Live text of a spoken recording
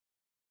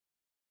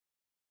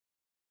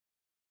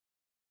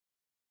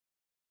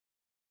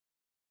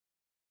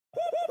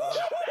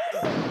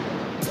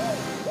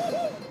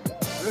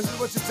This is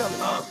what you're telling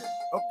me.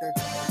 Okay.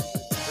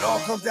 It all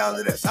comes down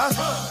to this,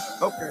 huh?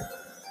 Okay.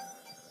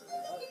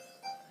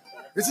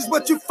 This is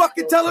what you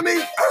fucking telling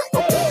me?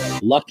 Okay.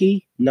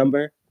 Lucky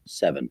number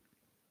 7.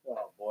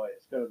 Oh boy,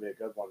 it's gonna be a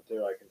good one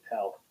too. I can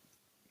tell.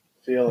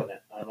 Feeling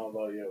it. I don't know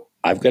about you.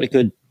 I've got a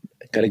good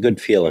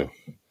feeling.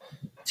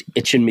 It's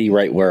itching me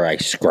right where I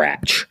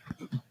scratch.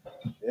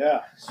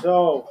 Yeah.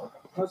 So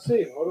let's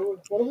see.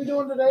 What are we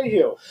doing today,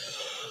 Hugh?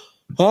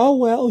 Oh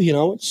well,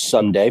 it's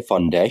Sunday,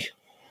 fun day.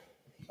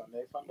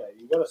 Sunday, fun day.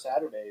 You go to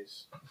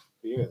Saturday's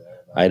beer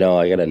there. Though. I know.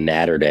 I got a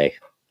natter day.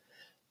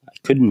 I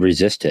couldn't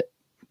resist it.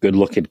 Good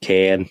looking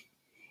can.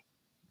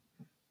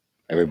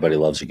 Everybody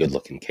loves a good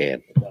looking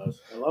can. It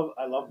does.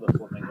 I love the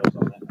flamingos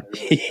on that.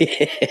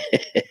 Really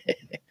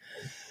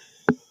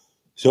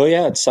So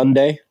yeah, it's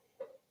Sunday.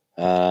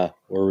 We're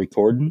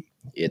recording.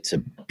 It's a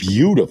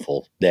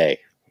beautiful day,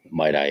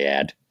 might I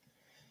add.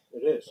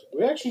 it is.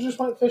 We actually just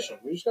went fishing.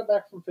 We just got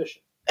back from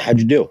fishing. How'd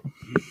you do?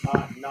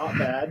 Not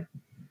bad.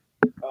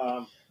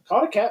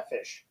 Caught a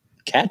catfish.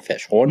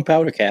 Catfish,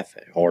 hornpout or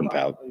catfish?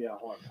 Hornpout. Yeah,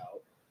 hornpout.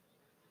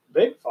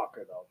 Big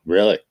fucker though.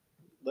 Really?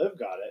 Liv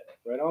got it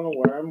right on a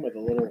worm with a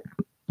little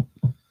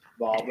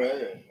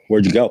bobber.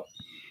 Where'd you go?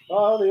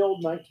 Oh, the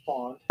old Knight's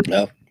Pond.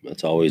 No,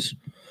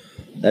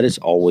 that is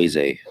always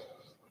a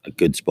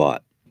good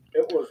spot.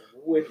 It was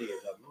windy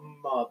as a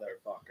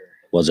motherfucker.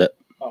 Was it?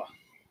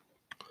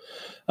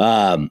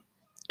 Oh.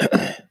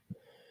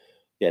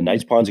 Yeah,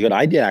 Knight's Pond's good.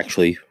 I did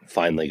actually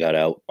finally got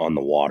out on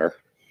the water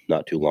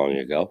not too long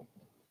ago.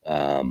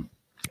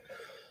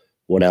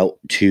 Went out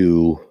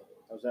to.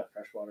 How's that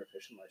freshwater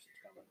fishing license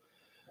coming?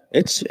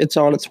 It's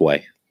on its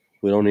way.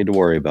 We don't need to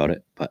worry about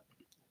it, but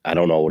I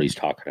don't know what he's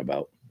talking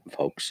about,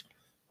 folks,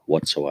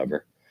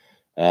 whatsoever.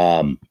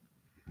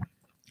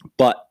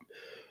 But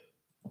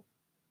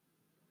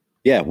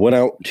yeah, went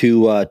out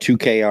to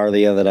 2KR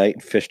the other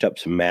night, fished up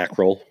some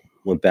mackerel,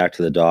 went back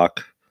to the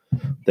dock.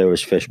 There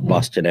was fish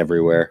busting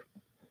everywhere.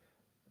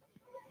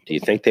 Do you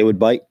think they would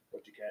bite?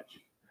 What'd you catch?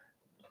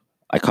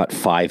 I caught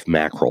 5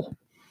 mackerel.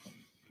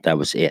 That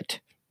was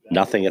it.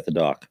 Nothing at the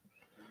dock.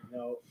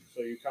 No,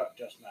 so you caught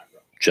just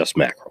mackerel. Just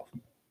mackerel.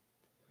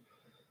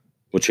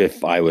 Which,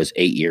 if I was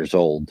 8 years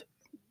old,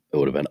 it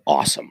would have been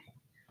awesome.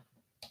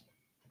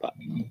 But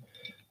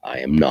I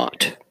am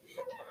not.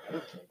 I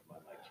don't think my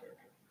mic's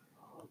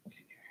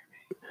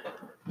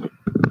working.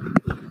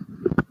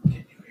 Can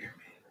you hear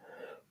me?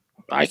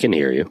 I can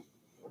hear you.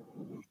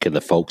 Can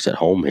the folks at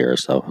home hear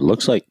us, though? It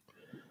looks like.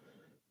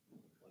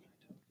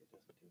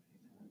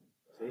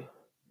 See?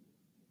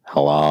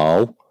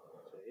 Hello?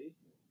 See?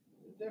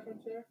 The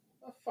difference here?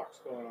 What the fuck's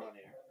going on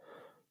here?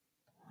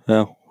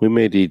 Well, we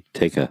may need to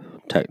take a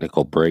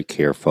technical break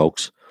here,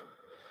 folks.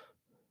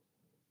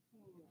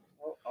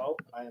 Oh,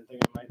 I didn't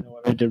think I might know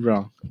what I did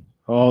wrong.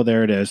 Oh,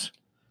 there it is.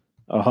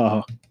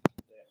 Oh.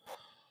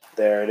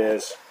 There it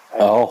is.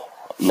 Oh,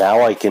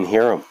 now I can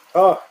hear him.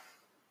 Oh.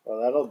 Well,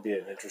 that'll be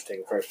an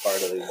interesting first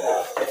part of the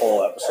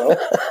whole episode.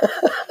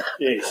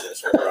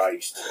 Jesus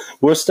Christ.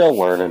 We're still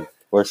learning.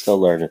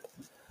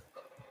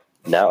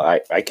 Now I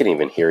can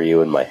even hear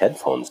you in my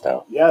headphones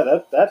now. Yeah,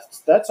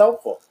 that's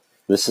helpful.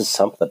 This is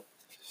something.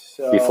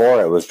 So,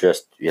 Before it was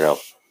just, I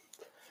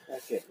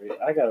can't read.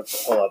 I gotta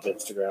pull up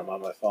Instagram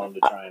on my phone to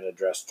try and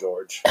address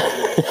George.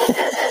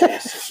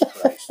 Jesus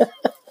Christ.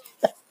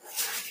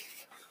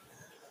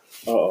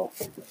 Uh-oh.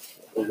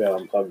 We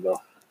got unplugged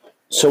though.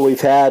 So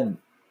we've had,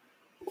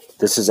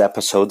 this is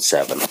episode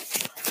 7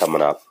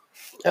 coming up.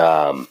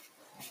 The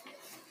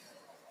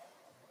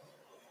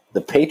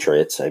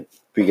Patriots,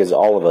 because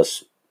all of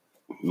us,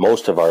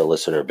 most of our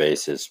listener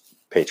base is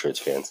Patriots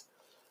fans.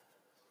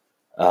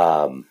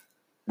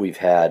 We've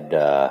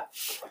had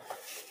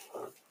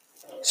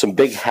some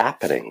big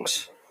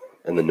happenings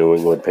in the New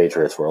England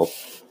Patriots world.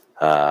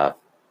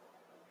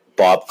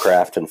 Bob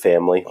Kraft and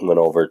family went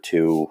over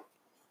to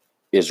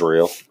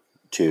Israel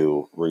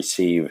to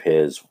receive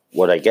his,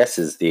 what I guess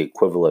is the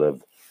equivalent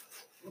of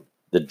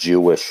the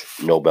Jewish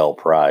Nobel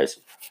Prize.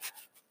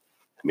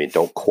 I mean,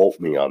 don't quote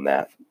me on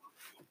that,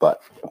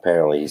 but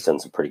apparently he's done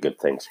some pretty good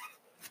things.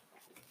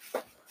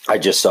 I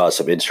just saw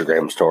some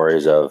Instagram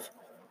stories of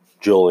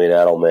Julian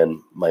Edelman,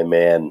 my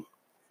man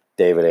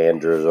David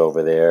Andrews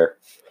over there,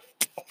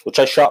 which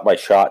I shot my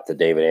shot to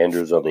David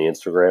Andrews on the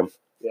Instagram.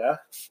 Yeah?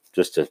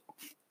 Just to,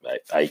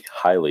 I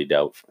highly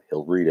doubt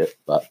he'll read it,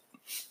 but.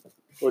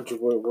 What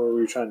were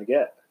you trying to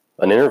get?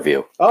 An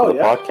interview for the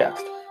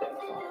podcast.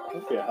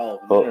 That'd be a hell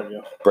of an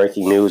interview.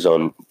 Breaking news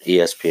on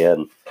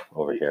ESPN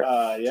over here.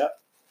 Yeah.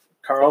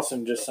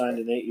 Carlson just signed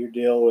an 8-year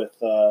deal with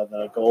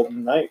the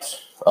Golden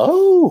Knights.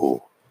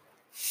 Oh.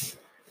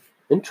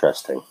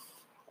 Interesting.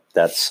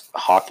 That's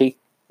hockey?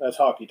 That's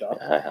hockey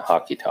talk.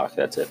 Hockey talk,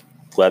 that's it.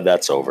 Glad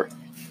that's over.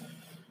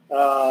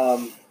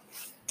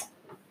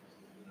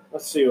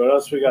 Let's see, what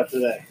else we got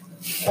today?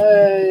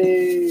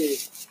 Hey!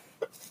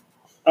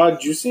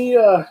 Did you see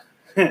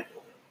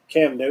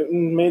Cam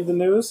Newton made the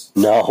news?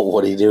 No,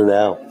 what do you do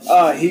now?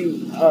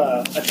 He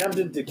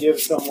attempted to give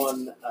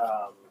someone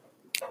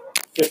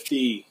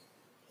 $55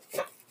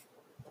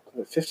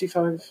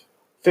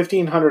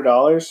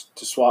 $1,500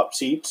 to swap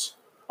seats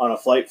on a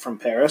flight from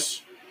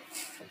Paris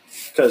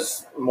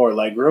because more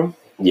legroom.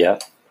 Yeah.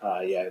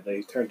 Yeah,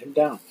 they turned him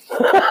down.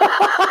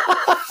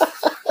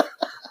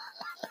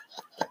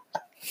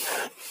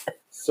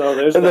 So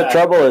there's And the that.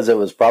 trouble is, it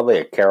was probably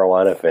a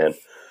Carolina fan.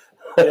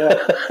 Yeah.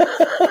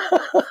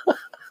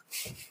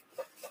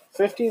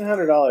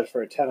 $1,500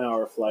 for a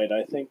 10-hour flight.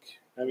 I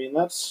mean,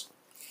 that's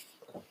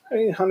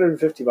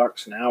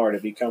 $150 an hour to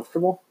be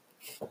comfortable.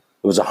 It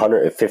was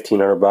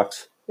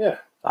 $1,500. Yeah.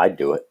 I'd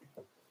do it.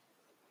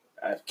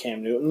 At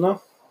Cam Newton,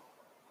 though?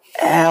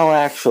 Well,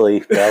 actually,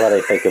 now that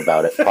I think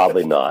about it,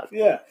 probably not.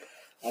 Yeah.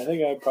 I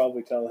think I'd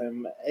probably tell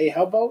him, hey,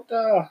 how about,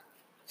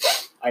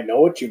 I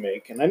know what you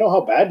make, and I know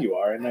how bad you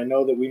are, and I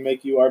know that we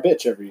make you our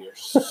bitch every year.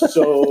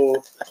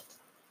 So,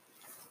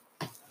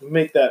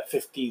 make that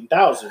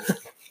 $15,000,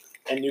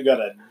 and you got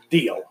a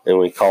deal. And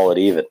we call it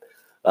even.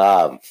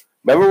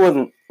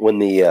 Remember when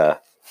the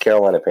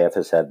Carolina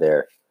Panthers had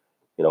their,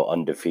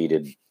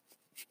 undefeated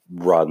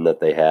run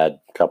that they had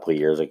a couple of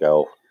years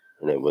ago,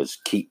 and it was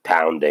keep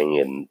pounding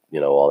and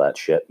all that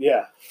shit.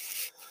 Yeah.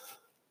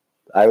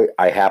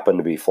 I happened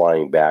to be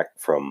flying back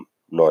from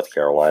North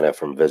Carolina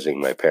from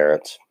visiting my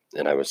parents,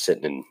 and I was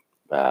sitting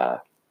in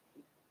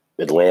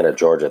Atlanta,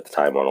 Georgia at the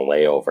time on a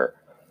layover,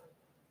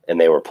 and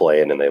they were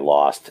playing and they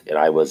lost, and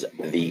I was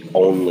the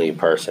only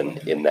person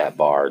in that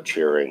bar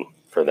cheering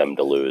for them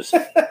to lose.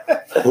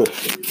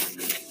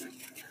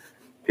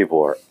 People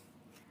were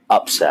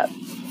upset.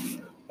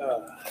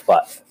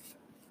 But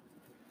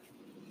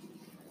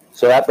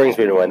so that brings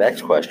me to my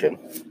next question,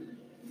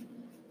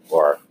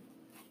 or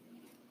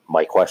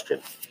my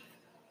question.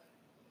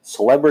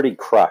 Celebrity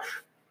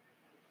crush.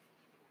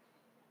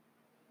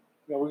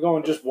 Are we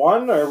going just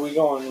one, or are we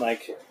going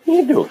like? You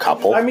can do a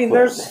couple. I mean,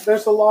 there's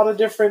a lot of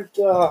different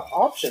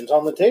options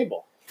on the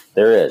table.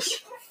 There is.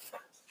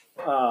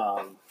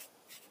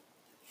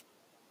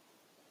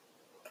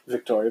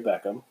 Victoria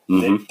Beckham,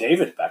 Mhm.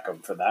 David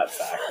Beckham, for that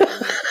fact. I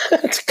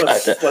mean,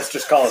 It's let's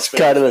just call it.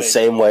 kind of the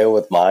same way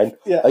with mine,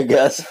 Yeah. I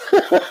guess.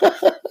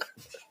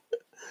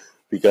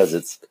 Because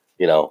it's,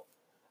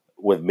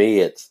 with me,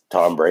 it's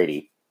Tom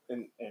Brady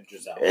And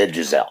Giselle. and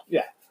Giselle.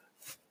 Yeah.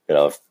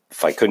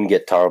 If I couldn't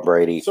get Tom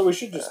Brady. So we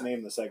should just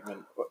name the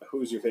segment,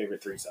 Who's Your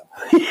Favorite Threesome?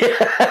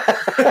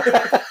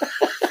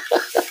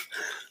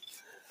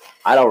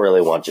 I don't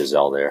really want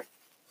Giselle there,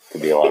 to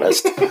be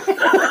honest.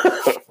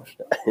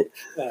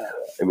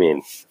 I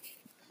mean,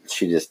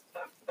 she's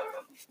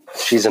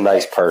a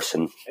nice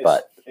person,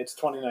 but it's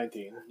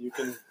 2019. You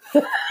can.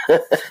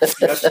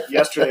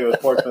 Yesterday was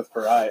Portsmouth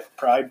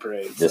Pride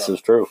Parade. This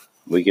is true.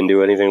 We can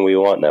do anything we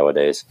want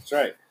nowadays. That's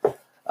right.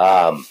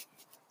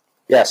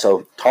 Yeah,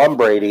 so Tom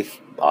Brady,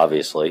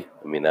 obviously.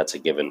 I mean, that's a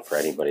given for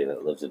anybody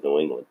that lives in New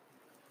England.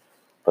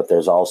 But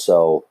there's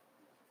also,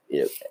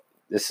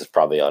 this is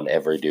probably on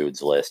every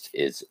dude's list,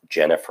 is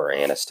Jennifer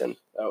Aniston.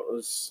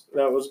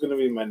 That was going to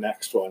be my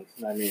next one.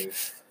 I mean,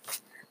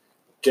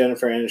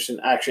 Jennifer Aniston.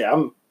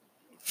 Actually,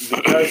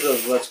 because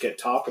of Let's Get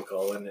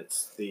Topical, and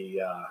it's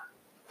the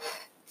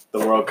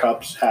World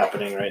Cup's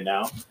happening right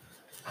now.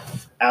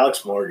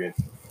 Alex Morgan.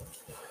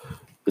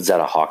 Is that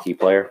a hockey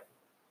player?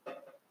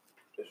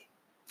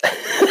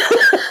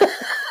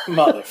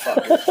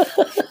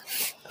 Motherfucker.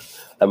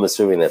 I'm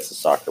assuming that's a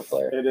soccer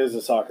player. It is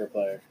a soccer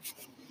player.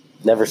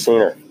 Never seen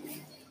her.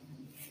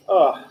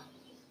 Oh.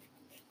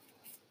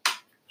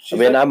 I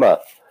mean, I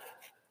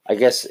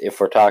guess if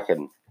we're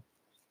talking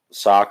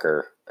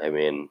soccer, I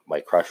mean,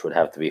 my crush would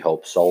have to be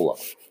Hope Solo.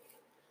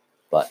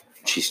 But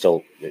she's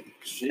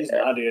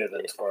nuttier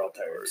than squirrel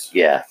turds.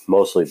 Yeah,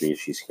 mostly because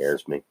she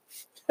scares me.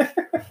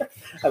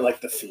 I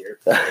like the fear.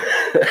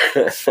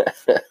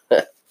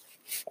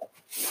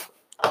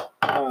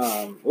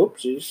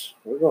 Oopsies.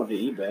 We're going to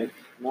eBay.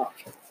 Not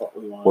what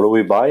we want. What are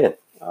we buying?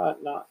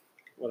 Not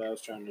what I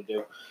was trying to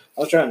do.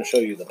 I was trying to show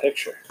you the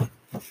picture.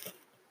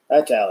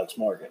 That's Alex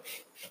Morgan.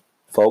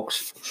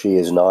 Folks, she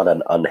is not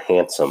an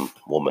unhandsome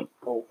woman.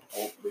 Oh,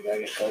 we gotta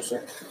get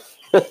closer.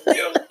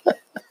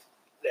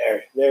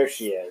 There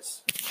she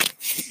is.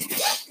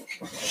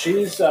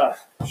 She's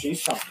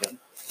something.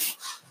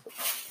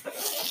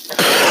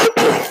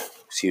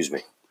 Excuse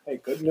me. Hey,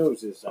 good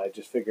news is I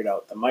just figured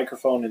out the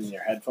microphone in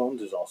your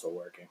headphones is also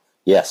working.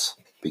 Yes,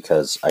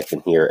 because I can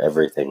hear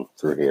everything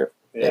through here.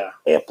 Yeah.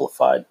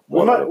 Amplified.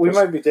 We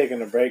might be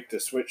taking a break to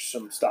switch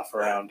some stuff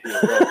around here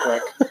real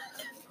quick.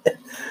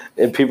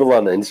 And people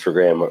on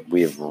Instagram,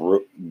 we have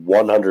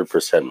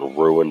 100%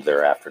 ruined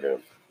their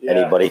afternoon. Yeah.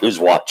 Anybody who's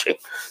watching.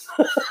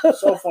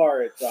 So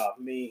far, it's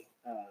me,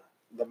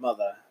 the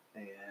mother,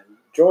 and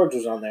George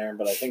was on there,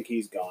 but I think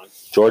he's gone.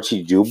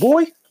 Georgie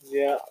Duboy?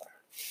 Yeah.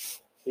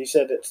 He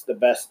said it's the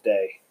best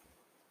day.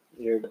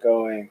 You're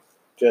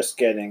just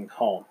getting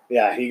home.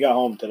 Yeah, he got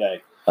home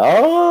today.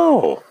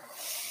 Oh.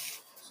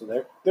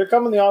 So they're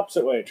coming the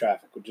opposite way of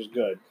traffic, which is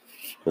good.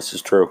 This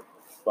is true.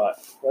 But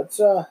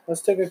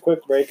let's take a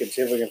quick break and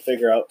see if we can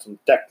figure out some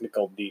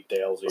technical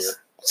details here.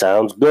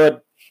 Sounds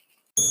good.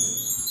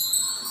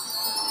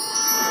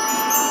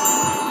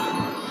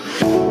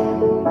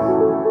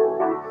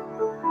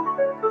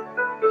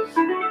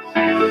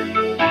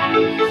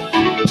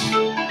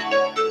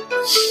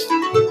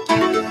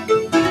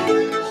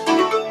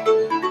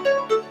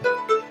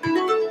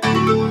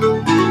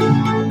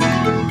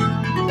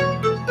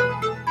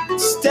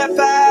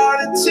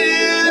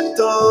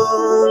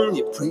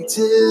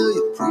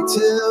 you pray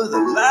till the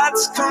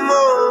lights come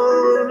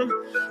on,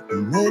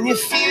 and then you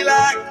feel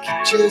like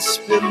you've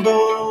just been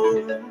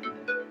born.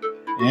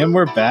 And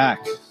we're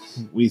back.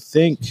 We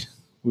think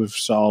we've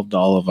solved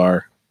all of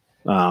our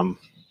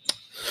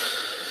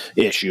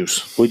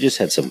issues. We just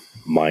had some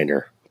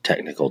minor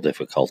technical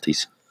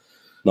difficulties.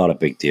 Not a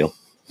big deal.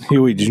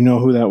 Huey, did you know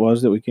who that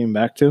was that we came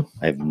back to?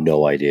 I have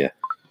no idea.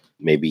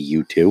 Maybe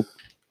you two?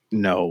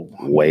 No.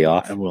 Way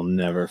off? I will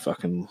never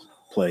fucking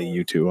play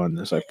U2 on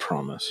this, I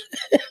promise.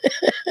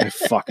 I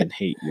fucking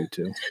hate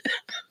U2.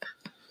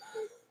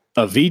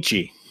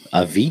 Avicii.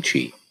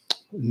 Avicii.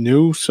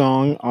 New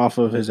song off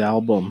of his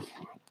album,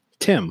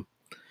 Tim.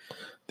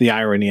 The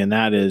irony in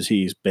that is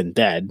he's been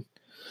dead.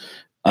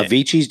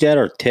 Avicii's dead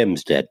or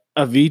Tim's dead?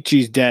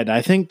 Avicii's dead.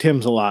 I think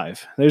Tim's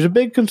alive. There's a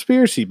big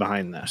conspiracy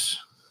behind this.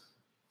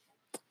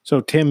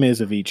 So Tim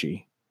is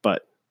Avicii,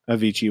 but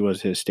Avicii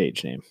was his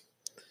stage name.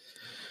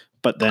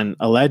 But then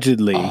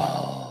allegedly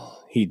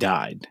he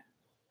died.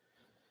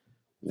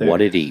 What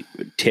did he...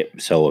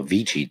 So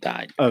Avicii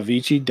died.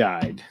 Avicii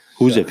died.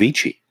 Who's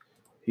Avicii?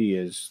 He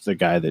is the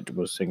guy that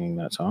was singing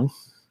that song.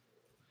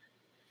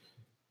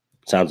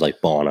 Sounds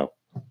like Bono.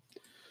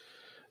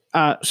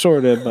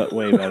 Sort of, but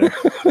way better.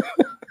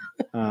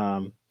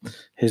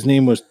 His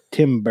name was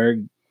Tim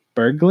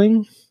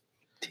Bergling.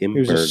 Tim He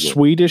was a Bergling.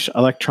 Swedish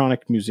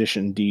electronic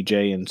musician,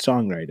 DJ, and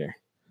songwriter.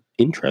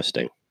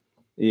 Interesting.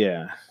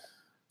 Yeah.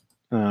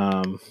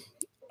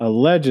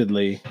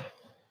 Allegedly,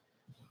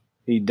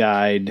 he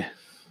died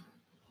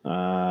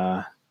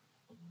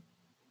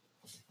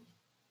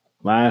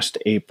last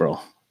April.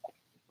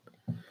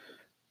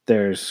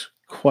 There's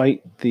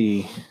quite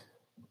the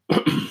I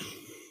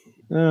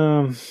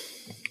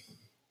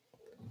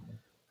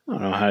don't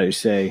know how to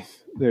say.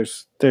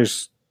 There's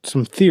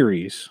some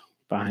theories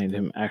behind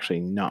him actually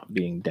not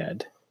being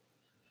dead.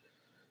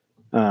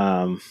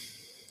 I've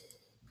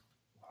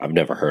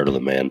never heard of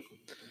the man.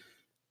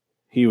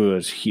 He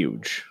was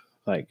huge,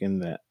 like in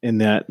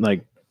that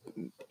like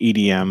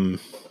EDM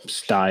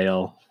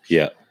style.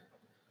 Yeah.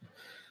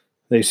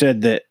 They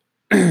said that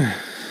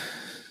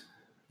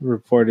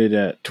reported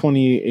at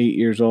 28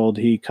 years old,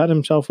 he cut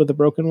himself with a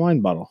broken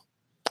wine bottle.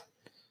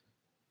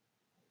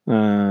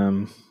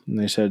 And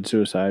they said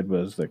suicide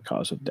was the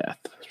cause of death.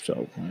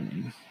 So, I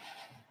mean,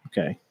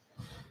 okay.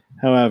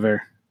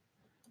 However,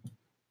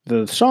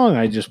 the song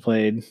I just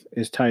played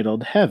is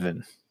titled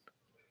Heaven.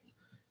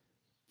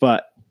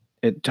 But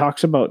it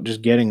talks about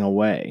just getting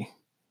away,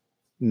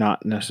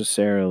 not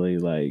necessarily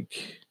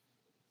like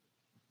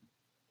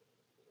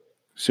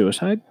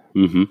suicide.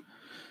 Mm-hmm.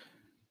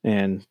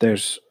 And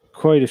there's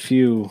quite a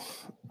few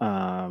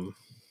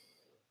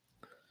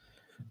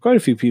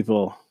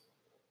people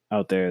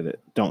out there that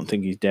don't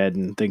think he's dead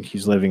and think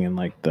he's living in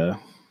like the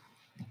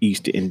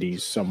East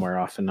Indies somewhere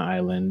off an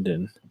island.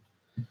 And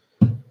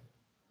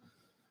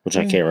Which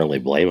I can't really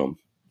blame him.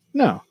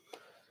 no,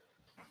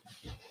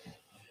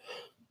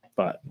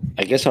 but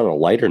I guess on a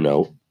lighter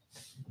note,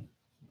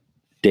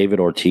 David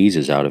Ortiz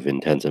is out of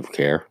intensive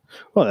care.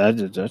 well,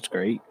 that's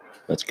great.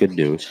 That's good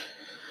news.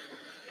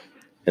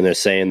 And they're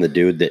saying the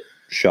dude that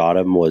shot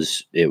him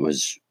was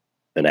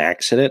an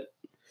accident.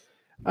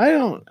 I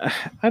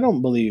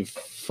don't believe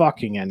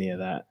fucking any of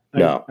that.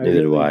 No,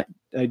 neither do I.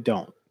 I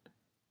don't.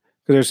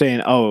 Because they're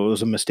saying, oh, it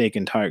was a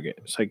mistaken target.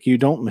 It's like, you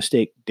don't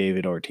mistake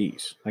David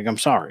Ortiz. Like, I'm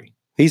sorry.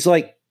 He's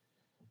like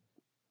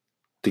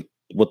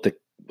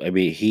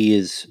he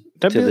is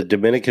to the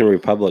Dominican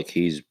Republic,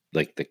 he's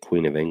like the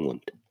Queen of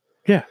England.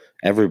 Yeah.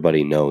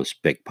 Everybody knows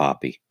Big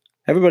Papi.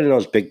 Everybody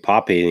knows Big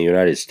Papi in the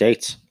United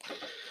States.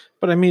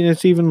 But I mean,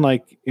 it's even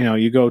like,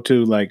 you go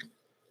to like,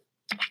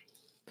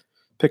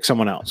 pick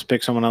someone else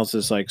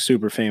that's like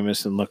super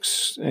famous and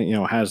looks,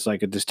 has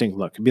like a distinct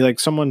look. It'd be like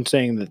someone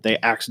saying that they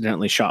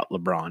accidentally shot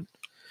LeBron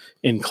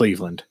in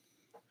Cleveland.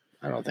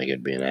 I don't think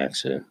it'd be an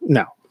accident.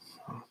 No.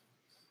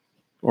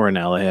 Or in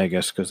LA, I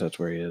guess, because that's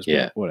where he is.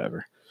 Yeah. But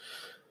whatever.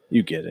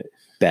 You get it.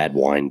 Bad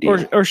wine deal.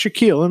 Or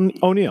Shaquille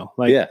O'Neal.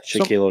 Like, yeah,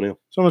 Shaquille O'Neal.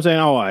 Someone saying,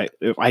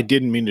 I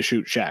didn't mean to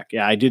shoot Shaq.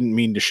 Yeah, I didn't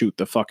mean to shoot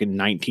the fucking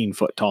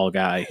 19-foot tall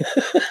guy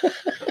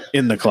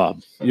in the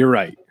club. You're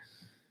right.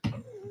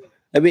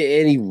 I mean,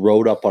 and he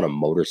rode up on a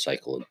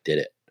motorcycle and did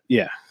it.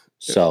 Yeah.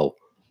 So,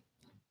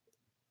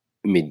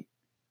 I mean,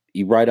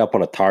 you ride up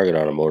on a target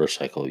on a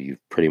motorcycle, you've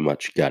pretty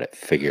much got it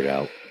figured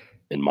out,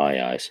 in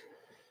my eyes.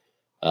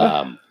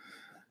 Hey,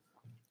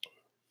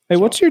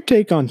 what's your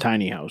take on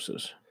tiny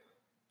houses?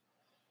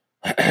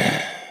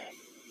 I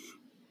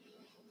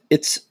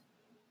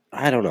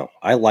don't know.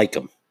 I like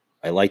them.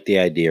 I like the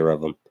idea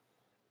of them.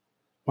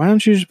 Why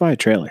don't you just buy a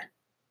trailer?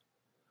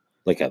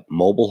 Like a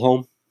mobile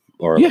home?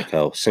 Or Yeah. like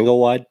a single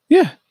wide?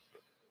 Yeah.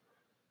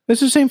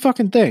 It's the same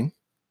fucking thing.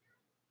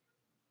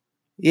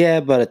 Yeah,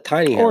 but a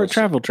tiny house. Or a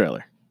travel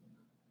trailer.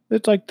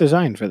 It's like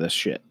designed for this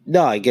shit.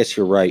 No, I guess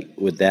you're right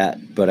with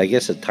that. But I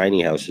guess a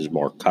tiny house is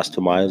more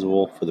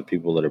customizable for the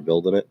people that are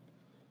building it.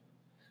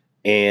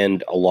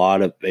 And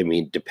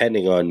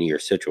depending on your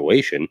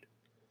situation,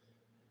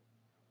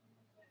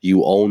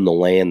 you own the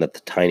land that the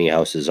tiny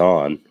house is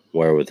on,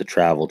 Where with a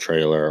travel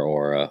trailer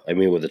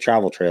with a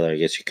travel trailer, I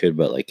guess you could,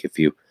 but like if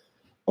you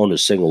own a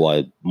single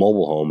wide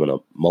mobile home in a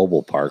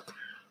mobile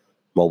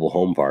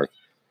home park,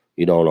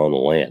 you don't own the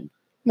land.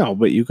 No,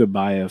 but you could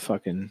buy a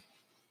fucking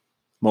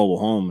mobile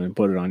home and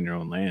put it on your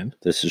own land.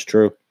 This is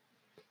true.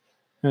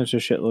 And it's a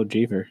shitload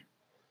cheaper.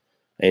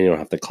 And you don't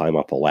have to climb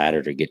up a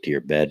ladder to get to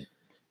your bed.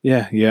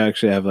 Yeah, you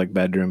actually have like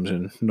bedrooms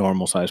and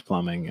normal size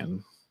plumbing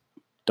and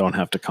don't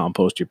have to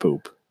compost your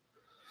poop.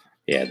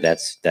 Yeah,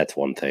 that's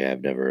one thing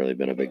I've never really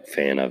been a big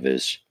fan of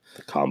is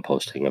the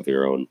composting of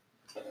your own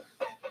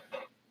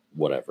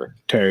whatever.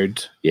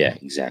 Turds. Yeah,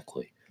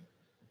 exactly.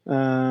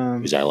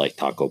 Because I like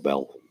Taco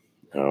Bell.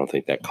 I don't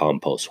think that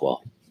composts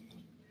well.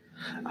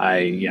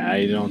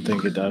 I don't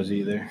think it does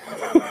either.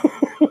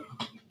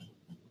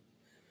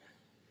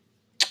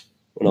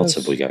 What else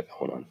have we got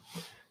going on?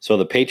 So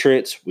the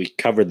Patriots, we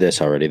covered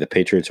this already. The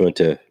Patriots went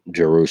to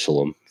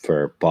Jerusalem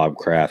for Bob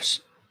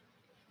Kraft's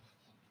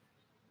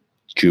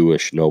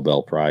Jewish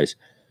Nobel Prize.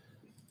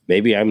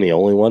 Maybe I'm the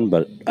only one,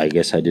 but I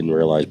guess I didn't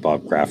realize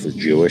Bob Kraft was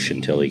Jewish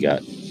until he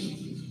got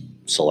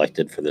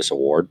selected for this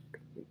award.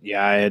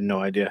 Yeah, I had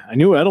no idea. I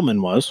knew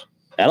Edelman was.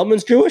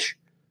 Edelman's Jewish?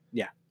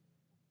 Yeah.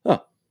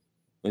 Oh.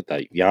 With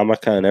that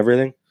yarmulke and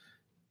everything?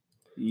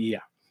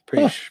 Yeah.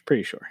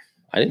 Pretty sure.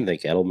 I didn't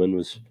think Edelman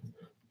was...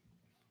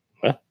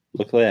 Well,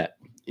 look at that.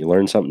 You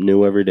learn something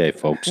new every day,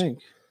 folks.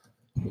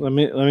 Let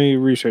me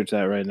research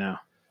that right now.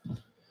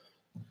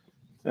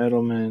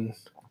 Edelman.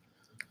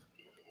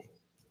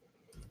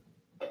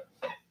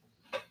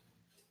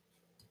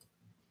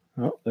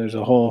 Oh, there's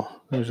a whole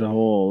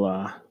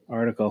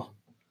article.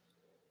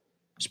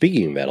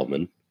 Speaking of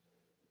Edelman,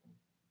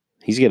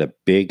 he's got a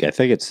big, I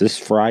think it's this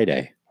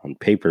Friday on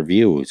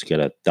pay-per-view. He's got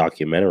a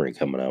documentary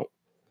coming out.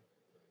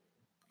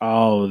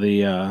 Oh,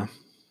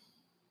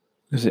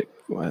 is it,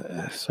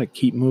 it's like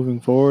Keep Moving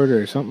Forward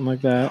or something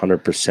like that?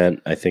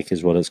 100%, I think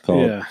is what it's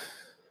called. Yeah.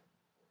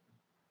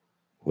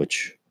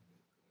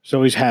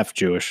 So he's half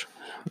Jewish.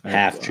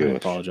 Half Jewish. I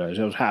apologize.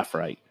 I was half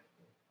right.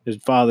 His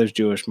father's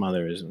Jewish,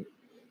 mother isn't.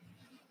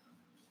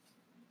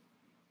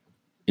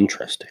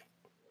 Interesting.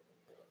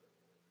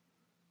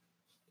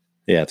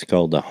 Yeah, it's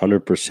called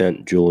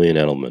 100% Julian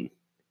Edelman.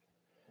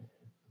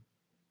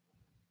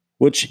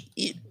 Which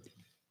it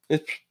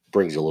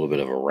brings a little bit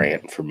of a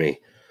rant for me.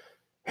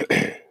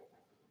 I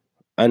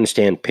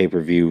understand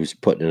pay-per-views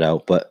putting it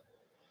out, but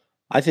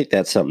I think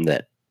that's something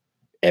that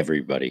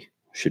everybody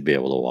should be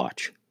able to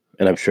watch.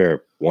 And I'm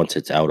sure once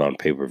it's out on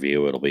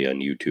pay-per-view, it'll be on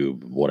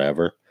YouTube,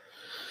 whatever.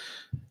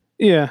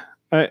 Yeah,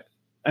 I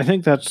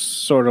think that's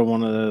sort of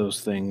one of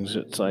those things.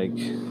 It's like,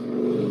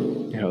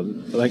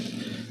 like,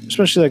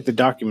 especially like the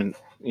document.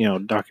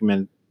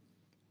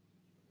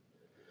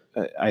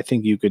 I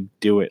think you could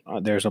do it.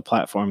 There's a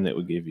platform that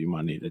would give you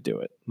money to do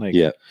it. Like,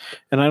 yeah.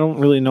 And I don't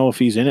really know if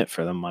he's in it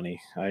for the money.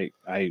 I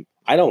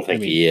don't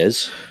think he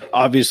is.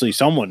 Obviously,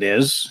 someone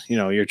is.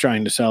 You're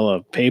trying to sell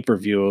a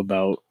pay-per-view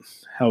about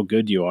how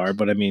good you are,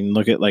 but I mean,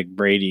 look at like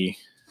Brady.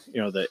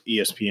 The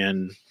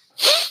ESPN.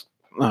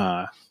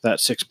 That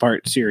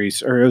 6-part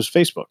series, or it was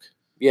Facebook.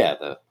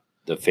 Yeah,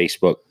 the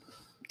Facebook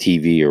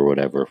TV or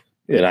whatever.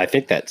 Yeah. And I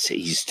think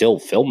he's still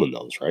filming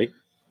those, right?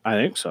 I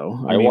think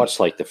so. I watched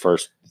like the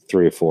first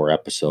 3 or 4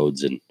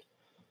 episodes and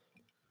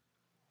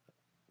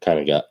kind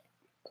of got.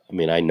 I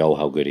mean, I know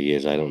how good he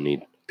is. I don't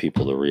need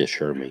people to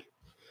reassure me.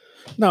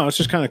 No, it's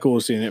just kind of cool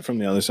seeing it from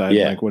the other side,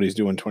 yeah. Like what he's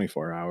doing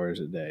 24 hours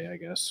a day, I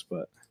guess.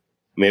 But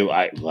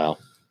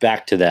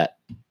back to that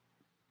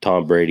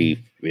Tom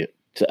Brady.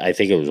 I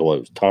think it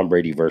was Tom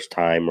Brady versus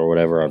Time or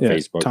whatever on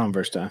Facebook. Tom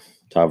versus Time.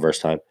 Tom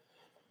versus Time.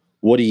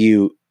 What do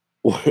you?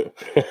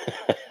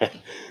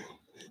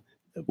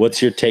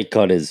 What's your take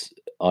on his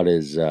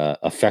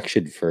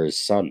affection for his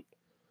son?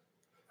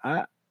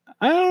 I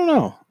don't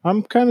know.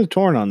 I'm kind of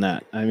torn on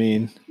that. I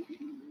mean,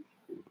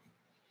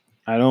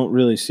 I don't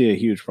really see a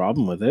huge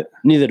problem with it.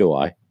 Neither do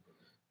I.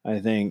 I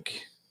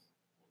think,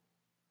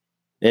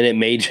 and it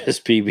may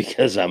just be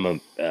because I'm a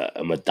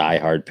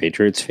diehard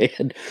Patriots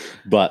fan,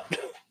 but.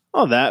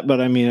 But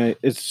I mean,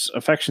 it's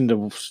affection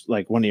to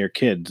like one of your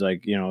kids.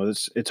 Like,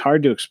 it's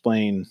hard to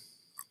explain,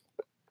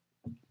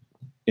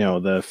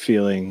 the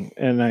feeling.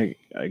 And I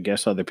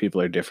guess other people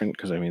are different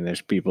because I mean,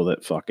 there's people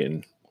that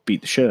fucking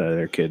beat the shit out of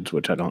their kids,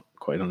 which I don't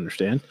quite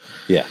understand.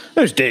 Yeah.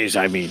 There's days,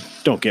 I mean,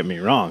 don't get me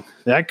wrong.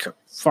 I could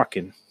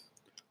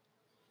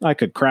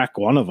crack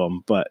one of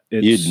them, but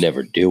you'd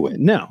never do it.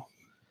 No.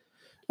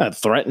 I'd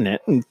threaten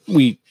it. And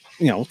we,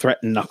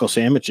 threaten knuckle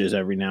sandwiches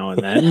every now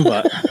and then,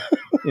 but.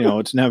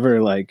 It's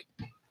never like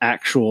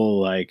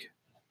actual like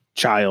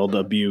child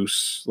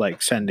abuse,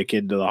 like send a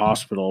kid to the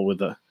hospital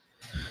with a,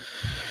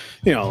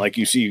 like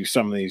you see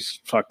some of these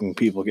fucking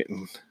people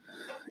getting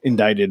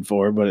indicted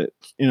for, but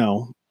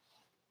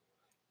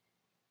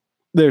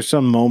there's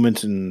some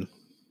moments in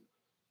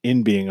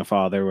being a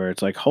father where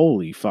it's like,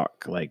 holy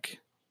fuck, like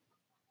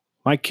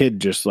my kid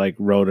just like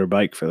rode her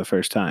bike for the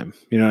first time.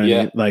 You know what I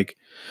mean? Like,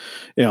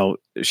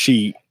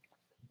 she,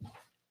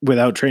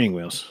 without training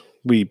wheels,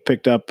 we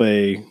picked up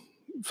a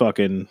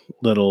fucking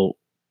little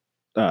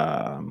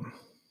thing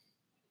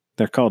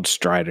They're called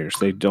Striders.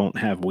 They don't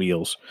have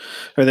wheels,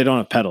 or they don't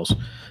have pedals.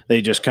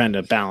 They just kind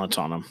of balance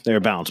on them. They're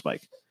a balance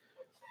bike.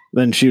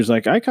 Then she was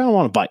like, I kind of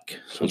want a bike.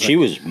 So And she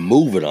was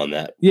moving on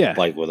that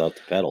bike without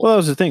the pedals. Well, that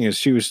was the thing, is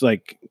she was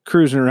like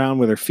cruising around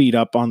with her feet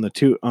up on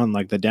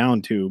like the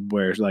down tube,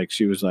 where like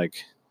she was like,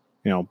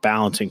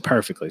 balancing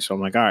perfectly. So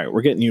I'm like, all right,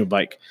 we're getting you a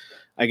bike.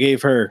 I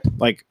gave her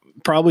like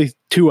probably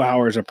 2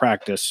 hours of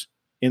practice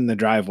in the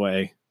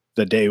driveway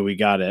the day we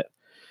got it.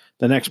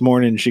 The next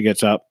morning she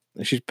gets up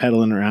and she's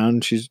pedaling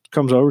around. She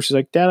comes over. She's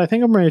like, Dad, I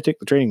think I'm ready to take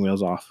the training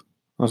wheels off.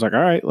 I was like, all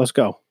right, let's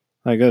go.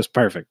 Like, that's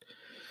perfect.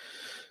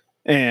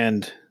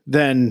 And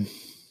then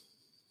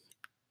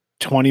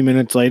 20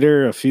 minutes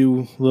later, a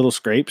few little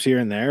scrapes here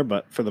and there,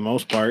 but for the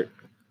most part,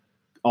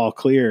 all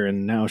clear.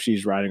 And now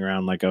she's riding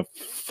around like a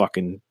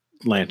fucking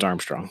Lance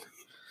Armstrong.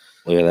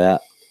 Look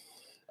at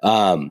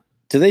that.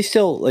 Do they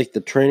still, like,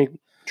 the training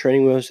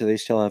wheels, do they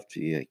still have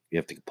to, you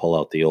have to pull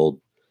out the old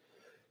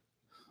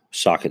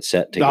socket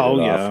set to get it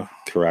off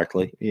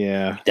correctly?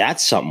 Yeah.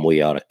 That's something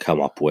we ought to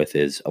come up with,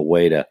 is a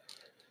way to,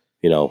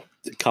 a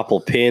couple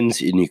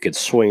pins and you could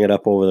swing it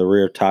up over the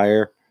rear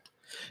tire.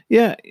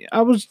 Yeah,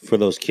 for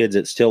those kids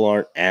that still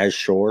aren't as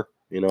sure,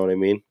 you know what I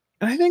mean?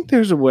 I think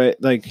there's a way,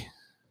 like,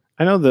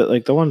 I know that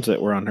like the ones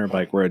that were on her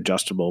bike were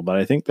adjustable, but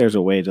I think there's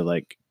a way to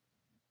like,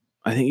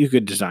 I think you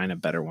could design a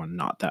better one,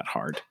 not that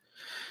hard,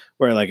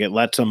 where like it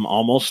lets them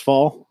almost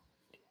fall.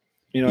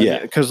 Yeah.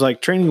 Because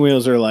like training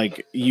wheels are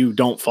like, you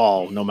don't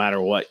fall no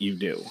matter what you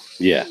do.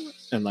 Yeah.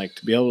 And like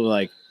to be able to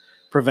like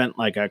prevent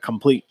like a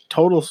complete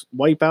total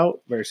wipeout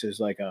versus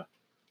like an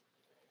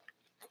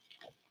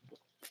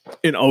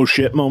oh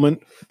shit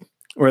moment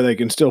where they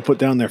can still put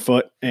down their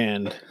foot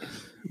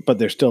but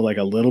there's still like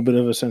a little bit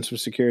of a sense of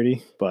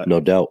security. But no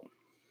doubt.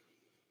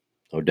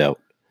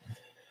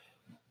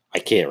 I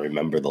can't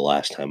remember the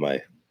last time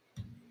I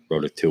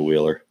rode a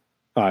two-wheeler.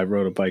 I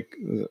rode a bike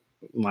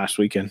last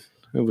weekend.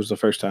 It was the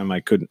first time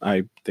I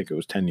think it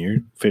was 10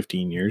 years,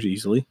 15 years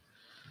easily.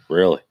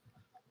 Really?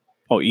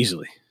 Oh,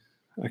 easily.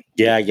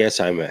 Yeah, I guess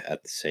I'm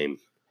at the same.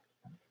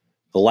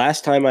 The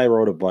last time I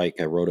rode a bike,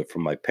 I rode it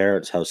from my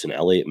parents' house in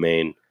Elliott,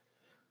 Maine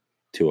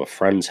to a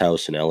friend's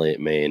house in Elliott,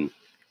 Maine.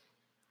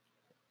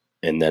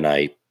 And then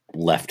I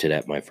left it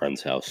at my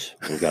friend's house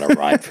and got a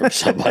ride from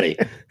somebody.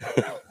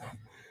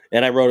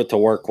 And I rode it to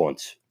work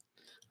once.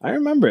 I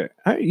remember it.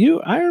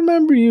 I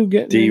remember you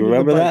getting. Do you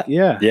remember that?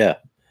 Yeah. Yeah.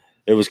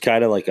 It was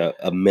kind of like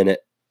a minute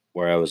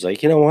where I was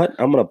like, you know what?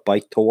 I'm going to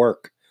bike to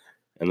work.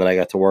 And then I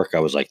got to work. I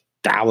was like,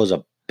 that was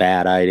a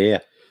bad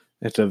idea.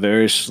 It's a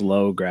very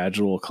slow,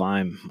 gradual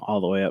climb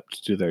all the way up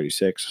to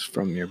 236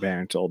 from your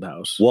parents' old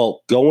house.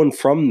 Well, going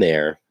from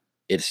there,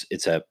 it's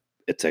a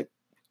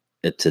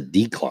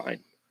decline.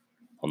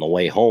 On the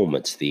way home,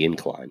 it's the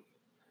incline,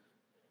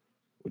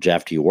 which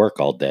after you work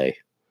all day,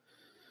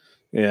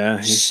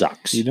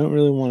 sucks. You don't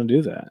really want to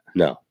do that.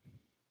 No.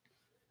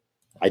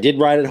 I did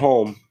ride it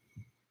home,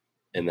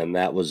 and then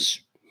I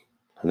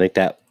think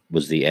that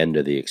was the end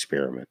of the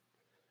experiment.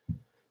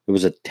 It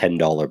was a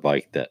 $10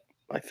 bike that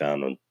I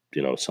found on,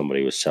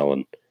 somebody was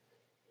selling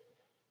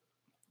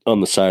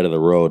on the side of the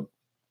road.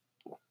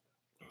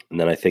 And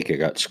then I think it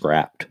got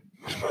scrapped.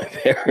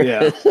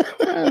 Yeah.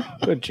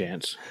 Good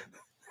chance.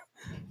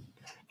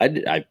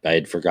 I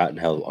had forgotten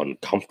how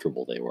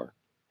uncomfortable they were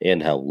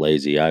and how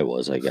lazy I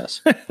was, I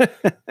guess.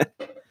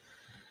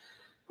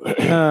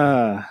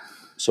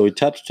 So we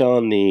touched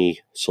on the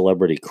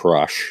celebrity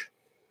crush.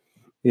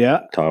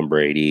 Yeah. Tom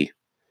Brady,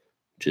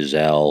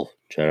 Giselle,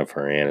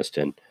 Jennifer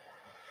Aniston.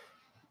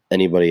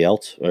 Anybody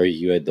else? Or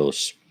you had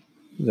those?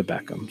 The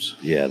Beckhams.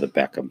 Yeah, the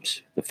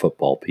Beckhams, the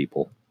football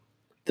people.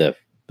 The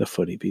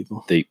footy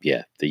people. The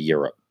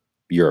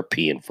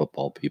European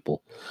football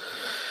people.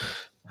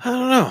 I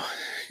don't know.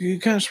 You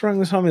kind of sprung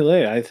this on me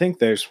late. I think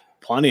there's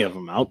plenty of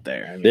them out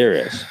there. I mean, there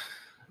is.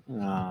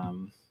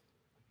 Trying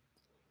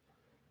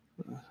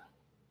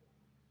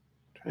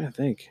to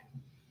think.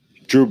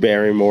 Drew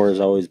Barrymore has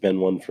always been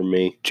one for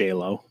me.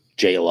 J-Lo,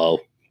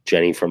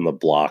 Jenny from the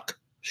Block.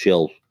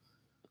 She'll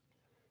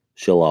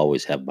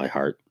always have my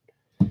heart.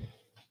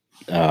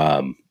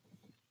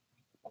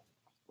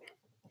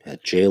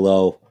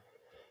 J-Lo.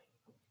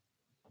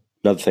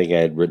 Another thing I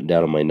had written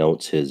down on my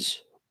notes is,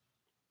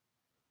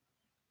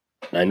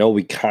 I know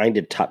we kind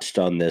of touched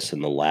on this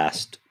in the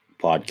last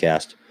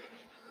podcast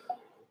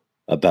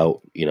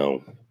about,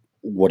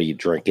 what are you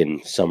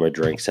drinking, summer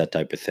drinks, that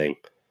type of thing.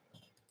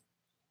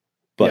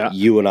 But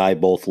you and I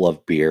both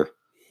love beer.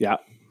 Yeah.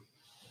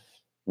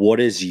 What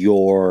is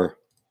your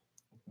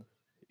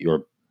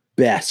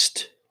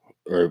best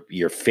or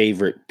your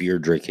favorite beer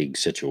drinking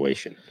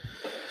situation?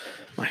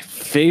 My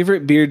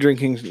favorite beer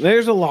drinking,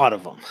 there's a lot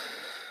of them.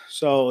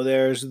 So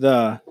there's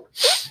the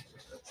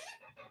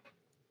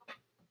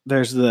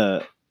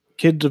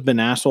kids have been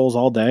assholes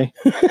all day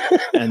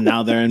and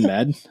now they're in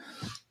bed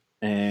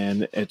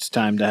and it's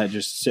time to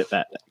just sit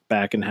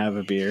back and have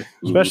a beer,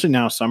 especially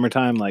now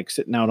summertime, like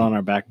sitting out on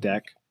our back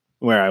deck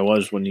where I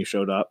was when you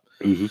showed up,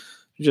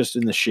 just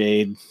in the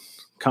shade,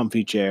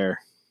 comfy chair,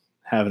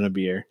 having a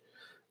beer.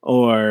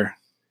 Or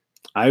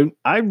I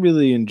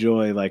really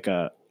enjoy like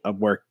a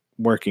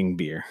working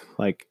beer.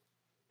 Like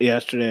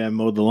yesterday, I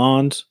mowed the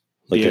lawns.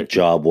 Like beer. a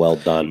job well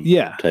done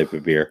Yeah. type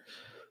of beer.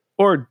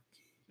 Or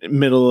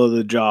middle of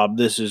the job,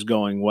 this is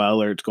going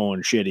well or it's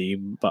going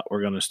shitty, but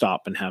we're going to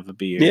stop and have a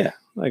beer. Yeah.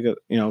 Like,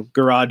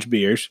 garage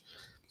beers.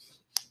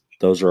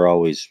 Those are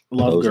always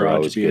Love garage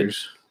always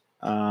beers.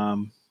 I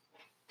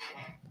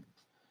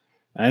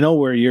know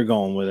where you're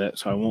going with it,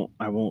 so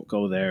I won't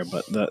go there,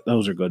 but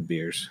those are good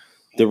beers.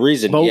 The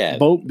reason,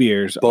 boat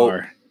beers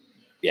are.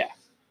 Yeah.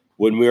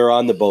 When we were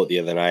on the boat the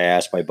other night, I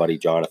asked my buddy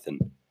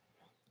Jonathan,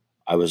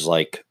 I was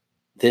like,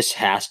 this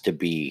has to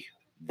be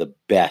the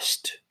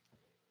best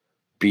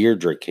beer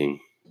drinking,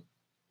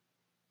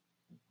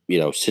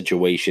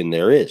 situation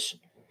there is.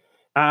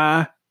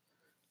 No.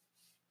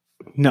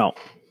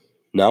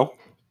 No?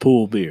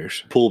 Pool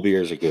beers. Pool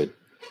beers are good.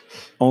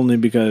 Only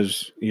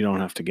because you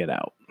don't have to get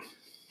out.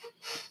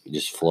 You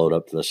just float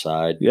up to the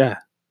side. Yeah.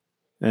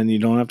 And you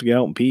don't have to get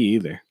out and pee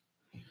either.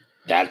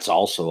 That's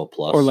also a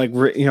plus. Or like,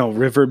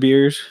 river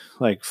beers,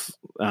 like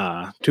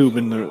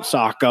tubing the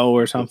Saco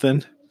or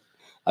something.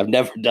 I've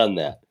never done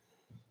that.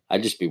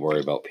 I'd just be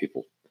worried about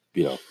people,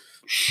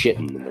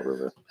 shitting in the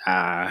river.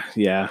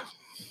 Yeah.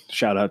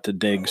 Shout out to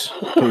Diggs,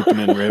 pooping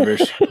in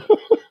rivers.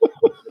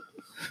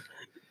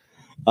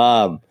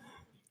 But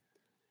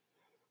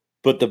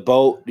the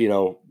boat,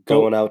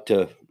 going out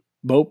to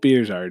boat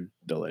beers are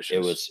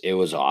delicious. It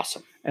was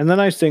awesome. And the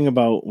nice thing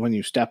about when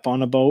you step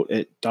on a boat,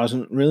 it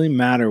doesn't really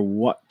matter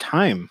what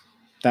time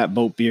that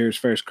boat beer is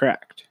first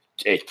cracked.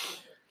 What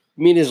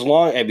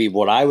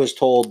I was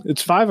told,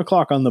 it's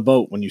 5:00 on the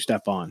boat when you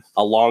step on.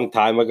 A long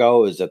time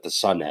ago is that the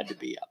sun had to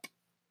be up.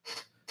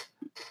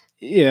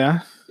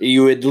 Yeah.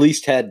 You at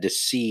least had to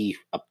see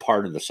a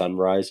part of the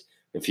sunrise.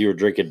 If you were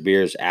drinking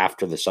beers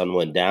after the sun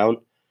went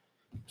down,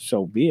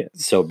 so be it.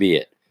 So be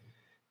it.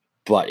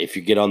 But if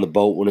you get on the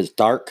boat when it's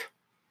dark,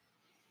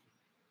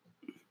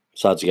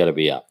 sun's got to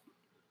be up.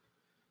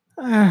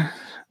 And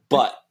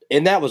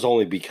that was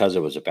only because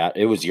it was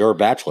your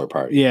bachelor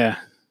party. Yeah.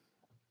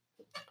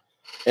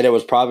 And it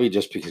was probably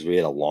just because we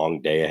had a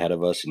long day ahead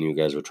of us and you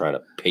guys were trying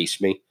to pace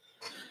me.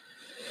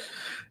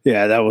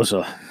 Yeah, it was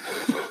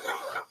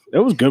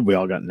good. We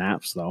all got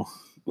naps though.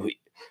 We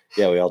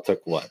all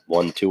took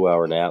 1-2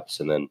 hour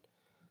naps and then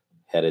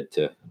headed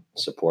to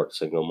support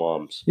single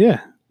moms.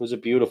 Yeah. It was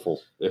it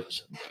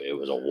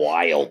was a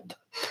wild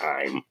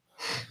time.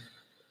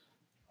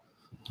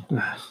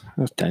 That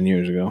was 10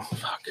 years ago.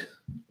 Fuck.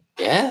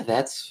 Yeah,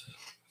 that's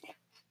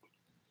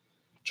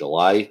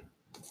July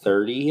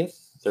 30th,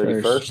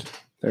 31st.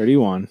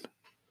 31.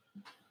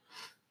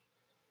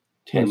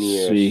 10 years.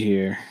 Let's see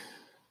here.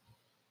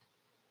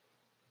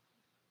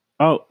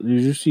 Oh,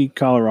 did you see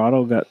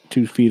Colorado got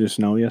 2 feet of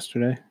snow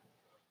yesterday?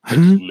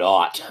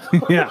 Not.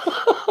 Yeah.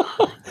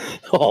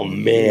 Oh,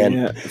 man.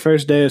 Yeah.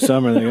 First day of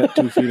summer, they got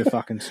 2 feet of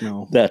fucking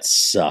snow. That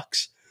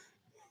sucks.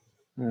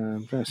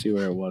 I'm trying to see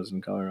where it was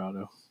in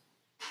Colorado.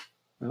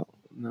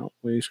 No,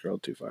 we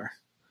scrolled too far.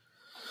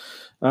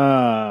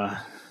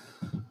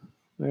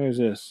 There's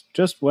this.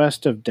 Just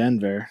west of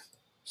Denver,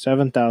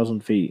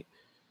 7,000 feet.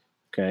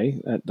 Okay,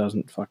 that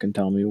doesn't fucking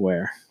tell me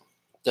where.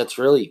 That's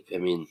really,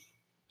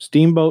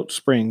 Steamboat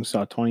Springs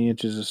saw 20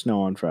 inches of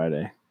snow on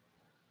Friday.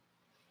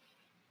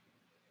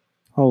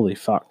 Holy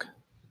fuck.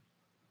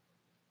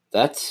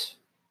 That's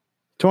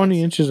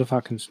 20 inches of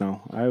fucking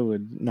snow. I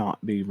would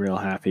not be real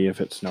happy if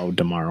it snowed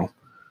tomorrow.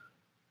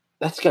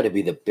 That's got to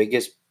be the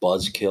biggest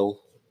buzzkill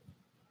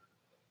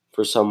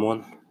for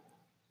someone.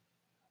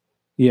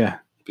 Yeah.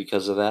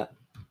 Because of that.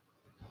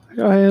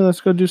 Oh, hey,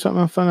 let's go do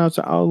something fun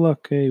outside. Oh,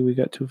 look, hey, we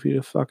got 2 feet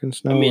of fucking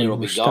snow. It'll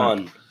be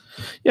gone.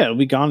 Yeah, it'll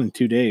be gone in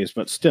 2 days,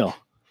 but still.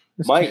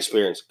 My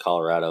experience in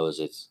Colorado is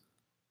it's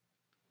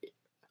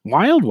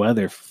wild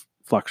weather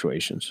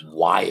fluctuations.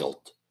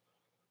 Wild.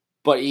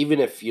 But even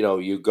if,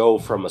 you go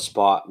from a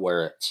spot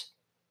where it's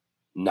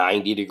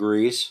 90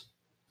 degrees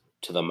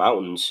to the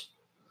mountains,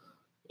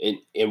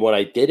 and when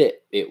I did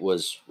it, it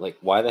was like,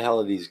 why the hell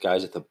are these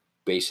guys at the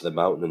base of the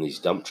mountain in these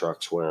dump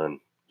trucks wearing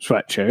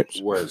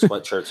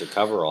sweatshirts and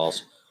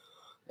coveralls?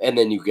 And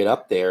then you get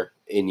up there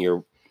and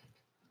you're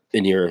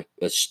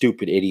a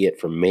stupid idiot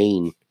from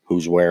Maine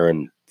who's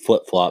wearing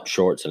flip-flop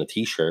shorts and a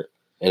t-shirt,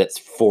 and it's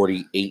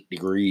 48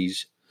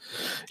 degrees.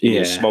 And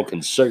you're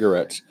smoking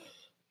cigarettes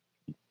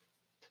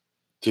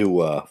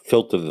to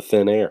filter the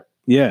thin air.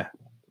 Yeah.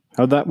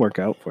 How'd that work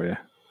out for you?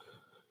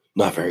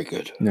 Not very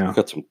good. No. I've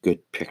got some good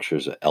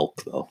pictures of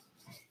elk, though.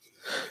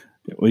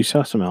 We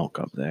saw some elk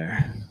up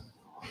there.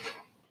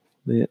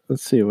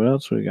 Let's see, what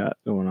else we got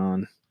going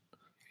on?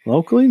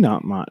 Locally,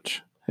 not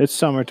much. It's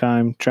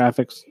summertime.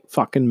 Traffic's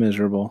fucking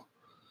miserable.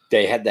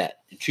 They had that.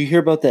 Did you hear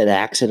about that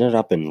accident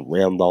up in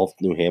Randolph,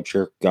 New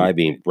Hampshire? Guy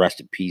being rest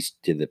in peace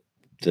to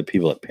the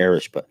people that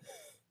perished, but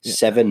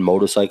 7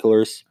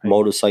 motorcyclists.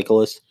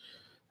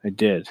 I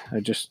did.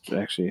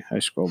 I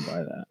scrolled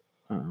by that.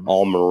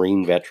 All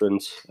Marine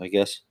veterans, I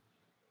guess.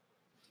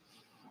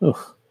 Ugh.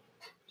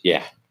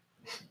 Yeah.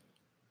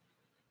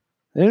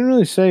 They didn't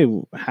really say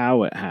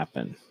how it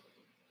happened.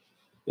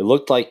 It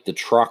looked like the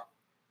truck.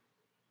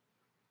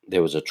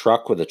 There was a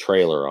truck with a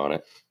trailer on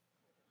it.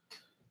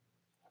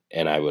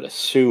 and I would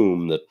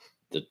assume that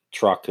the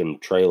truck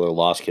and trailer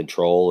lost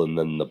control, and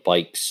then the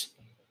bikes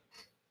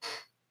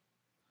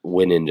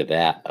went into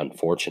that,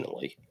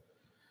 unfortunately.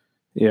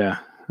 Yeah,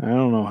 I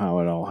don't know how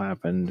it all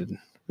happened. And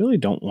really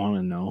don't want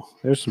to know.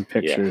 There's some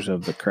pictures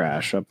of the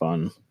crash up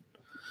on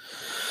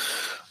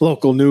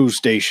local news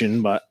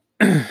station, but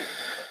yeah,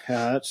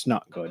 that's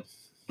not good.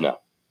 No,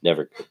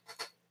 never good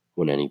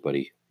when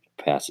anybody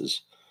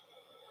passes.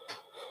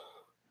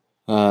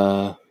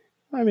 I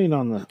mean,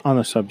 on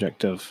the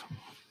subject of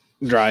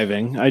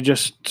driving, I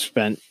just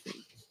spent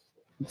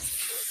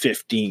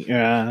 15.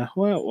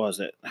 What was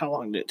it? How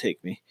long did it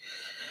take me?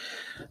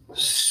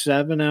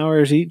 7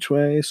 hours each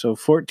way, so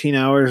 14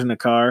 hours in the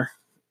car.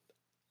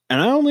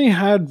 And I only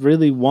had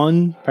really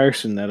one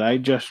person that I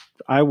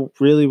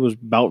really was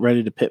about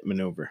ready to pit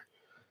maneuver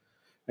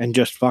and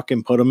just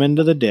fucking put them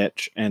into the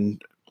ditch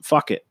and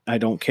fuck it. I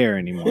don't care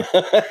anymore.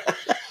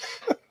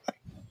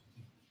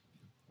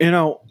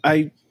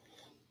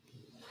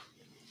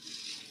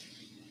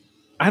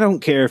 I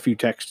don't care if you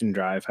text and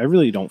drive. I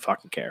really don't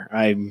fucking care.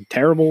 I'm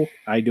terrible.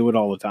 I do it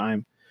all the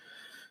time.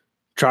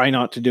 Try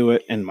not to do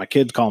it, and my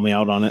kids call me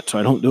out on it, so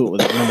I don't do it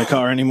with them in the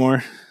car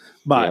anymore.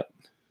 But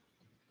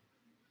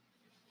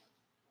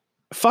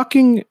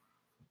fucking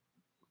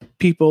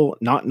people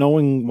not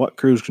knowing what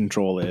cruise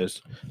control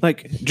is,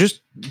 like,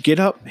 just get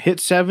up, hit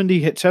 70,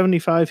 hit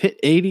 75, hit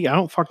 80. I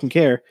don't fucking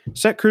care.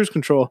 Set cruise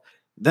control,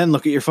 then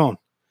look at your phone.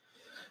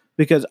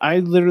 Because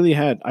I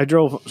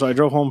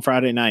drove home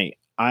Friday night.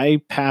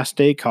 I passed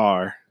a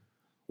car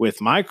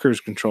with my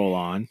cruise control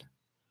on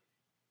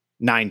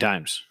 9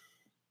 times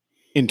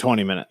in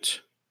 20 minutes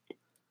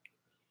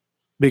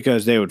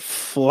because they would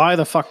fly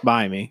the fuck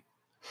by me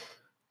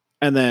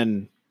and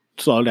then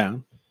slow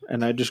down,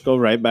 and I just go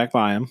right back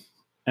by them.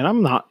 And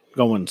I'm not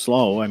going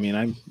slow. I mean,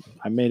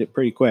 I made it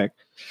pretty quick.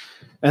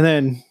 And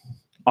then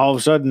all of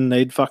a sudden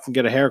they'd fucking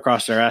get a hair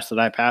across their ass that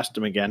I passed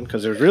them again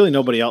because there's really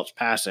nobody else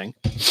passing.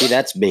 See,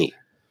 that's me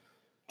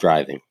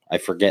driving. I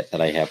forget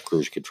that I have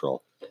cruise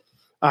control.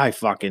 I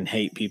fucking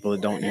hate people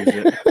that don't use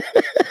it.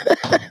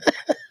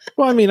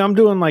 Well, I mean, I'm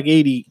doing like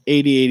 80,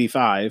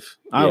 85.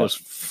 I was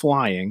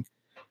flying.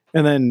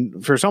 And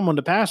then for someone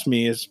to pass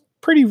me is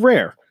pretty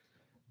rare.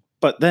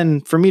 But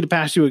then for me to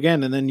pass you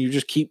again and then you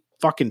just keep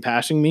fucking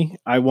passing me,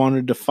 I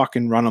wanted to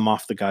fucking run them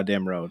off the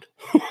goddamn road.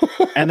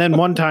 And then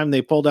one time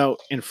they pulled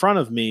out in front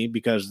of me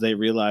because they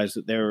realized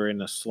that they were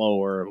in a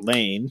slower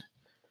lane.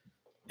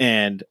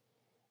 And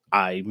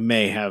I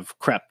may have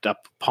crept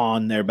up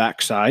upon their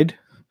backside.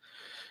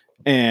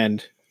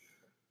 And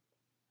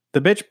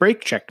the bitch brake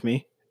checked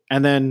me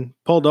and then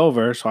pulled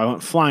over. So I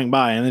went flying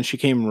by and then she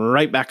came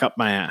right back up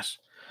my ass.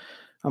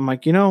 I'm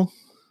like, if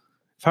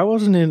I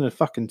wasn't in a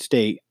fucking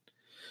state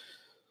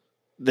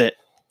that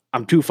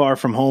I'm too far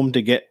from home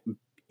to get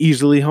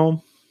easily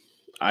home,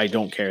 I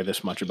don't care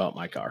this much about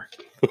my car.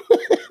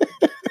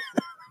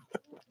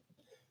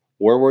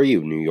 Where were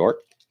you? New York?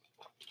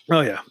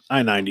 Oh, yeah.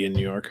 I-90 in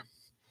New York.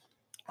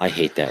 I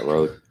hate that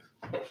road.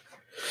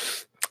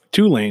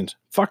 2 lanes.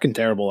 Fucking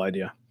terrible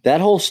idea.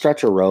 That whole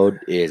stretch of road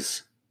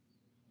is,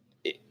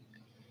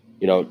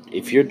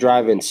 if you're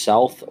driving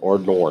south or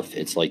north,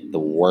 it's like the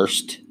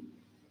worst.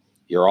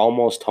 You're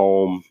almost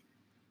home.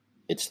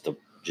 It's the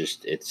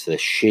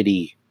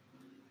shitty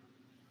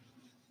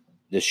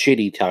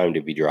time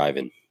to be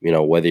driving.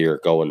 Whether you're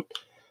going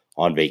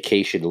on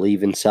vacation,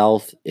 leaving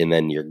south, and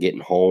then you're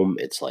getting home,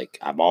 it's like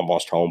I'm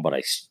almost home, but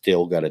I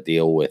still got to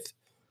deal with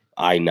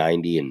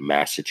I-90 in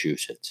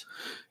Massachusetts.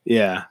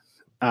 Yeah.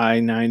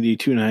 I-90,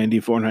 290,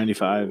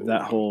 495,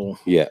 that whole...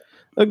 Yeah.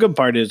 The good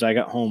part is I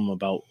got home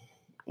about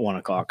 1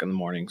 o'clock in the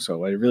morning,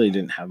 so I really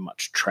didn't have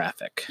much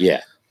traffic.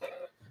 Yeah.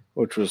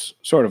 Which was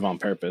sort of on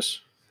purpose.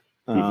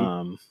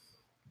 Mm-hmm.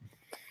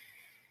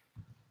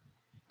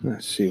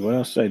 Let's see, what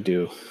else did I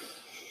do?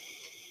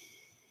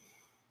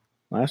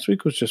 Last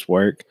week was just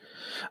work.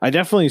 I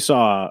definitely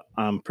saw,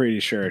 I'm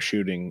pretty sure, a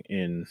shooting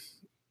in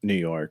New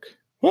York.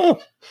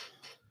 Oh,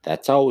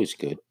 that's always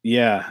good.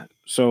 Yeah.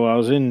 So I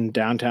was in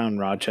downtown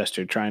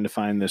Rochester trying to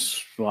find this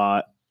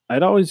spot.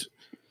 I'd always,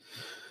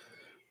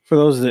 for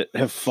those that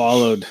have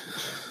followed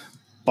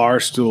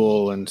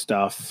Barstool and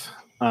stuff,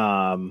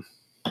 One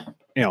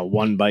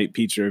Bite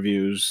Pizza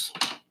Reviews,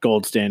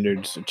 Gold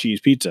Standards, Cheese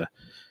Pizza.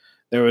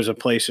 There was a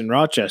place in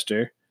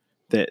Rochester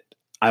that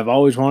I've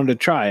always wanted to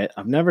try it.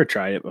 I've never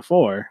tried it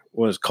before.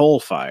 Was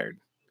coal-fired.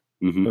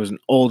 Mm-hmm. It was an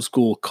old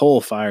school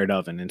coal-fired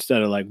oven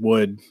instead of like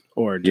wood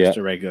or just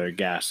a regular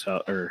gas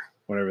or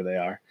whatever they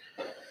are.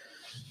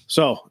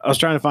 So I was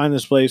trying to find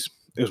this place.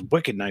 It was a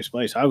wicked nice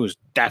place. I was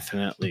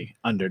definitely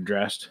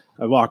underdressed.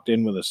 I walked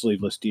in with a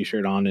sleeveless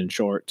t-shirt on and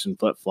shorts and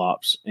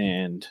flip-flops,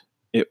 and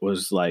it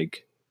was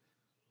like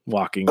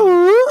walking.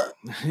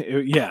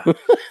 Yeah.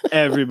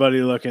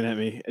 Everybody looking at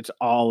me. It's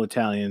all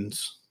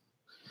Italians.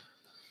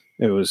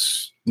 It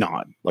was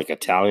not. Like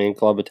Italian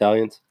club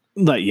Italians?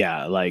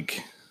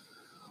 Like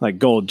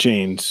gold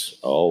chains.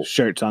 Oh.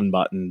 Shirts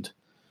unbuttoned.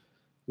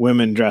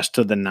 Women dressed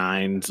to the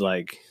nines,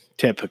 like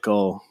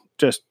typical.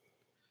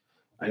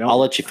 I'll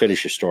let you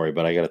finish your story,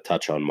 but I got to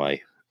touch on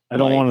my. I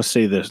don't want to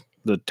say the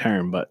the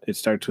term, but it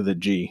starts with a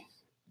G,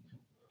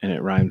 and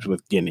it rhymes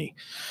with guinea.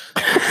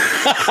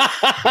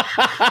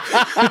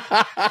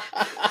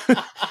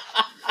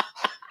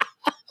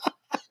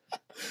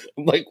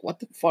 I'm like, what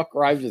the fuck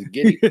rhymes with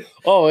giddy?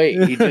 Oh,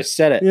 wait, he just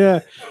said it. Yeah.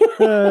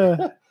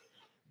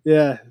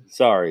 Yeah.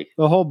 Sorry.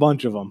 A whole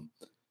bunch of them.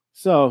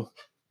 So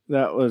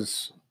that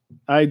was,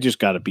 I just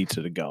got a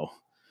pizza to go.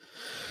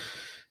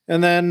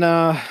 And then,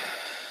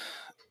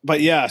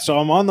 but yeah, so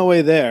I'm on the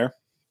way there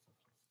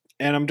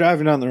and I'm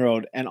driving down the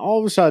road and all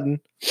of a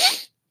sudden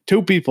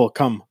 2 people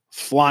come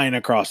flying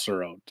across the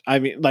road. I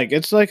mean, like,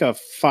 it's like a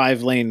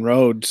 5-lane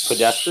road.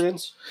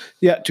 Pedestrians?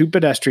 Yeah, 2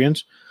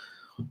 pedestrians.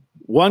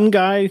 One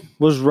guy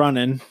was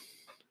running.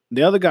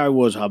 The other guy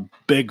was a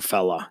big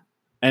fella,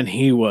 and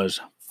he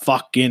was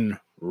fucking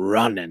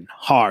running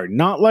hard.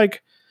 Not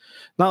like,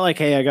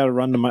 hey, I got to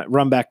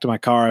run back to my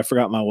car. I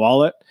forgot my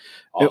wallet.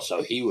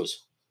 Also, he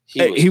was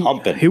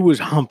humping. He was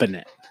humping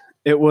it.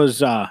 It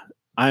was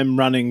I'm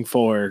running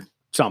for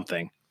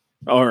something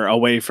or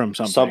away from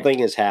something. Something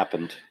has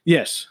happened.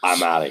 Yes,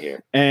 I'm out of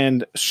here.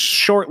 And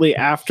shortly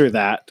after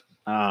that,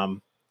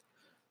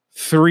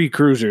 3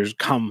 cruisers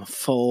come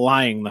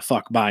flying the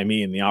fuck by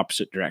me in the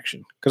opposite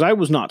direction because I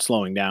was not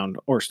slowing down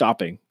or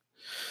stopping.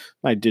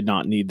 I did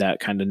not need that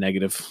kind of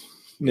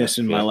negativeness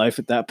in my life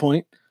at that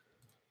point.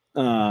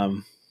 Yeah,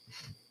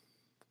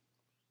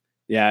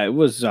 it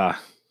was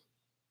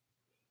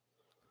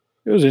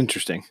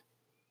interesting.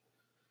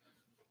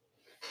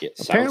 Yeah,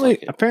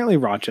 apparently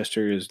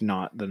Rochester is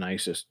not the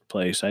nicest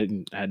place. I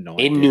had no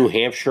idea. In New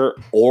Hampshire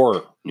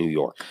or New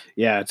York.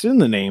 Yeah, it's in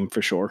the name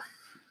for sure.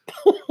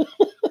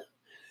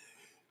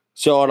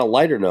 So on a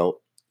lighter note,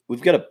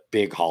 we've got a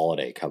big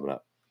holiday coming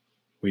up.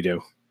 We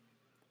do.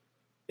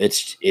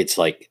 It's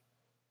like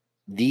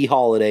the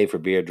holiday for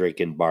beer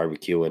drinking,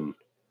 barbecuing,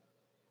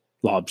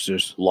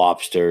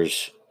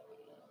 lobsters,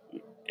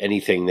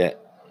 anything that,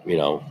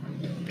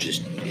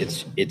 just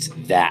it's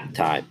that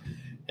time.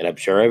 And I'm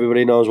sure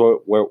everybody knows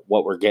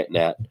what we're getting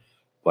at,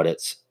 but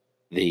it's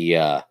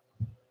the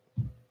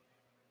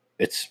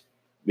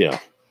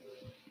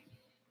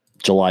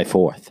July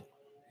 4th.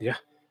 Yeah.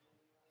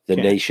 The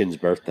nation's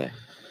birthday.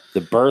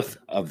 The birth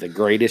of the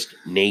greatest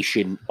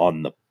nation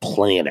on the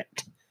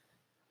planet.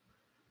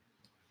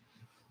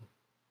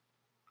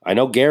 I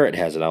know Garrett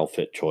has an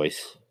outfit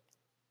choice.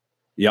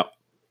 Yep.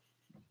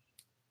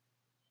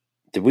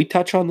 Did we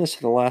touch on this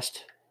in the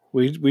last?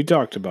 We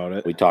talked about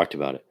it. We talked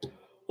about it.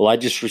 Well, I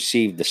just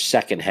received the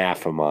second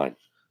half of mine.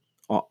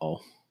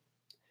 Uh-oh.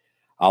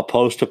 I'll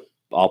post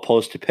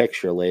a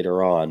picture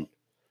later on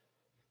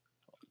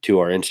to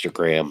our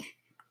Instagram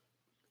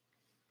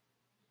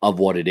of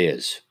what it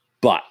is.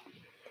 But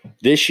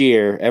this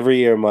year, every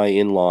year my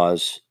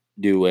in-laws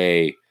do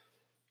a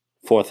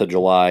 4th of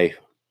July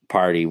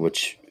party,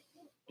 which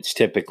is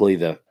typically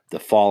the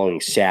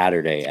following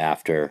Saturday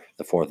after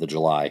the 4th of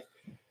July,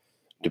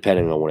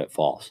 depending on when it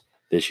falls.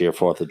 This year,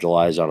 4th of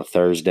July is on a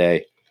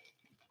Thursday.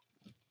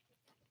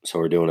 So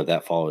we're doing it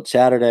that following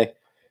Saturday.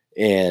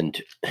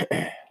 And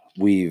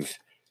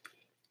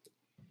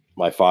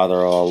my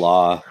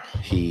father-in-law,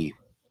 he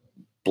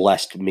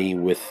blessed me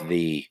with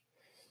the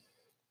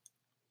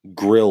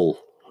grill.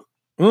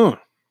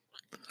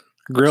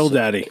 Grill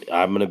daddy.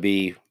 I'm going to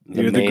be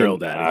the grill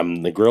daddy.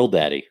 I'm the grill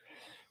daddy,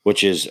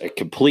 which is a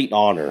complete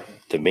honor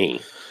to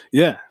me.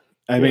 Yeah.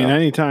 I mean,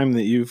 anytime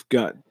that you've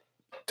got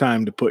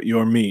time to put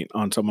your meat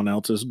on someone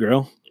else's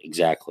grill.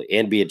 Exactly.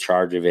 And be in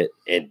charge of it.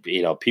 And,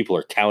 people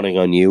are counting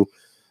on you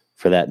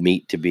for that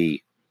meat to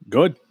be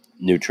good,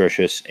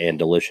 nutritious, and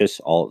delicious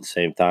all at the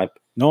same time.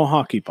 No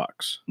hockey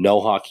pucks.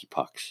 No hockey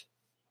pucks.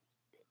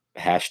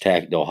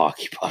 Hashtag no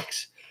hockey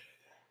pucks.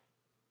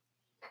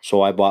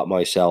 So I bought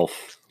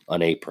myself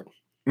an apron.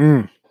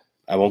 I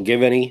won't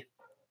give it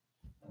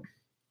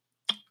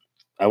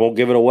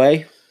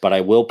away, but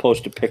I will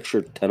post a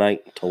picture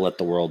tonight to let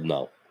the world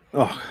know.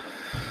 Oh,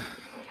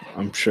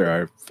 I'm sure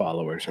our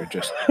followers are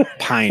just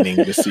pining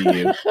to see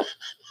you.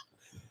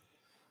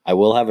 I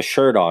will have a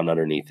shirt on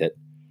underneath it,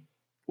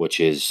 which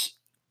is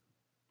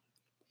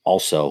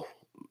also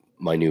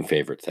my new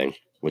favorite thing,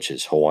 which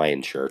is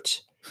Hawaiian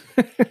shirts.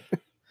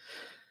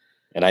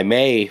 And I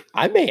may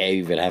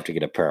even have to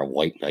get a pair of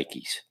white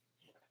Nikes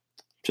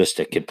just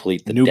to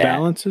complete the New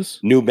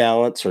Balances? New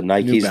Balance or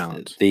Nikes. New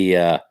Balance.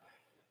 The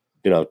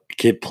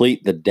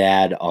complete the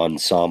dad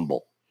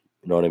ensemble.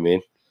 You know what I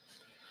mean?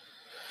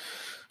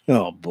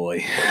 Oh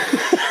boy.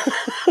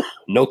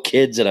 No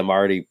kids, and I'm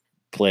already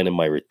planning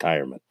my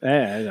retirement.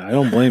 Hey, I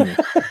don't blame you.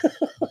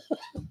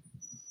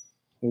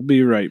 We'll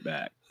be right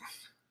back.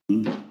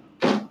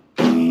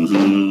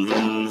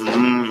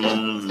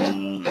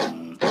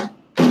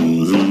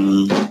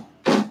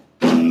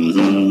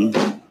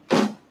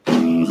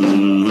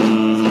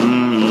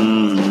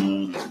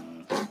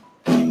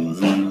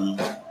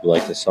 You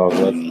like the song,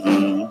 Liv?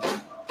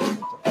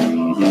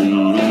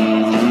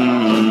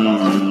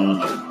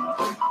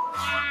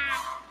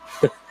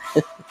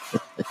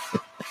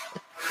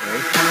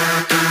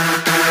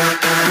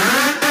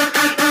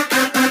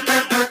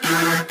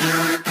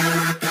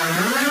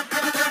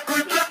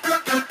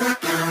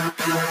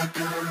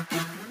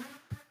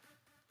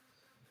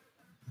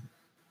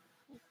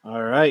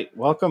 All right,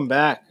 welcome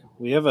back.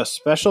 We have a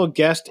special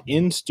guest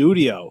in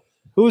studio.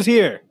 Who's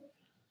here?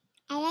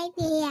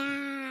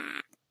 Olivia.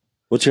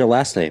 What's your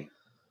last name?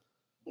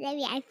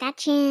 Olivia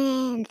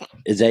Hutchins.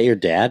 Is that your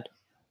dad?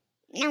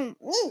 No,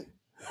 me.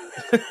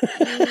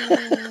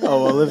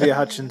 Oh, Olivia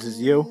Hutchins is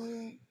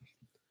you?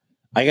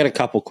 I got a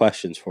couple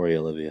questions for you,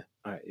 Olivia.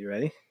 All right, you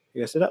ready?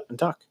 You guys sit up and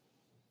talk.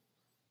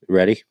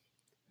 Ready?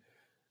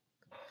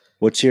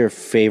 What's your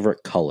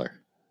favorite color?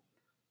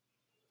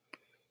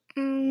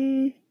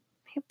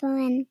 Purple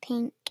and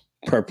pink.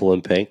 Purple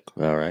and pink.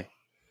 All right.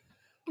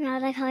 And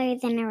all the colors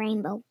in a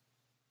rainbow.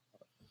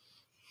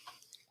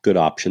 Good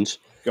options.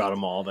 Got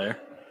them all there.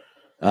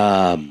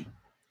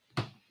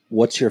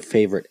 What's your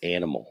favorite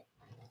animal?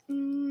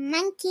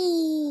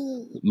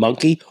 Monkey.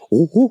 Monkey?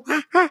 Ooh, ooh,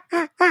 ah, ah,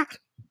 ah, ah.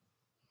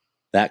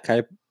 That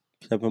type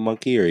of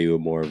monkey, or are you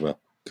more of a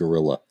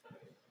gorilla?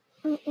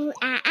 Ooh, ooh,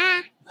 ah,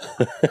 ah.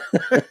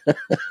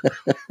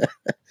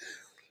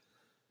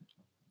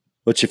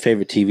 What's your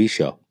favorite TV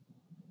show?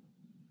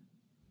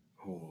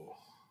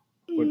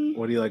 Ooh.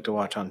 What do you like to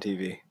watch on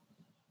TV?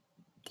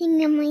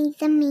 Me.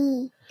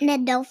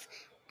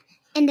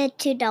 And the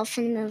two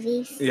dolphin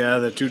movies. Yeah,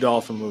 the 2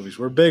 dolphin movies.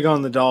 We're big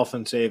on the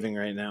dolphin saving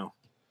right now.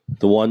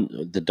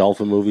 The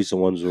dolphin movies, the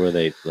ones where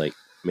they like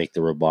make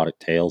the robotic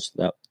tails.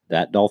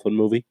 That dolphin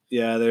movie.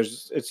 Yeah,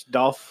 it's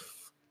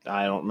Dolph.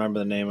 I don't remember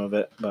the name of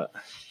it, but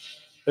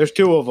there's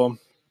 2 of them.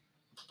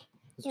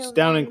 It's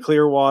down in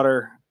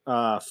Clearwater,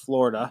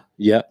 Florida.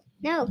 Yeah.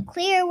 No,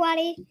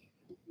 Clearwater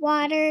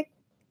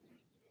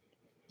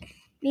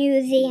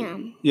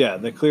Museum. Yeah,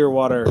 the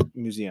Clearwater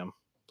Museum.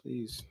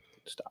 Please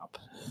stop.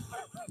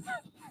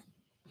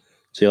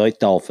 So you like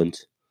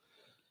dolphins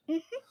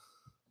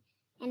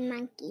And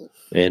monkeys.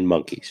 and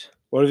monkeys.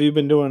 What have you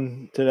been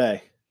doing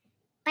today?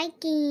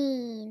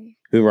 Biking.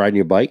 Been riding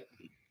your bike?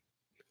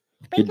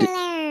 You did-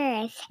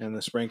 Sprinklers. And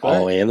the sprinkler?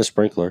 Oh, and the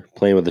sprinkler.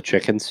 Playing with the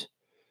chickens,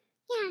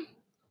 Yeah.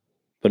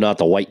 but not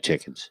the white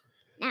chickens.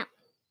 No.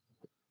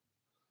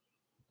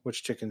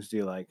 Which chickens do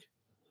you like?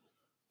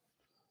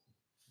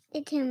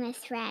 The two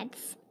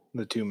misreads.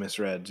 The 2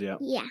 misreads, yeah.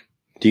 Yeah.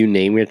 Do you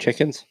name your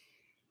chickens?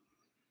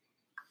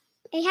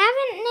 I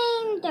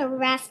haven't named the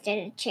rest of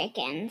the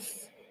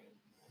chickens.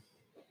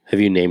 Have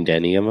you named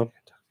any of them?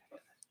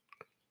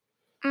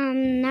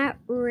 Not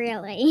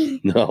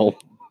really. No.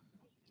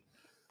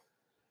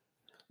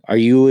 Are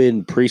you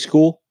in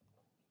preschool?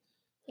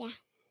 Yeah.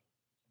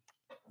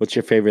 What's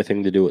your favorite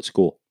thing to do at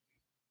school?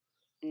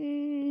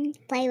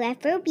 Play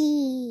with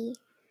Ruby.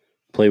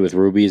 Play with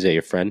Ruby? Is that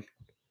your friend?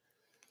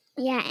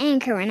 Yeah, and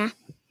Karina.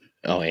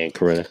 Oh, and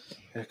Corinna.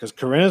 Yeah, because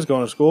Corinna's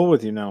going to school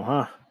with you now,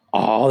 huh?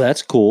 Oh,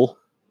 that's cool.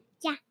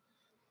 Yeah.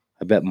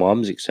 I bet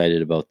Mom's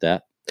excited about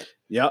that.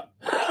 Yep.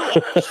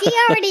 She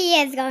already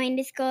is going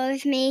to school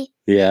with me.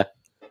 Yeah.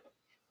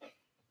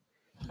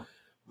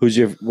 What's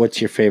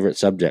your favorite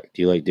subject?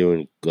 Do you like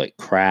doing like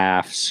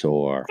crafts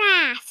or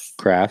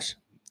crafts?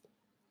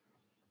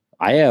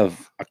 I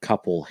have a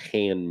couple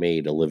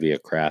handmade Olivia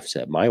crafts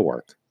at my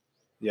work.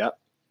 Yep.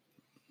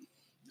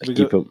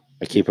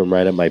 I keep them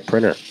right at my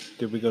printer.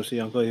 Did we go see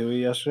Uncle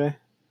Huey yesterday?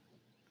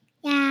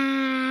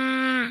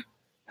 Yeah.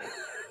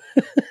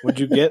 What'd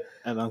you get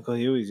at Uncle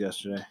Huey's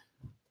yesterday?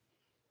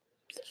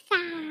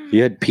 Pizza.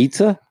 You had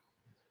pizza?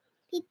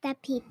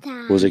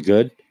 Pizza. Was it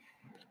good?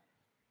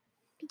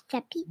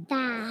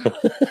 Pizza.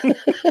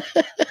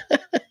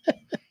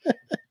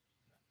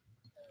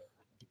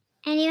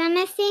 And you want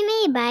to see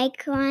my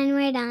bike when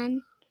we're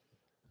done?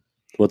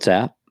 What's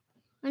that?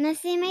 Want to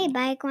see my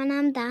bike when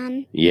I'm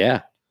done?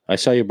 Yeah. I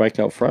saw your bike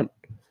out front.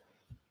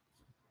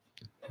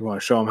 You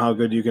want to show them how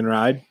good you can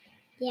ride?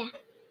 Yeah.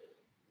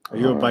 Are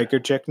you a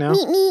biker chick now?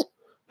 Meet.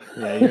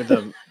 Yeah, you're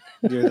the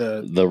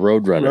The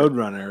Roadrunner. road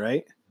runner,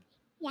 right?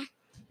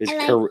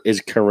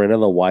 Is Corinna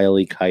the Wile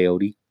E.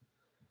 Coyote?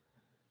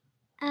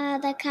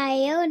 The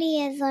coyote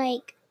is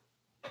like...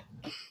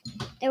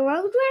 The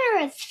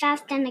Roadrunner is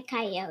fast than the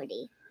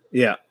coyote.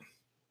 Yeah.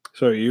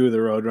 So are you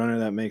the road runner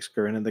that makes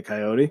Corinna the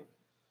coyote?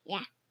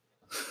 Yeah.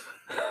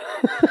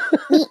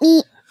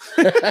 Meet.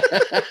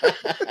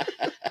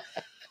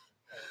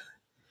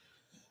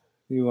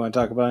 You want to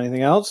talk about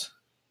anything else?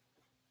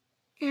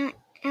 I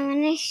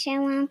want to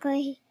show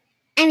Uncle...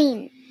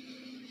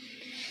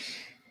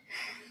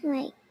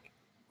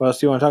 What else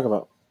do you want to talk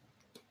about?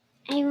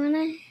 I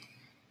want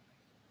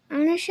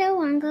to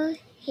show Uncle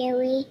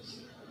Huey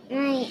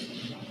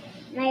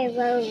my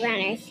road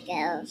runner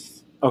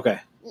skills. Okay.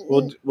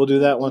 We'll do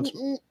that once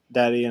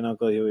Daddy and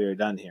Uncle Huey are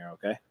done here,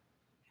 okay?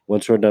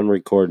 Once we're done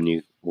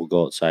recording, we'll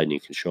go outside and you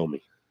can show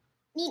me.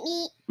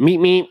 Meet.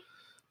 Meet.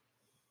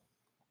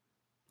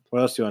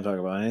 What else do you want to talk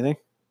about? Anything?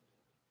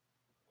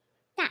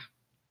 Yeah.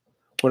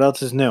 What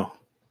else is new?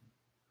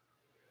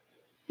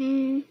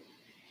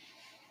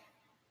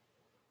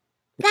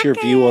 What's your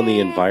view on the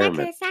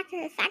environment?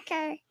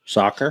 Soccer.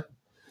 Soccer?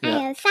 I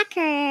love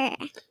soccer.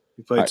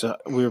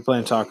 We were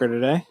playing soccer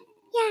today?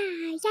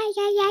 Yeah.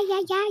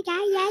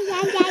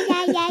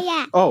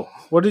 Oh,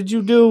 what did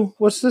you do?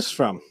 What's this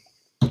from?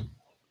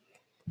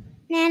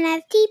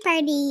 Nana's tea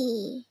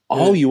party.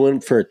 Oh, you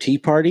went for a tea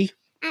party?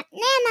 At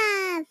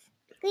Nana's.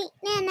 Great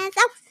Nana's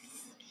house.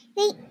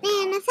 Great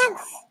Nana's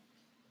house.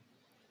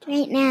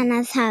 Great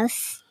Nana's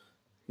house.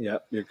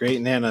 Yep, your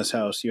great Nana's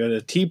house. You had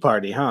a tea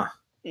party, huh?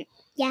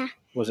 Yeah.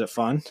 Was it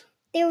fun?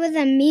 There was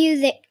a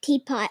music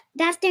teapot.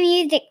 That's the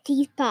music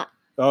teapot.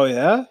 Oh,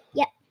 yeah?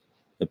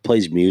 It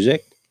plays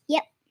music.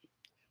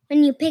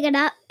 When you pick it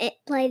up, it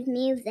plays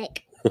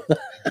music.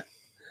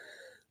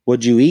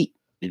 What'd you eat?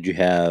 Did you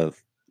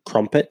have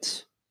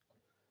crumpets?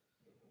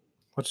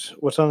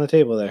 What's on the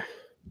table there?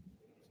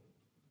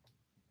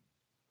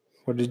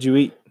 What did you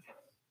eat?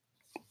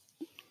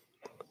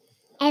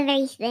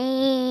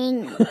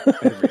 Everything.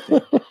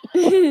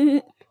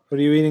 Everything. What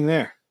are you eating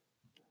there?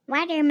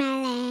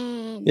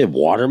 Watermelon. You have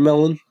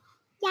watermelon?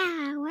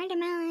 Yeah,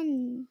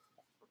 watermelon.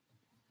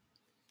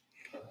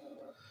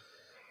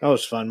 That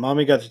was fun.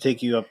 Mommy got to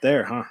take you up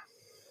there, huh?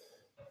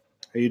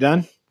 Are you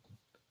done?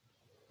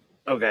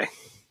 Okay.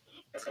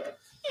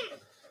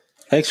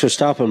 Thanks for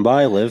stopping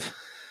by, Liv.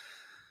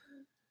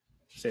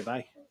 Say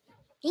bye.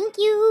 Thank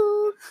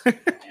you.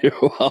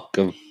 You're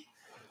welcome.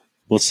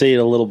 We'll see you in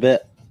a little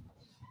bit.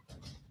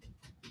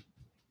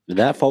 And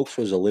that, folks,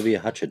 was Olivia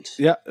Hutchins.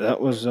 Yeah,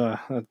 that was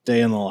a day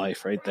in the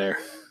life right there.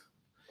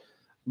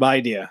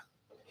 Bye, dear.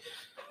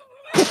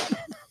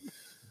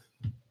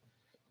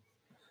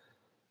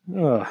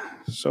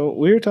 So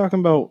we were talking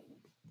about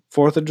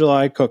 4th of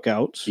July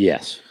cookouts.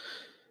 Yes.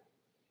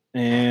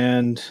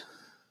 And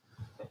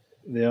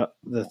the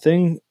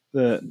thing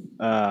that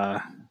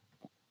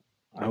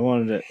I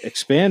wanted to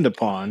expand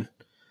upon,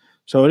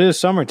 so it is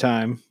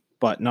summertime,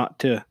 but not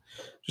to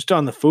just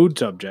on the food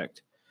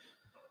subject.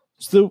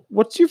 So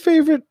what's your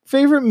favorite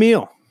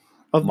meal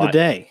of the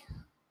day?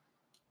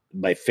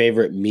 My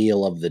favorite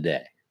meal of the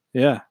day.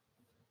 Yeah,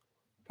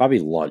 Probably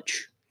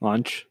lunch.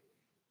 lunch.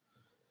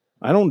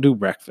 I don't do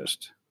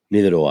breakfast.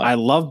 Neither do I I.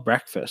 love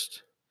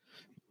breakfast,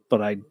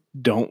 but I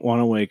don't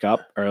want to wake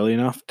up early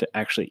enough to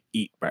actually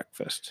eat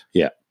breakfast.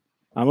 Yeah.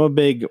 I'm a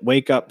big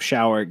wake up,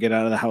 shower, get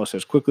out of the house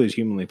as quickly as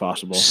humanly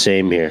possible,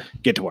 Same here.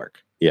 get to work.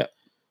 Yeah.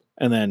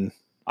 And then,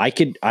 I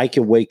could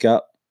wake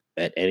up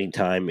at any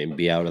time and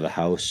be out of the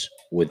house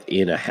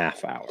within a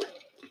half hour.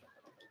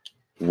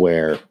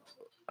 Where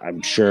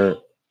I'm sure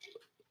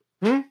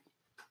Grandma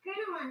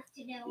wants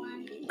to do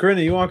one.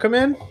 Corinna, you want to come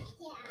in?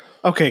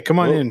 Okay, come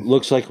on in.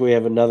 looks like we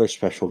have another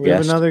special We have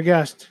guest. another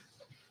guest.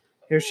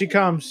 Here she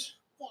comes.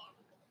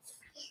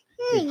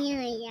 Oh,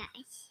 yeah.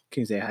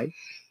 Can you say hi?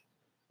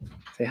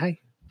 Say hi.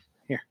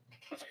 Here.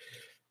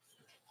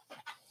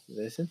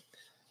 Listen.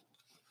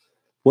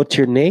 What's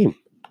your name?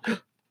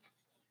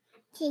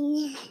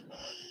 Can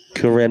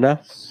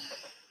Corinna?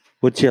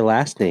 What's your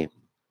last name?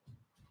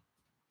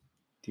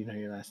 Do you know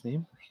your last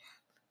name?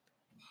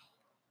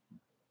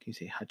 Can you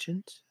say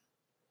Hutchins?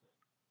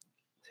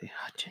 Say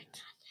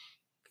Hutchins.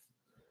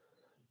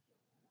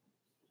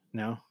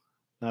 No,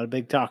 not a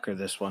big talker,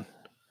 this one.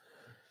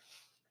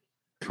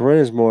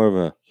 Corinna's more of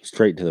a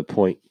straight to the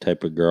point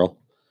type of girl.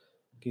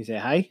 Can you say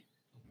hi?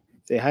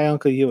 Say hi,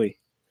 Uncle Huey.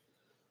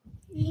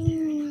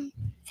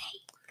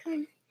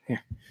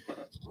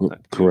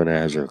 Corinna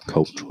has her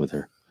coach with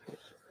her.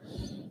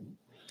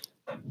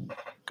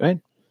 Go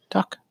ahead.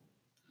 Talk.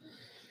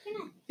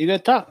 You gotta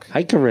talk.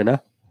 Hi,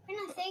 Corinna.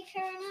 say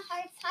Corinna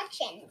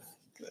Hutchins.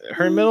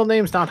 Her middle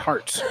name's not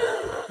Hearts.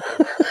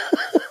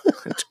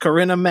 It's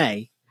Corinna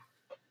May.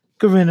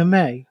 Corinna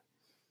May.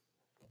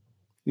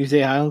 You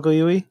say hi, Uncle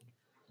Huey?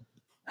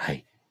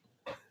 Hi.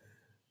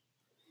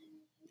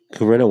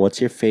 Corinna, what's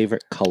your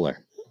favorite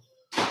color?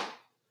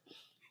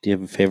 Do you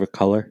have a favorite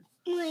color?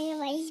 My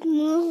last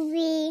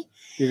movie.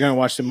 You're gonna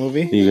watch the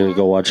movie? You're going to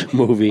go watch a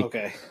movie?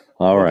 Okay.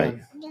 All right.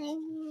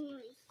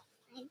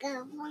 I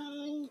got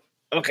one.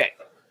 Okay.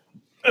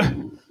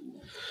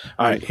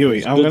 All right,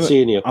 Huey. Good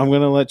seeing you. I'm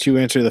gonna let you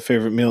answer the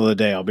favorite meal of the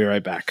day. I'll be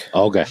right back.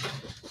 Okay.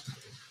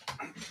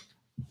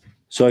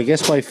 So I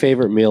guess my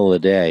favorite meal of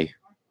the day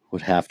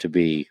would have to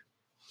be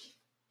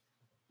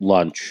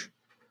lunch.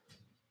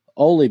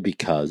 Only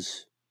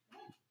because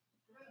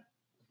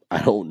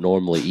I don't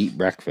normally eat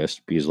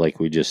breakfast because like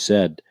we just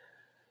said,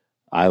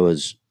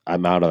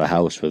 I'm out of the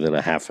house within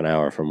a half an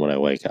hour from when I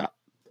wake up.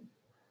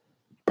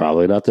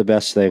 Probably not the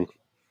best thing.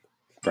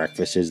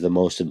 Breakfast is the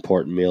most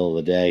important meal of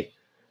the day,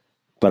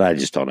 but I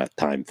just don't have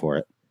time for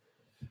it.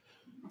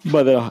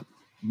 By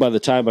the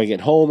time I get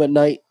home at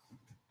night,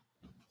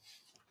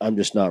 I'm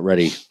just not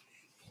ready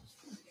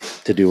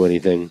to do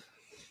anything.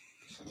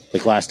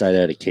 Like last night, I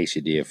had a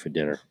quesadilla for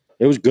dinner.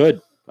 It was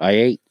good. I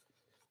ate,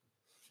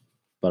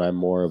 but I'm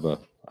more of a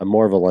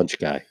lunch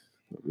guy.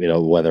 You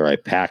know, whether I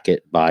pack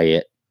it, buy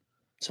it,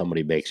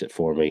 somebody makes it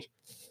for me.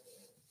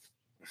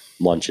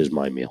 Lunch is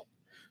my meal.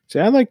 See,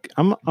 I'm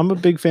a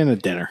big fan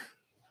of dinner.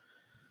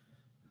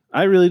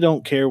 I really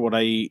don't care what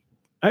I eat.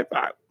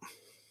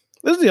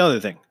 This is the other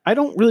thing. I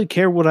don't really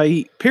care what I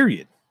eat,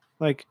 period.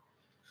 Like,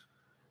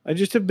 I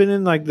just have been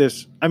in like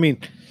this. I mean,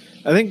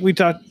 I think we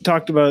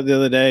talked about it the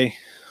other day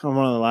on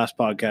one of the last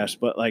podcasts,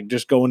 but like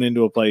just going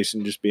into a place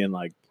and just being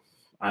like,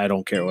 I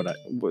don't care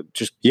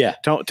just Yeah.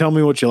 tell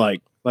me what you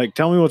like. Like,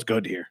 tell me what's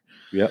good here.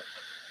 Yep.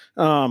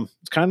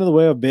 It's kind of the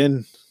way I've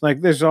been.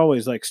 Like, there's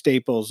always like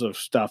staples of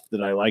stuff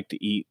that I like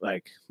to eat.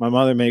 Like, my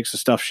mother makes the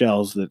stuffed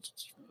shells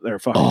they're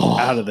fucking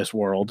out of this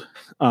world.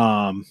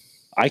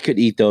 I could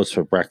eat those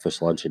for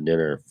breakfast, lunch, and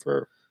dinner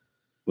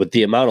with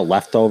the amount of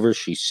leftovers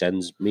she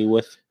sends me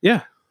with.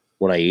 Yeah,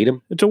 when I eat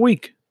them, it's a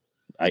week.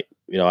 I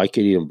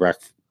could eat them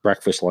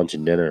breakfast, lunch,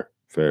 and dinner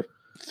for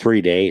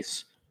 3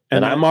 days,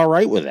 and I'm all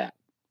right with that.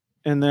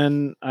 And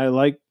then I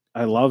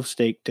love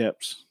steak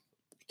tips.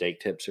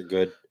 Steak tips are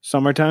good.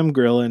 Summertime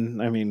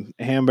grilling. I mean,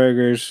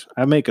 hamburgers.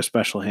 I make a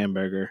special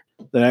hamburger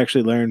that I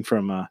actually learned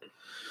from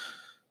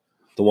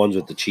the ones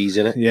with the cheese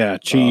in it. Yeah,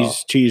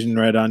 cheese and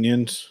red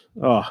onions.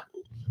 Oh,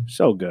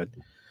 so good.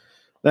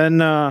 Then,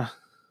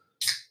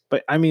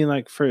 but I mean,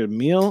 like for a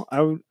meal,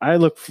 I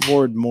look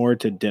forward more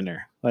to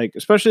dinner. Like,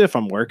 especially if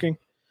I'm working.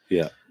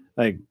 Yeah.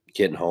 Like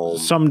getting home.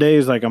 Some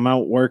days, like I'm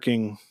out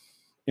working,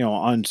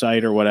 on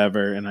site or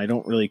whatever, and I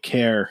don't really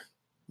care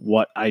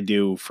what I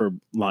do for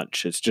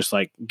lunch. It's just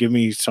like, give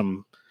me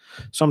some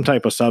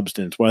type of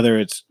substance, whether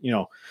it's,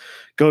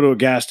 go to a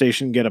gas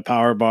station, get a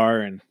power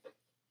bar and,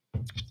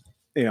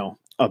 a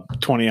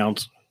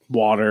 20-ounce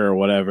water or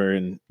whatever,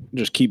 and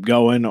just keep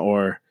going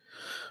or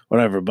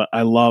whatever. But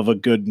I love a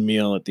good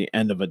meal at the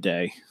end of a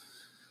day.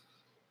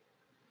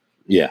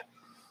 Yeah.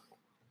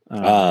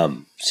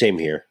 Same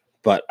here,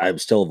 but I'm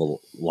still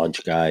a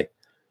lunch guy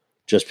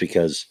just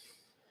because,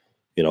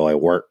 I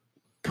work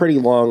pretty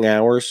long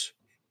hours.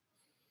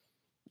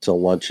 So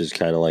lunch is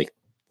kind of like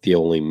the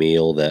only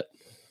meal that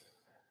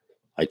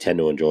I tend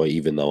to enjoy,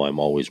 even though I'm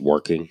always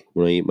working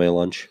when I eat my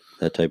lunch,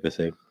 that type of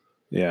thing.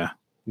 Yeah.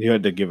 You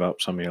had to give up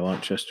some of your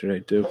lunch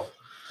yesterday too.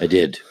 I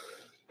did,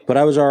 but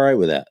I was all right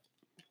with that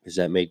because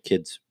that made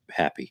kids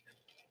happy.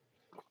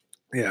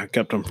 Yeah. I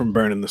kept them from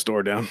burning the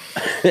store down.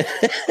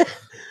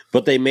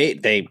 But they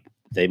made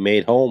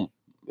home,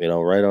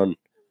 right on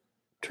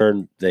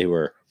turn. They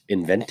were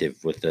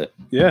inventive with the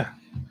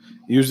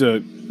use a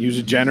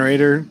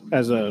generator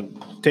as a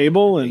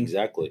table and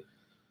exactly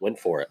went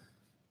for it.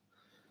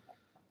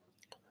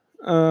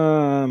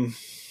 The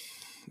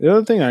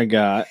other thing I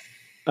got,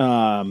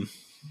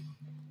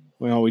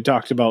 we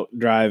talked about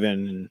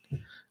driving, and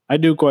I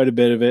do quite a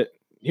bit of it.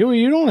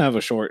 You don't have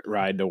a short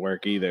ride to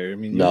work either. I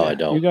mean, no, I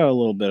don't. You got a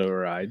little bit of a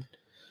ride.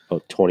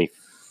 About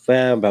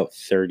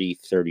 30,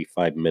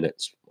 35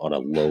 minutes on a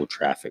low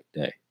traffic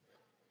day.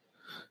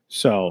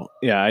 So,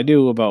 yeah, I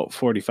do about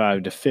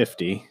 45 to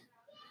 50.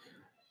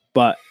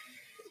 But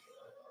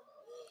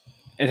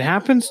it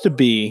happens to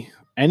be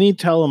any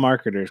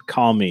telemarketers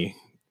call me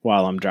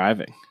while I'm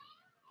driving.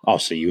 Oh,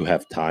 so you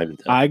have time.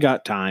 I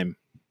got time.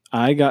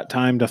 I got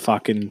time to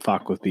fucking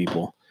fuck with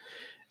people.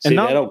 See, they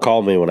don't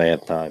call me when I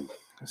have time.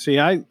 See,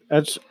 I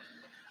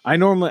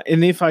normally,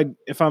 and if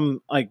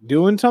I'm like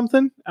doing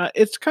something,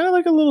 it's kind of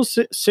like a little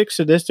sick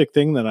sadistic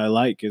thing that I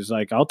like is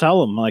like, I'll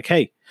tell them like,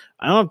 hey,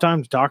 I don't have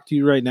time to talk to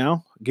you right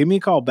now. Give me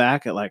a call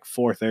back at like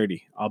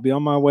 4:30. I'll be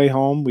on my way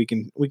home. We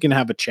can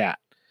have a chat.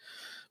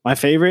 My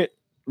favorite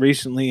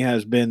recently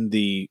has been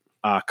the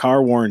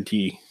car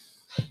warranty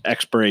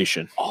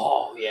expiration.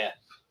 Oh yeah.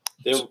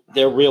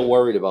 They're real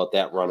worried about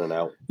that running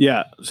out.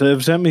 Yeah, so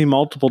they've sent me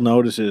multiple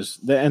notices,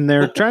 and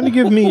they're trying to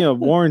give me a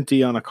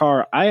warranty on a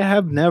car I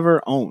have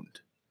never owned.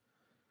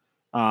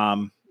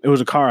 It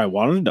was a car I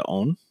wanted to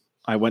own.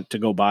 I went to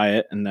go buy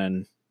it and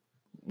then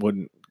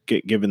wouldn't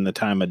get given the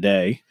time of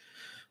day.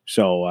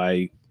 So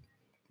I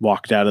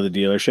walked out of the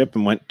dealership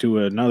and went to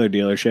another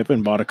dealership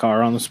and bought a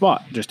car on the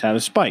spot. Just had a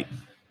spite.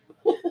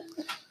 This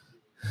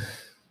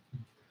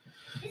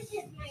is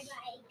my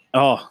bike.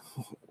 Oh,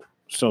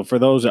 so for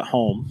those at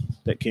home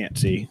that can't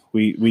see,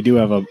 we do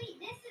have a... Wait, this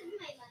is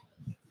my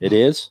bike. It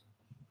is?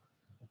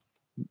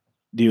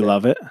 Do you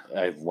love it?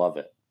 I love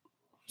it.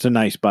 It's a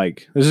nice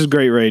bike. This is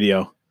great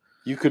radio.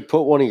 You could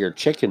put one of your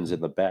chickens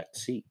in the back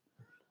seat.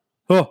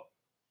 Oh,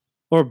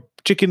 or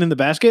chicken in the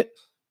basket?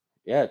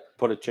 Yeah,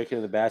 put a chicken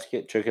in the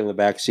basket, chicken in the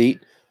back seat.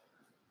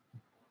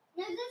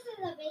 No, this is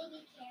a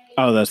baby carrier.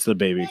 Oh, that's the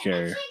baby But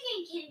carrier. a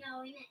chicken can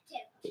go in it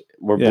too.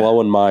 We're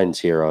blowing minds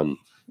here on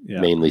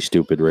Mainly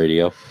Stupid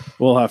Radio.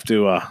 We'll have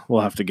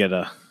to get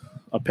a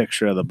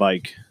picture of the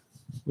bike.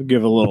 We'll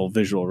give a little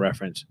visual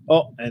reference.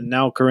 Oh, and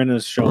now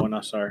Corinna's showing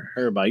us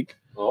her bike.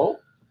 Oh?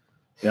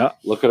 Yeah.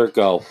 Look at her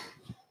go.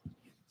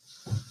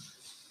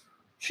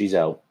 She's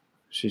out.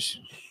 She's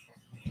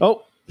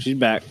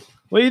back.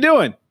 What are you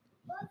doing?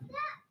 What's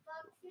that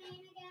fox's name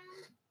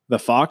again? The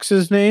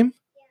fox's name?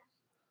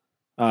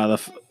 I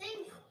think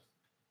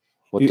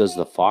What does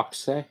the fox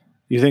say?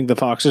 You think the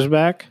fox is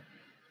back? I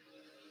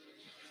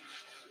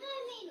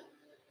mean,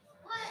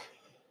 what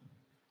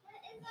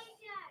is like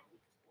that?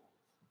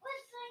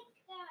 What's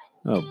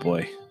like that? Oh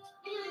boy.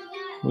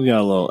 We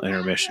got a little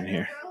intermission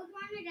here.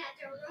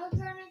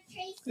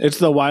 It's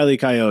the Wile E.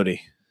 Coyote. He's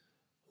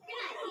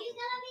gonna be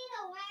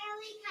the Wile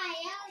E.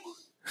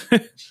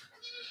 Coyote.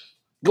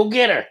 Go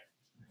get her.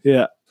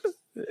 Yeah.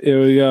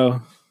 Here we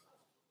go.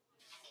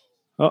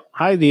 Oh,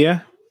 hi,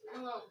 Dia.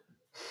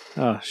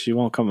 Oh, she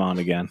won't come on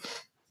again.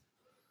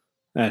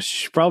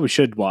 She probably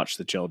should watch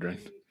the children.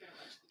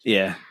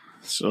 Yeah.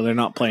 So they're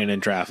not playing in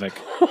traffic.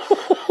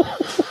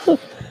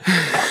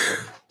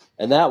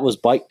 And that was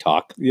Bike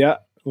Talk Yeah,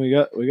 we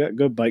got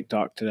good bike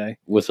talk today.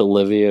 with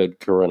Olivia and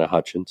Corinna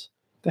Hutchins.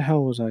 The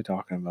hell was I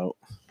talking about?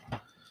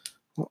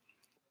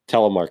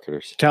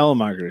 Telemarketers.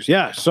 Telemarketers.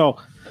 Yeah, so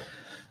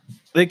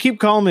they keep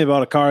calling me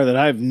about a car that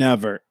I've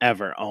never,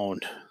 ever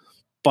owned.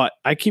 But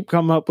I keep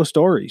coming up with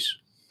stories.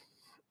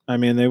 I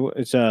mean,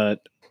 it's a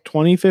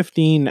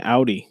 2015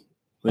 Audi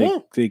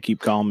they keep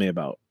calling me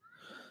about.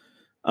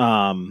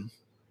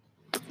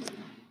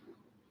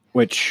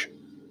 Which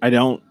I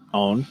don't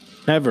own,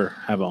 never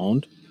have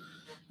owned.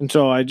 And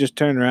so I just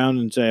turn around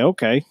and say,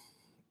 okay,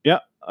 yeah,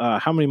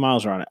 how many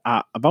miles are on it?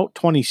 About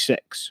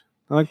 26.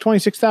 I'm like,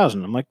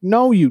 26,000. I'm like,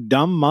 no, you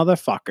dumb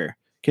motherfucker.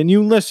 Can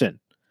you listen?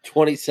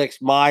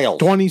 26 miles.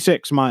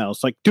 26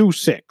 miles, like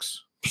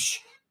 26.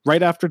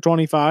 Right after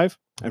 25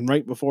 and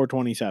right before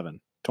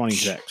 27.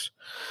 26.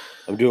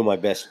 I'm doing my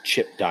best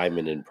Chip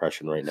Diamond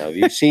impression right now. Have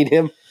you seen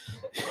him?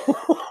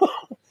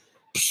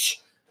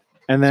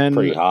 And then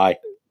Pretty high.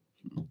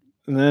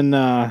 And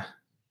then,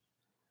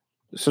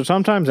 so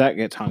sometimes that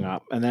gets hung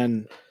up, and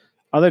then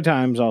other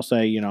times I'll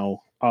say, yeah,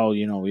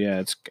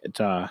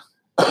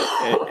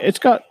 it's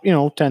got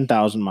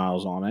 10,000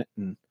 miles on it,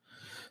 and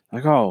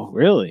like, oh,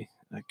 really?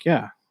 Like,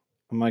 yeah.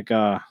 I'm like,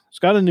 it's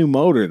got a new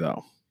motor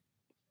though.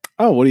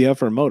 Oh, what do you have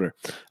for a motor?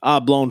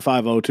 Blown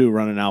 502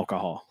 running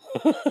alcohol.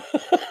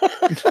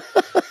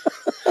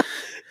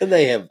 And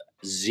they have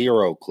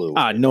zero clue.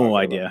 No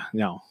idea.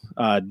 No.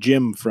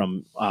 Jim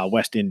from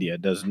West India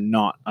does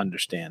not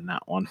understand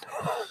that one.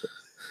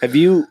 Have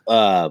you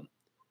I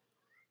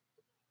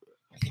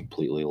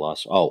completely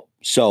lost. Oh,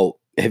 so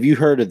have you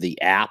heard of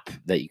the app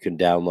that you can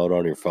download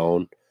on your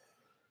phone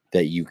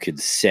that you could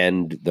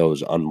send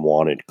those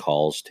unwanted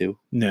calls to?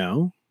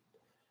 No.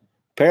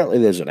 Apparently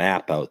there's an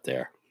app out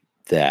there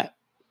that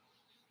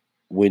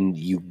when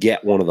you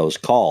get one of those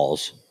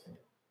calls,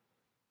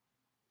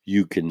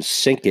 you can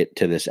sync it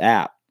to this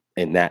app,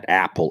 and that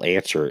app will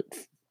answer it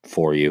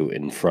for you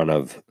in front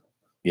of,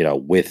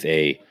 with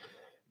a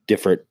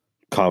different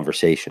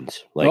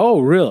conversations. Like, oh,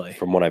 really?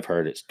 From what I've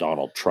heard, it's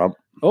Donald Trump.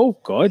 Oh,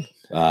 good.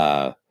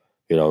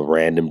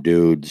 Random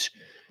dudes.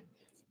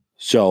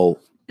 So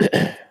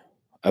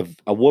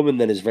a woman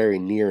that is very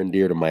near and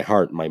dear to my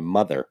heart, my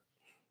mother,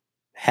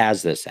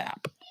 has this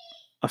app.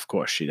 Of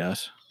course she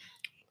does.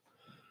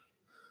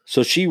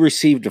 So she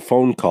received a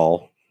phone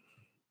call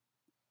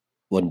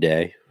one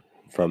day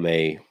from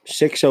a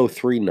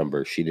 603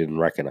 number she didn't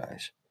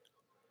recognize.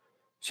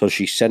 So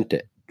she sent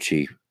it.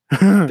 She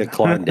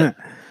declined it.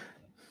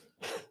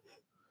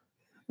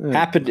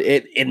 Happened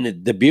it,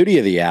 and the beauty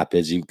of the app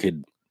is you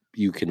can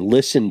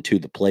listen to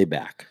the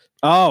playback.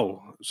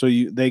 Oh, so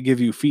they give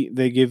you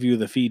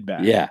the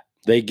feedback. Yeah,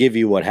 they give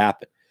you what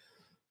happened.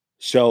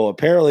 So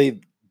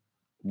apparently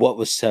what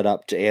was set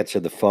up to answer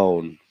the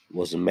phone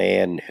was a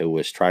man who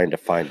was trying to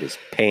find his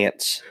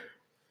pants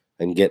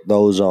and get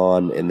those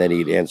on, and then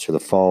he'd answer the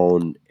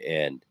phone.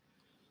 And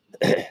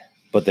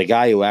but the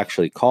guy who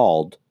actually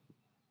called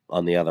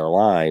on the other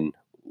line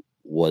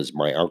was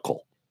my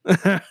uncle.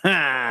 So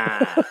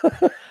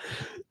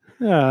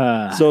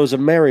it was a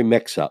merry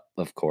mix-up,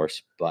 of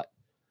course, but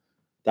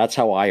that's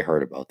how I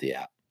heard about the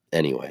app.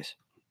 Anyways,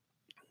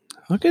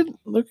 look at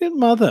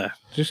Mother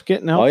just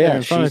getting out there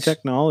in front of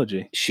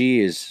technology.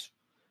 She is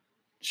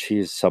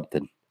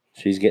something.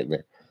 She's getting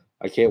there.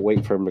 I can't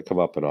wait for him to come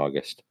up in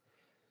August.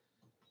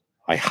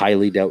 I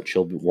highly doubt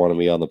she'll want to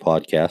be on the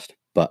podcast,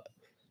 but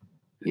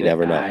you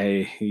never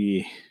know.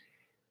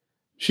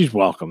 She's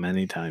welcome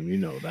anytime. You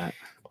know that.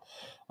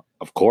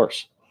 Of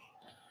course.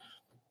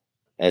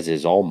 As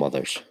is all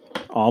mothers.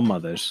 All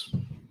mothers.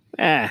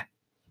 Yeah,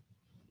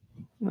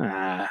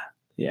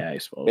 I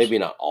suppose. Maybe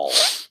not all.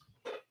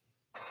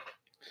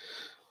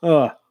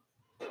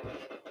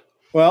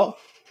 Well.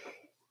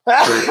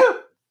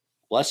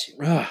 Bless you.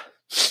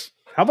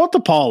 How about the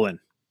pollen?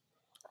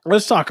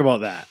 Let's talk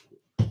about that.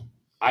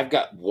 I've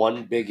got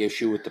one big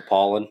issue with the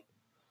pollen,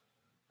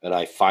 and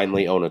I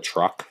finally own a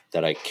truck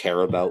that I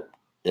care about,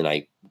 and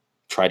I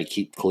try to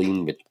keep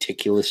clean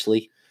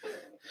meticulously.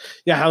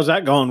 Yeah, how's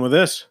that going with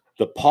this?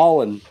 The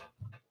pollen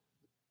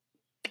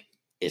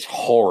is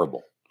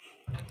horrible.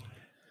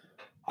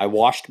 I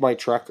washed my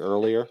truck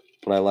earlier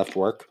when I left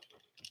work.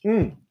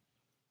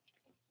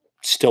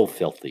 Still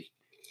filthy.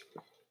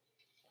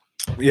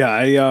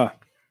 Yeah,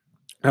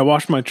 I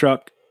washed my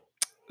truck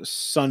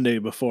Sunday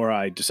before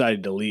I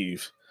decided to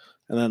leave,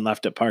 and then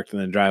left it parked in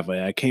the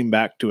driveway. I came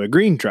back to a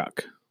green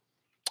truck.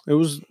 It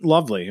was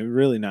lovely. It was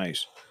really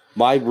nice.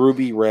 My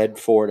ruby red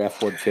Ford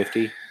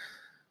F-150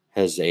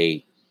 has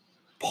a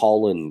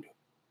pollen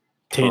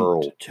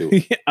pearl to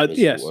it.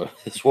 Yes.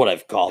 That's what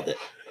I've called it,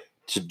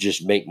 to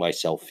just make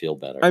myself feel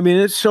better. I mean,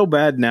 it's so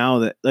bad now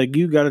that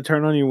you got to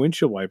turn on your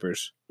windshield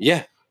wipers.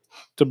 Yeah.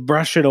 To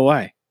brush it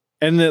away.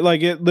 And it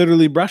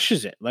literally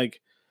brushes it.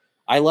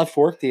 I left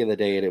work the other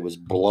day and it was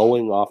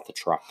blowing off the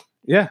truck.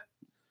 Yeah.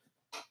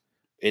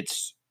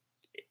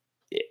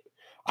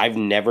 I've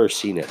never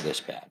seen it this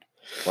bad.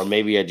 Or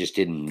maybe I just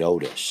didn't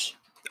notice.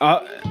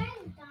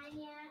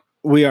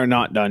 We are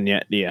not done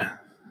yet, dear.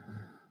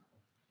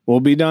 We'll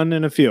be done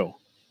in a few.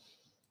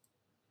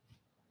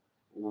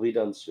 We'll be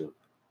done soon.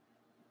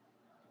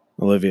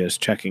 Olivia's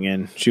checking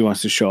in. She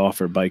wants to show off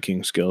her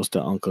biking skills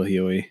to Uncle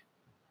Huey.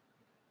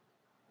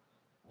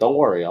 Don't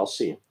worry, I'll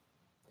see you.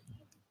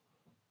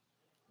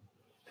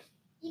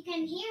 You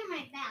can hear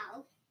my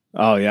bell.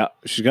 Oh, yeah.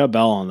 She's got a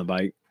bell on the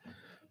bike.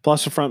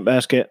 Plus a front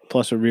basket,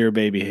 plus a rear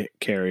baby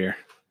carrier.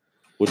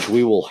 Which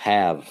we will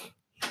have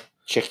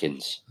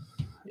chickens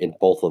in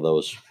both of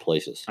those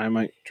places. I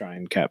might try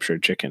and capture a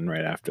chicken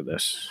right after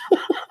this.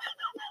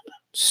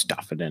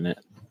 Stuff it in it.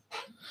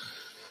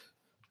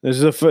 This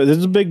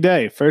is a big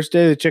day. First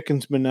day the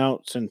chicken's been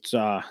out since,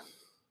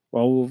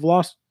 we've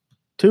lost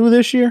 2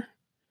 this year.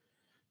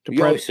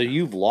 So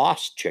you've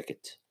lost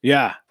chickens.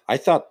 Yeah. I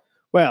thought...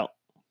 Well,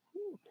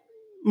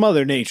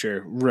 Mother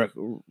Nature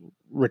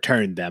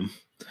returned them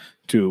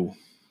to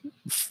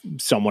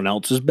someone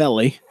else's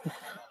belly.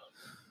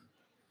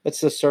 It's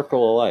the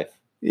circle of life.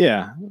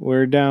 Yeah.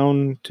 We're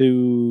down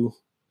to,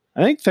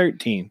 I think,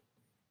 13.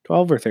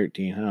 12 or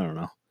 13. I don't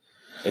know.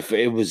 If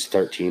it was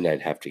 13,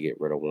 I'd have to get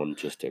rid of one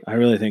just to... I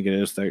really think it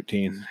is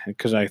 13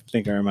 because I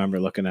think I remember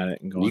looking at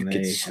it and going, You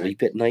could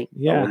sleep at night?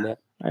 Yeah. knowing that?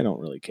 I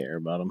don't really care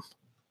about them.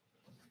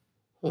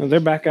 Well, they're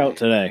back out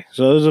today.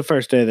 So this is the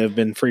first day they've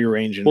been free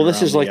ranging. Well,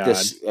 this is like the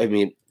this. I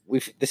mean,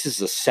 this is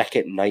the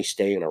second nice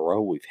day in a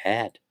row we've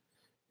had.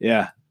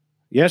 Yeah.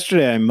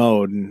 Yesterday I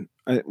mowed. And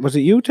was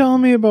it you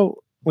telling me about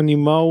when you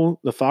mow,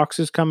 the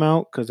foxes come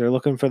out because they're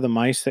looking for the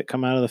mice that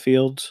come out of the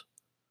fields?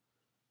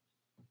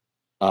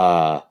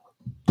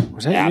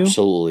 Was that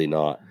Absolutely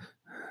not.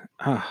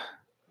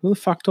 Who the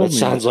fuck told That me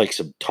sounds that? like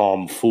some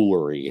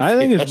tomfoolery. I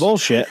think it's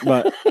bullshit,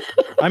 but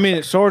I mean,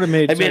 it sort of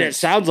made I sense. mean, it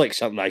sounds like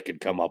something I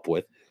could come up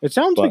with. It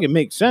sounds but- like it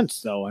makes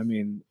sense, though. I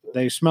mean,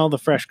 they smell the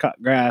fresh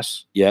cut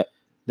grass. Yeah.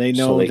 They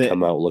know So they that,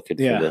 come out looking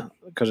for yeah,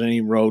 because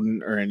any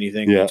rodent or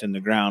anything Yeah. that's in the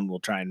ground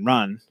will try and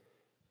run.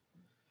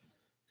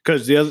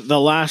 Because the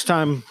last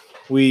time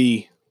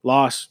we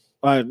lost,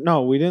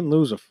 no, we didn't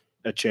lose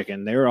a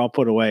chicken. They were all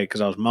put away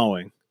because I was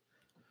mowing.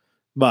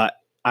 But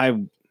I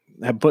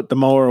had put the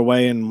mower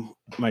away in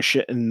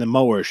in the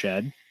mower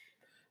shed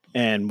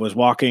and was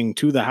walking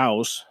to the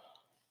house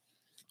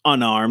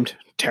unarmed.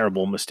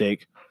 Terrible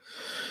mistake.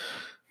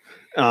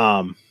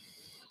 And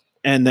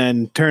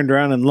then turned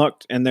around and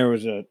looked, and there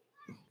was a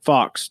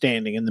fox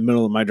standing in the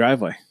middle of my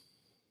driveway,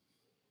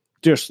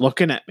 just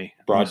looking at me.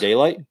 broad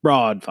daylight.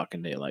 Broad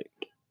fucking daylight.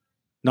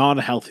 Not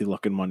a healthy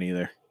looking one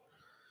either.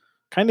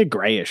 Kind of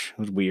grayish. It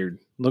was weird.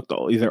 Looked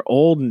either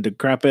old and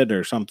decrepit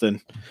or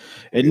something.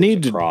 It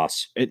needs a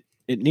cross. It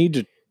needs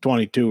a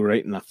 22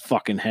 right in the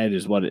fucking head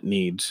is what it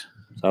needs.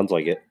 Sounds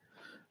like it.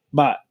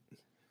 But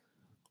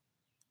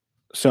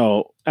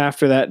so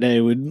after that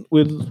day, we've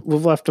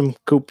left them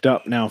cooped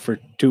up now for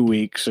 2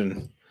 weeks,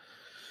 and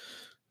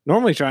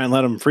normally try and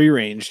let them free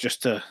range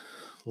just to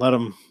let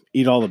them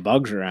eat all the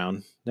bugs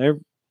around.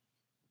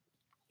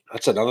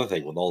 That's another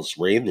thing with all this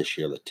rain this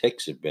year. The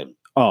ticks have been.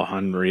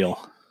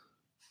 Unreal,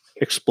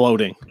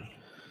 exploding.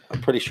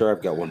 I'm pretty sure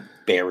I've got one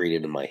buried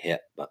into my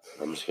hip, but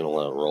I'm just gonna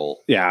let it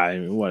roll. Yeah, I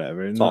mean,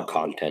 whatever. It's all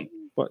content.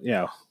 But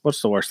yeah,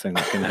 what's the worst thing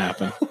that can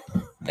happen?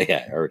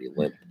 Yeah, I already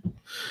limp.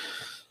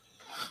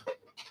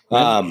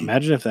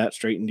 Imagine if that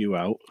straightened you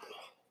out.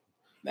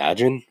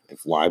 Imagine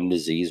if Lyme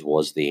disease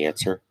was the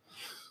answer.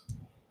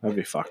 That'd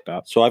be fucked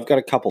up. So I've got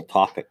a couple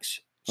topics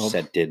Oh.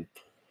 sent in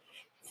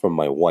from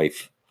my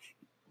wife.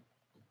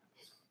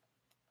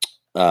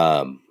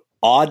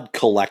 Odd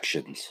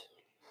collections.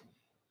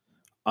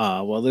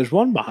 Well, there's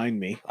one behind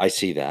me. I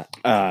see that.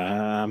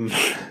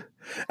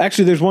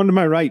 Actually, there's one to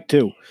my right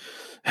too.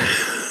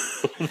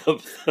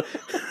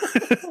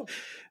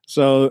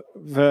 So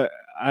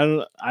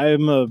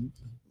I'm a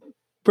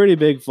pretty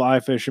big fly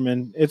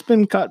fisherman. It's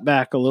been cut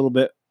back a little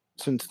bit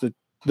since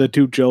the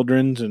 2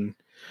 children's and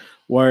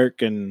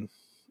work and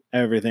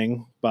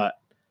everything, but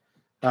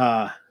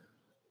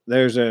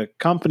there's a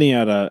company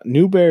at a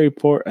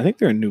Newburyport. I think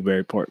they're in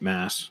Newburyport,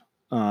 Mass.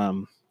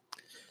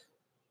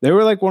 They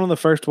were like one of the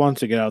first ones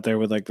to get out there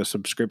with like the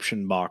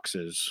subscription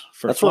boxes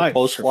for That's fly. where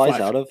Post for flies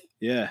fly- out of.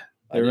 Yeah,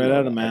 I they're didn't right know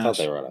out of that. I Mass. thought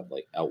they were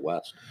out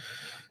west.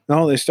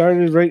 No, they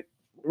started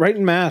right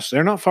in Mass.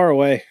 They're not far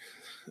away.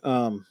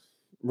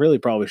 Really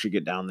probably should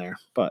get down there,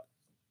 but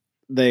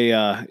they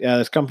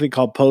this company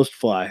called Post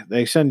Fly.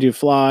 They send you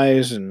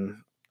flies and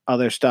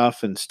other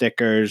stuff and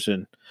stickers,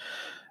 and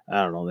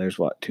I don't know, there's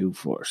 2,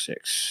 4,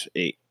 6,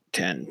 8,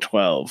 10,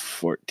 12,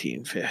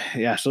 14,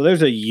 15. Yeah, so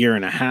there's a year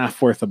and a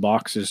half worth of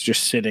boxes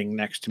just sitting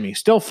next to me,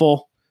 still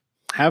full.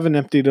 Haven't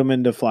emptied them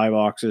into fly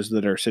boxes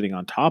that are sitting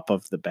on top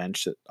of the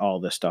bench that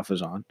all this stuff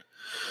is on.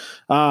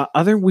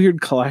 Other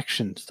weird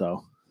collections,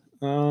 though.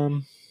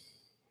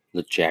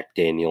 The Jack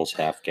Daniels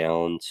half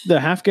gallons. The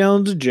half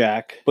gallons of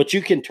Jack. But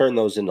you can turn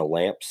those into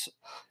lamps.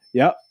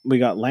 Yep, we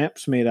got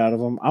lamps made out of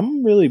them.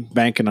 I'm really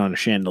banking on a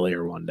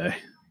chandelier one day.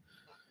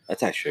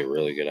 That's actually a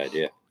really good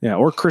idea. Yeah,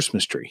 or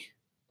Christmas tree.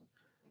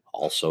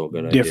 Also a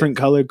good idea. Different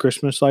colored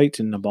Christmas lights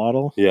in the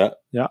bottle. Yeah.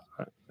 Yeah.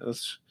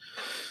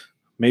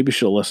 Maybe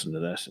she'll listen to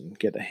this and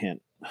get a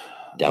hint.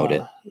 Doubt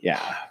it.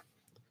 Yeah.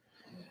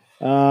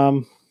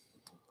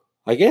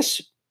 I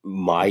guess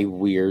my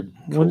weird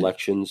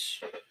collections,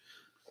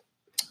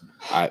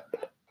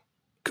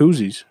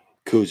 Koozies.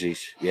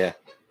 koozies. Yeah,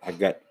 I've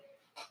got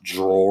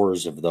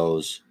drawers of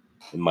those,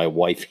 and my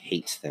wife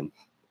hates them.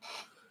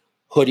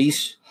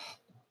 Hoodies,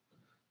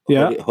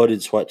 Yeah. hooded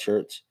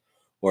sweatshirts,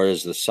 or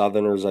as the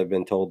Southerners, I've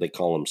been told, they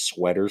call them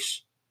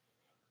sweaters.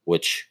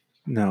 Which,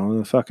 No,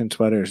 the fucking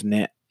sweater is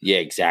knit. yeah,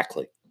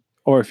 exactly.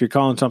 Or if you're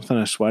calling something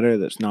a sweater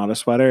that's not a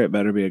sweater, it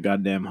better be a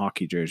goddamn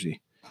hockey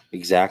jersey.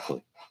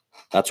 Exactly.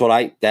 That's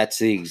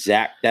the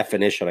exact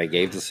definition I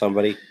gave to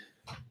somebody.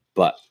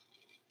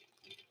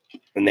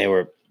 And they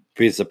were,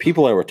 because the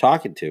people I were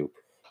talking to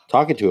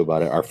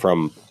about it are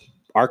from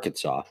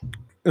Arkansas.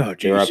 Oh,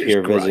 They were up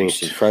here Christ. visiting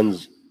some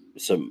friends,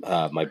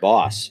 my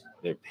boss,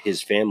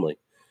 his family.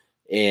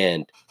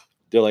 And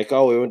they're like,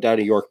 oh, we went down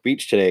to York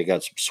Beach today and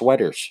got some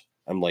sweaters.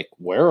 I'm like,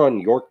 where on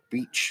York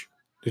Beach?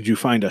 Did you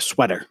find a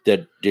sweater?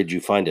 Did you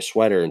find a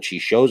sweater? And she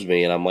shows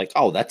me, and I'm like,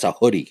 oh, that's a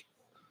hoodie.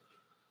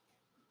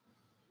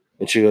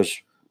 And she goes,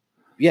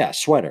 yeah,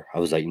 sweater. I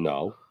was like,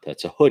 no,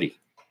 that's a hoodie.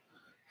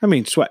 I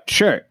mean,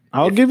 sweatshirt.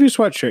 I'll give you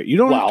sweatshirt. You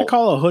don't have to Well-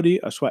 call a hoodie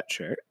a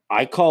sweatshirt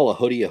I call a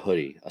hoodie a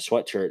hoodie. A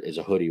sweatshirt is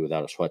a hoodie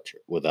without a sweatshirt,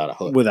 without a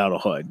hood. without a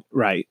hood,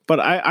 right? But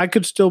I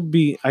could still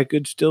be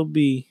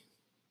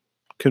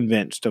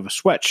convinced of a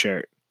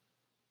sweatshirt,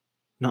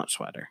 not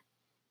sweater.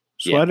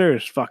 Yeah. Sweater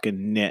is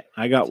fucking knit.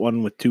 I got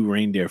one with 2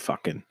 reindeer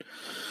fucking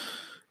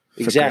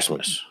for Exactly.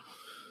 Christmas.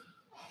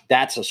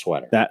 That's a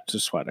sweater. That's a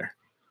sweater.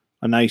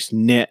 A nice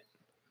knit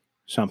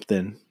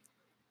something.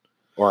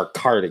 Or a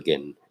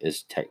cardigan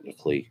is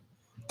technically,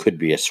 could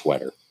be a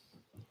sweater.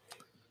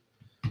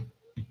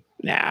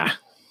 Nah,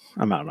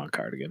 I'm out on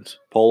cardigans.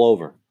 Pull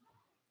over.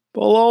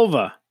 Pull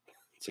over.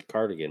 It's a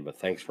cardigan, but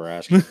thanks for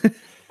asking.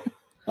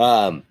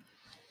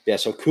 Yeah,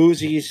 so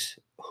koozies,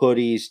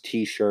 hoodies,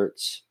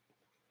 t-shirts.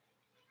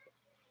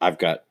 I've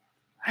got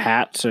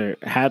Hats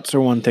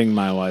are one thing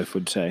my wife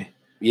would say.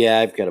 Yeah,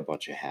 I've got a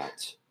bunch of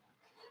hats.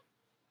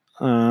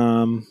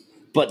 Um,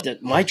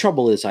 But my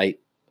trouble is I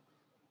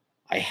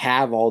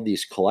have all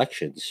these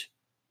collections,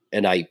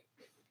 and I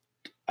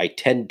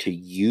tend to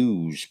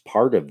use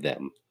part of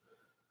them,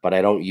 but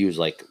I don't use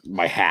like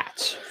my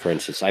hats, for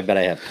instance. I bet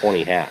I have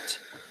 20 hats,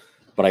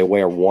 but I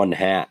wear one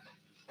hat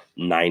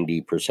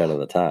 90% of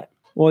the time.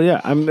 well, yeah.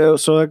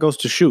 So that goes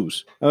to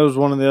shoes. That was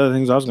one of the other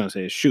things I was going to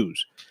say is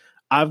shoes.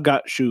 I've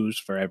got shoes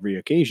for every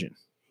occasion,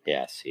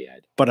 Yeah, see,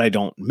 but I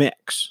don't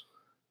mix.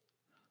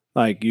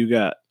 Like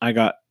I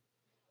got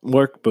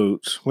work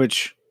boots,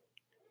 which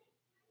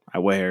I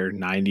wear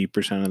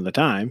 90% of the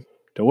time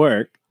to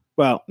work.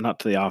 Well, not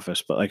to the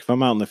office, but like if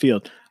I'm out in the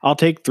field, I'll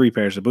take 3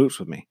 pairs of boots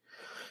with me.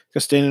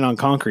 Because standing on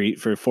concrete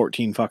for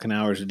 14 fucking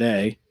hours a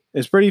day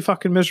is pretty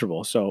fucking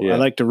miserable. So Yeah. I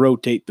like to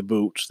rotate the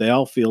boots. They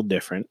all feel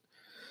different.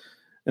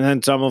 And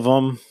then some of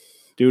them,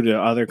 due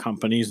to other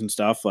companies and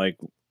stuff, like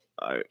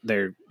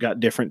they're got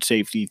different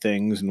safety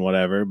things and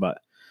whatever. But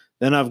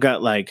then I've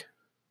got like,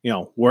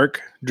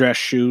 work dress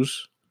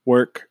shoes,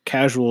 work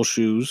casual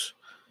shoes.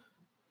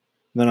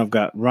 Then I've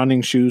got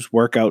running shoes,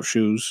 workout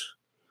shoes.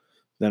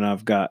 Then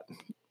I've got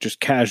just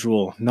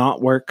casual,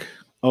 not work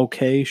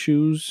okay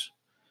shoes.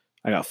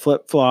 I got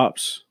flip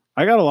flops.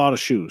 I got a lot of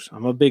shoes.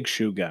 I'm a big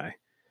shoe guy,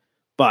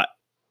 but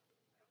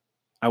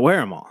I wear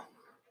them all,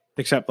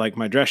 except like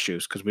my dress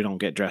shoes because we don't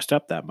get dressed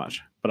up that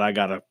much. But I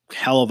got a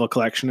hell of a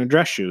collection of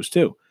dress shoes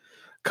too.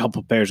 A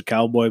couple pairs of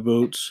cowboy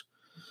boots.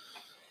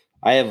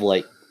 I have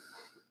like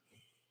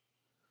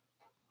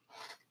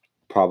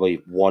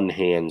probably one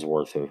hand's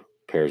worth of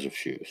pairs of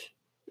shoes.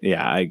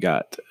 Yeah, I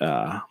got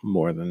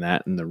more than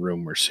that in the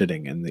room we're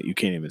sitting in that you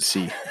can't even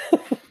see.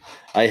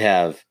 I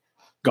have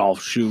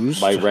Golf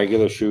shoes. my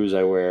regular shoes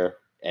I wear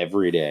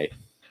every day.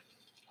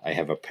 I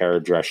have a pair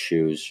of dress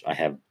shoes. I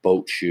have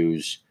boat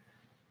shoes.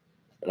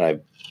 And I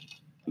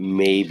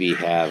maybe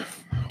have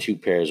 2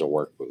 pairs of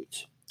work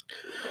boots.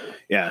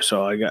 Yeah,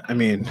 so I got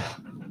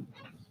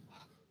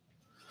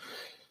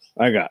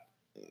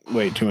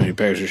way too many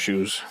pairs of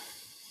shoes.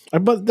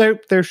 But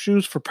they're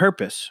shoes for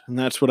purpose, and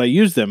that's what I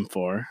use them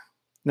for.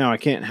 Now, I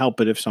can't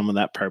help it if some of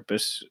that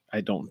purpose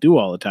I don't do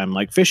all the time,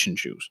 like fishing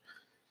shoes.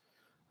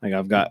 Like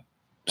I've got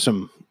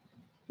some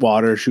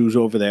water shoes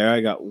over there.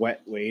 I got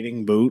wet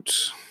wading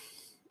boots.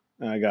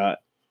 I got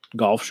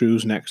golf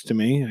shoes next to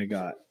me. I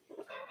got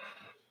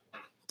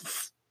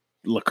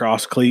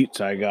lacrosse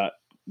cleats. I got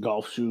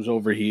golf shoes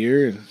over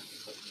here. And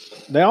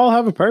they all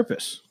have a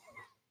purpose.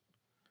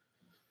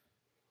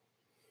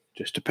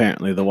 Just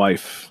apparently the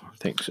wife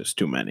thinks it's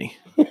too many.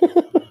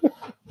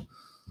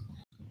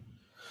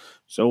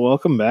 So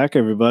welcome back,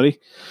 everybody.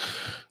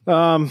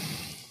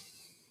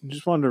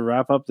 Just wanted to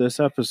wrap up this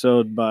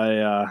episode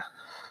by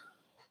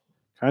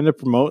kind of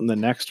promoting the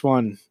next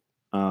one.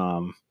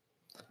 Got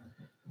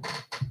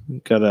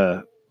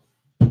a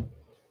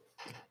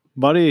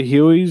buddy of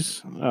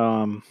Huey's.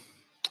 Went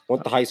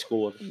to high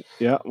school with him.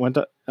 Yeah, went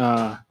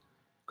to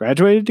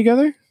graduated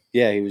together.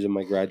 Yeah, he was in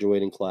my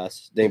graduating class.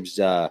 His name's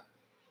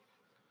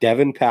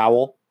Devin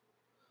Powell.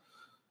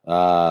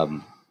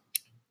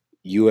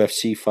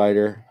 UFC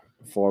fighter,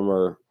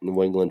 former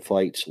New England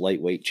Fights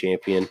lightweight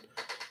champion.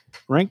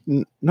 ranked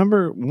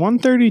number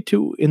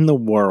 132 in the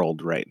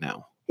world right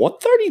now.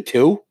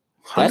 132?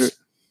 That's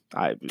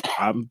I'm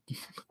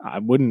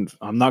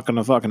not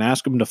gonna fucking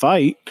ask him to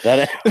fight.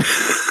 that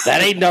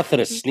ain't nothing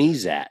to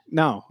sneeze at,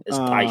 No. as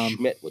Ty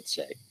Schmidt would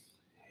say.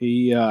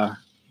 He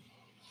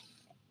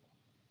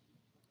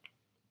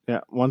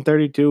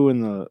 132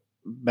 in the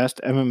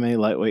best MMA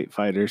lightweight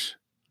fighters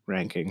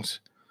rankings.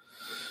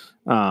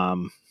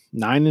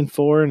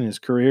 9-4 in his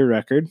career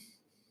record.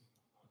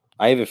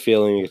 I have a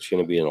feeling it's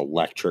going to be an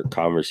electric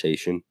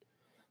conversation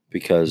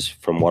because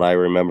from what I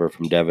remember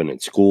from Devin in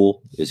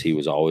school is he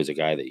was always a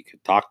guy that you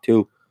could talk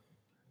to,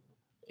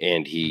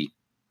 and he's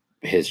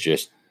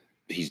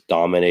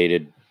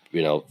dominated,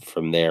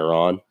 from there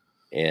on,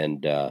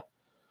 and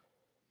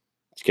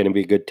it's going to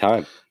be a good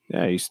time.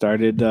 Yeah, he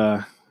started.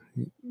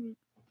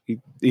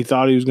 He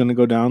thought he was going to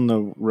go down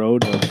the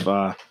road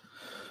of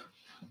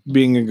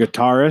being a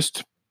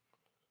guitarist,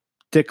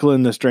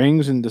 tickling the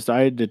strings, and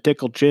decided to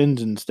tickle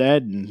chins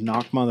instead and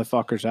knock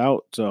motherfuckers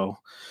out. So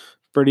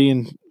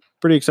pretty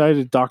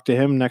excited to talk to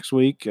him next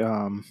week.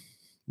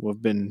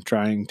 We've been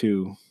trying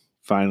to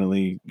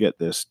finally get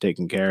this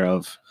taken care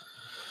of.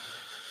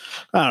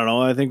 I don't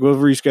know. I think we've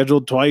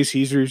rescheduled twice.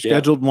 He's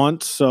rescheduled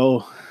once.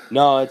 So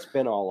no, it's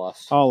been all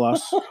us. All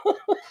us.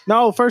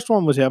 No, first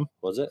one was him.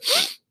 Was it?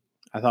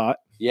 I thought.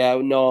 Yeah,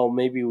 no,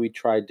 maybe we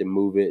tried to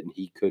move it and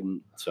he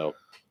couldn't. So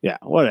yeah,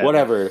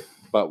 whatever.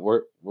 But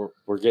we're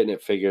getting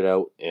it figured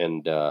out,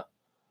 and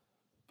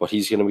but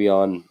he's going to be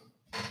on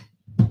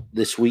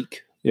this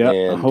week. Yeah,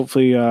 and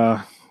hopefully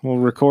we'll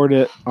record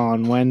it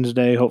on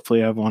Wednesday.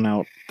 Hopefully have one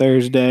out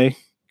Thursday.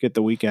 Get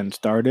the weekend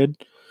started.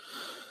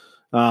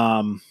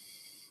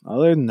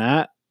 Other than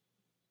that,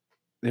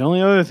 the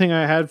only other thing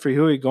I had for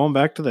Huey, going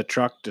back to the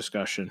truck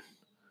discussion.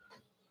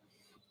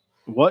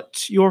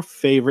 What's your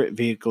favorite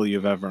vehicle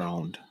you've ever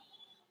owned?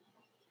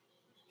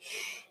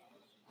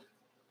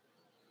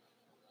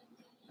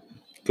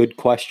 Good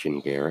question,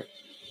 Garrett.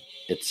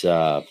 It's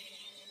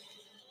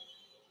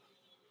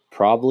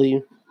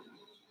probably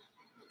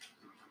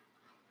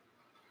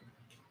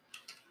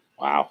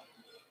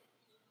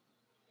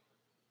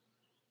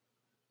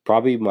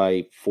probably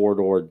my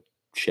 4-door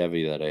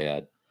Chevy that I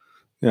had.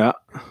 Yeah.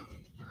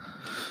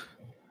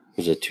 It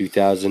was a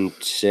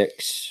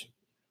 2006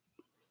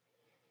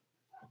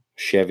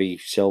 Chevy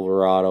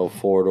Silverado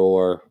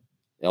 4-door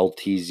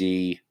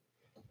LTZ.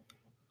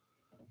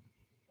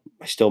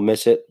 I still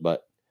miss it,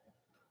 but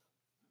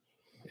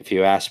if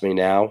you ask me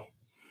now,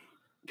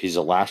 because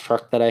the last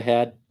truck that I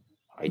had,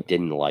 I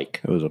didn't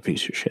like. It was a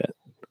piece of shit.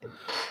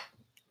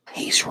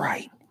 He's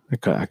right. I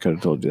could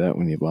have told you that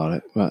when you bought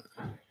it, but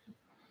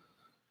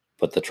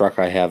the truck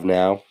I have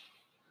now,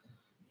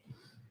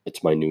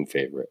 it's my new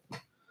favorite.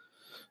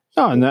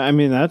 No, and I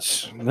mean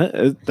that's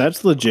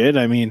legit.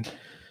 I mean,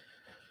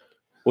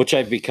 which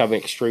I've become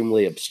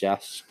extremely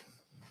obsessed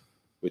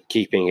with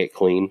keeping it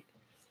clean.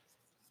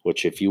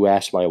 Which, if you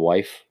ask my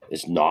wife,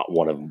 is not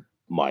one of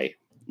my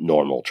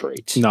normal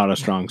traits. Not a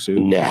strong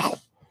suit. No.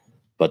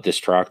 But this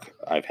truck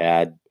I've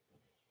had,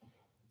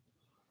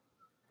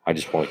 I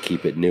just want to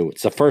keep it new.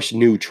 It's the first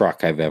new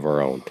truck I've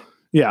ever owned.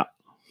 Yeah.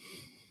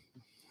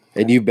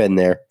 And you've been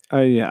there.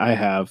 I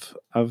have.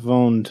 I've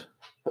owned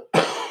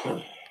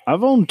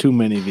too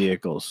many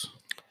vehicles.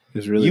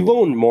 You've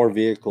owned more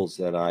vehicles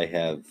than I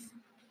have.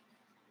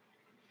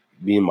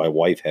 Me and my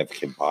wife have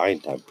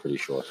combined, I'm pretty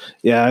sure.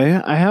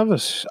 Yeah, I have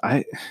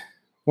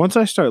once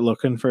I start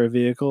looking for a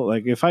vehicle,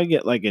 like if I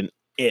get like an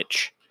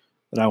itch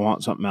that I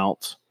want something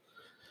else,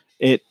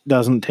 it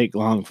doesn't take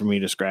long for me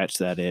to scratch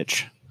that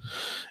itch.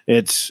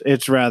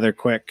 It's rather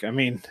quick. I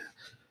mean,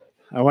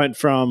 I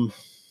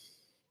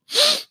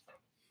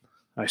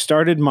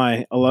started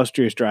my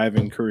illustrious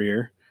driving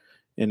career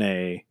in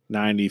a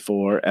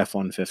 94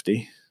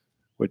 F-150,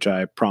 which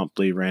I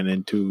promptly ran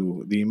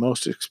into the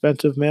most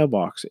expensive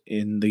mailbox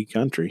in the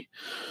country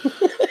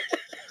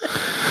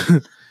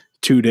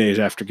 2 days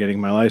after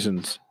getting my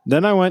license.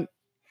 Then I went,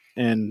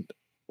 and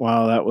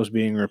while that was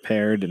being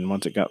repaired and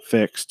once it got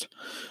fixed,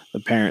 the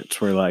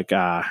parents were like,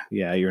 yeah,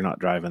 you're not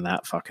driving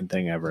that fucking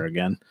thing ever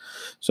again.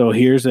 So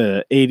here's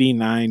a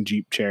 89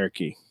 Jeep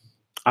Cherokee.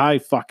 I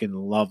fucking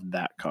loved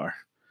that car.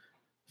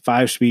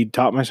 5-speed,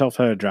 taught myself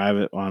how to drive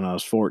it when I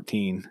was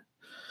 14.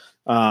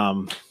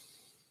 That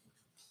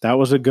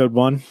was a good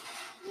one.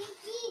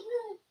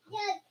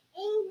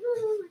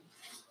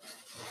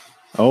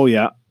 Oh,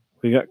 yeah.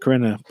 We got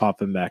Corinna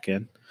popping back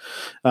in.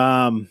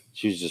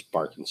 She was just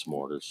barking some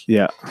orders.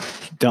 Yeah.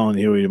 Telling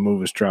Huey to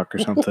move his truck or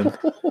something.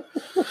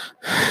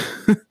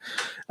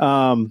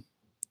 But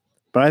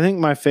I think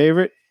my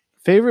favorite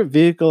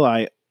vehicle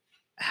I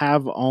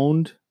have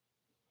owned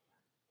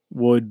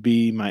would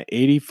be my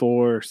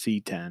 84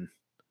 C10.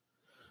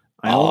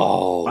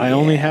 I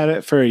only had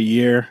it for a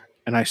year,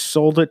 and I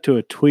sold it to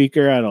a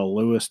tweaker out of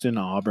Lewiston,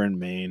 Auburn,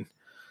 Maine.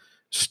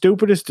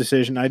 Stupidest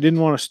decision. I didn't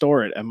want to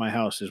store it at my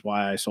house is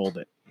why I sold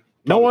it.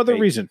 No other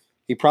reason.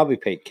 He probably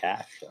paid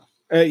cash, though.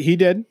 He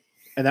did,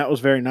 and that was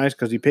very nice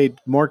because he paid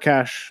more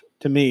cash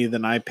to me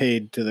than I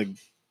paid to the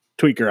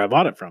tweaker I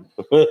bought it from.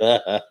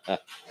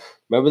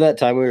 Remember that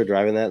time we were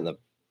driving that, and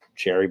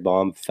cherry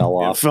bomb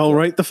fell It off. fell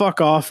right the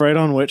fuck off right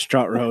on Witch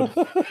Trot Road.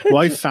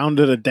 Wife found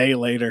it a day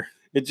later.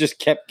 It just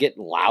kept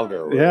getting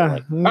louder. We were Yeah,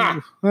 like,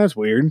 "Ah!" that's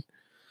weird.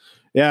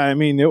 Yeah, I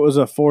mean, it was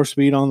a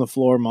 4-speed on the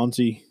floor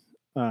Muncie,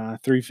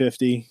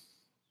 350,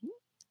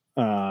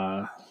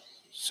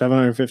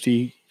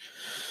 750,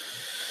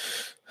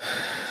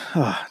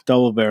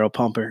 double barrel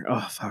pumper.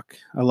 Oh, fuck.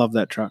 I love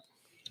that truck.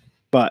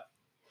 But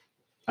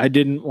I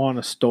didn't want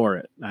to store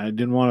it. I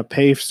didn't want to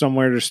pay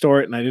somewhere to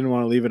store it, and I didn't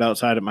want to leave it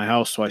outside at my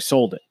house, so I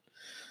sold it.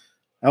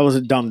 That was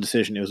a dumb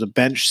decision. It was a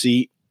bench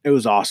seat. It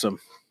was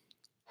awesome.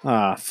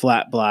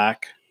 Flat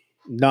black.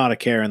 Not a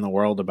care in the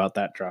world about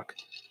that truck.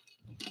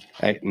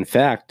 In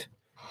fact,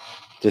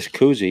 this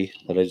koozie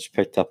that I just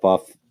picked up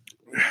off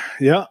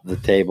Yeah, the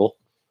table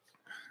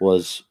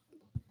was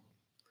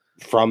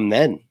from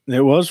then.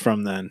 it was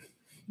from then.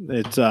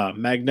 It's a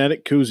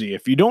magnetic koozie.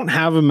 If you don't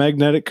have a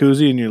magnetic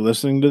koozie and you're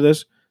listening to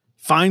this,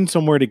 find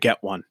somewhere to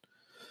get one.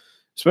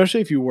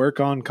 Especially if you work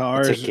on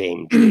cars. It's a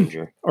game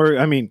changer. Or,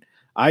 I mean,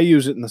 I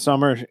use it in the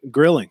summer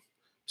grilling.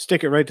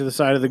 Stick it right to the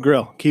side of the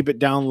grill. Keep it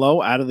down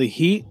low, out of the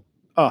heat.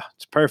 Oh,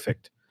 it's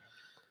perfect.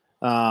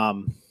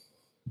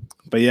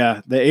 But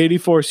yeah, the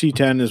 84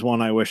 C10 is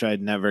one I wish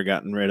I'd never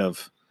gotten rid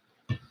of.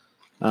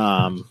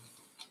 I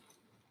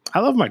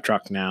love my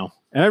truck now.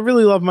 And I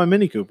really love my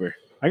Mini Cooper.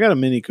 I got a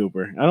Mini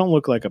Cooper. I don't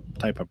look like a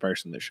type of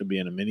person that should be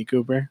in a Mini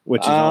Cooper,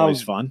 which is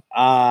always fun.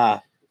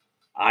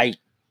 I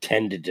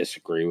tend to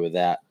disagree with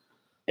that.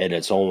 And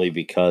it's only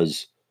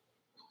because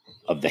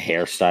of the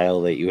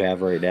hairstyle that you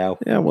have right now.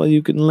 Yeah, well,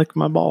 you can lick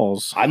my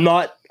balls. I'm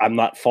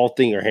not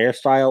faulting your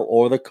hairstyle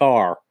or the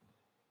car,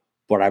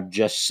 but I'm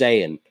just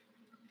saying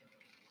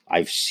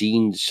I've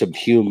seen some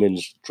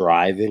humans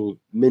driving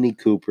Mini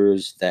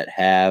Coopers that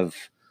have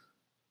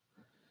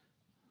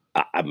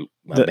a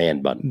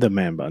man bun. The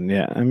man bun,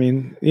 yeah. I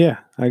mean, yeah,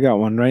 I got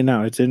one right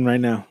now. It's in right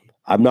now.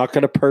 I'm not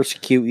going to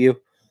persecute you.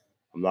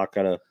 I'm not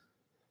going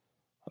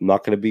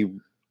to be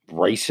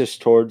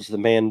racist towards the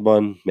man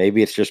bun.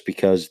 Maybe it's just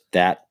because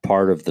that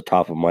part of the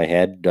top of my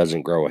head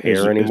doesn't grow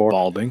hair anymore. It's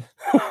balding.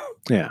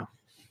 Yeah.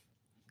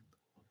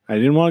 I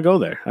didn't want to go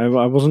there. I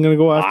wasn't going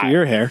to go after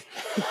your hair.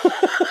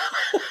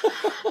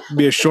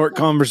 Be a short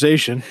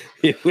conversation.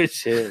 It would.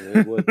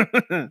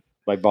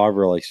 My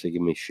barber likes to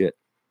give me shit.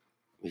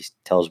 He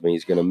tells me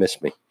he's going to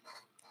miss me.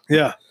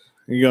 Yeah.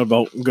 You got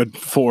about a good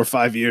 4 or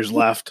 5 years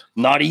left.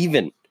 Not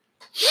even.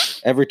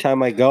 Every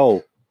time I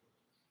go.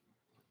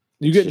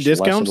 You getting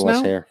discounts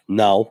now? Hair.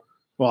 No.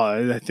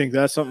 Well, I think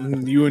that's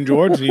something you and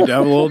George need to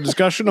have a little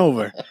discussion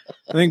over.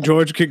 I think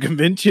George could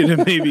convince you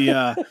to maybe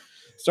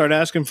start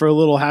asking for a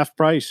little half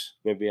price.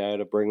 Maybe I ought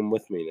to bring him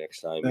with me next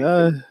time.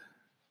 Well,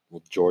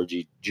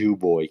 Georgie Jew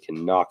boy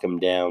can knock him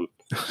down.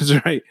 That's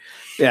right.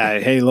 Yeah.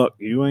 Hey, look,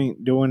 you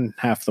ain't doing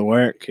half the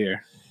work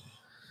here.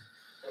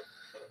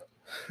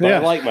 But I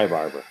like my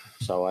barber,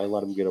 so I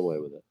let him get away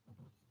with it.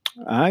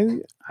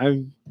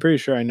 I'm pretty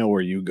sure I know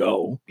where you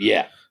go.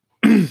 Yeah.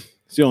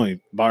 It's the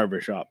only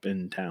barbershop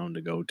in town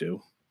to go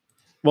to.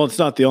 Well, it's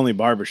not the only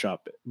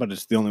barbershop, but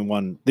it's the only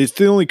one. It's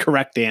the only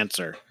correct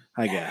answer,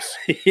 I guess.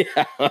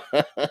 Yeah.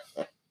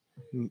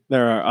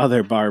 There are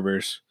other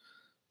barbers.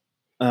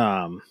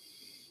 I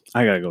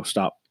gotta go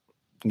stop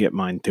and get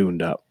mine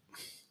tuned up.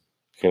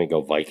 Gonna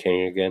go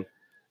Viking again?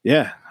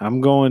 Yeah,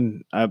 I'm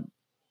going.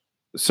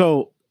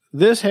 So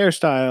this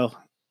hairstyle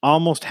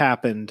almost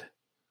happened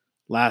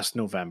last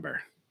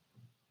November.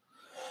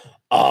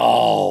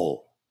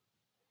 Oh,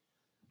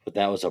 but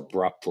that was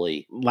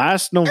abruptly.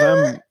 Last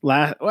November.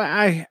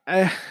 I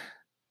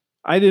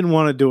didn't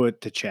want to do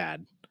it to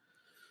Chad.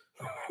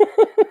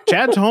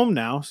 Chad's home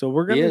now, so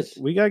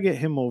we gotta get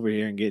him over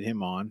here and get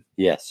him on.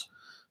 Yes.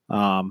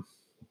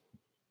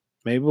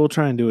 Maybe we'll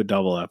try and do a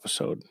double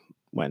episode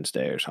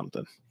Wednesday or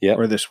something. Yeah.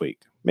 Or this week.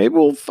 Maybe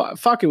we'll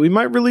fuck it. We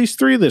might release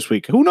 3 this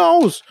week. Who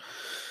knows?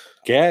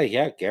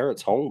 Yeah.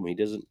 Garrett's home. He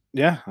doesn't.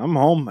 Yeah, I'm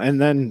home, and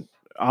then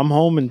I'm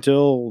home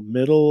until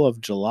middle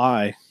of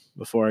July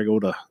before I go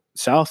to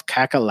South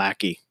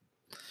Kakalaki.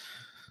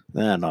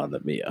 That ought to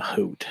be a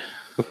hoot.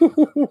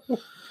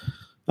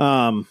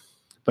 But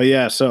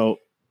yeah, so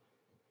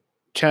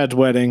Chad's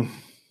wedding,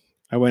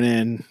 I went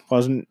in,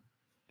 I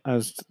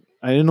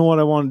didn't know what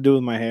I wanted to do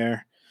with my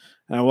hair.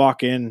 And I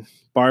walk in,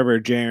 barber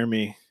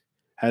Jeremy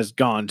has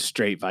gone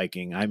straight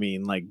Viking. I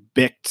mean, like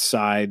bicked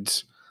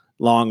sides,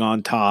 long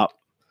on top.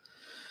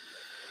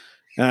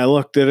 And I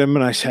looked at him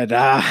and I said,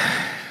 I'm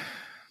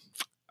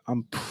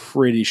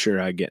pretty sure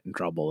I'd get in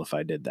trouble if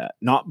I did that.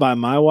 Not by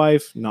my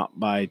wife, not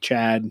by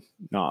Chad,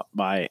 not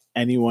by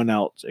anyone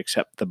else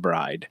except the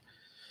bride.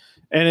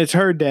 And it's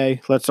her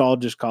day. Let's all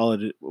just call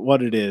it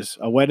what it is.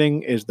 A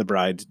wedding is the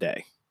bride's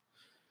day.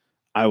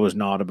 I was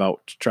not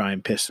about to try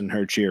and piss in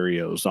her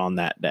Cheerios on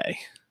that day.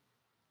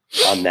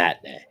 On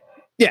that day.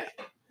 Yeah.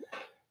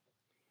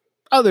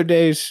 Other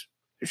days,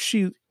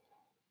 she's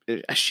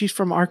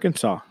from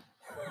Arkansas.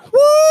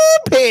 Woo,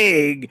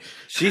 pig!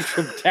 She's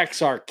from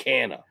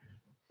Texarkana.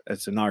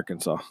 It's in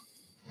Arkansas.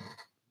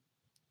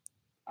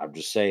 I'm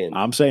just saying.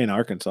 I'm saying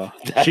Arkansas.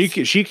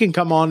 She can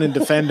come on and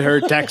defend her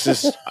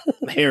Texas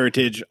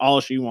heritage all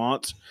she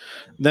wants.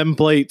 Them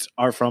plates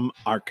are from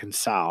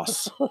Arkansas.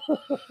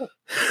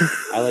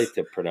 I like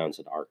to pronounce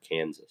it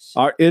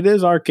Arkansas. It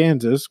is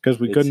Arkansas because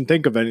we It's- couldn't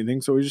think of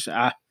anything, so we just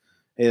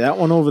hey, that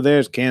one over there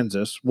is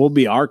Kansas. We'll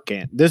be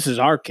Arkansas. This is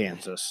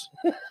Arkansas.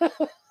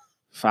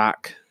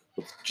 Fuck.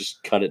 Let's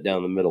just cut it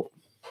down the middle.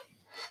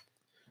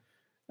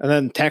 And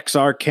then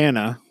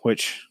Texarkana,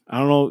 which I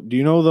don't know. Do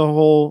you know the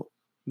whole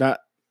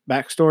that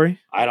backstory?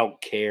 I don't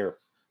care.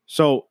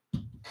 So,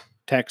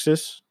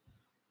 Texas,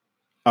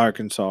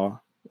 Arkansas,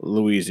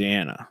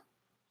 Louisiana.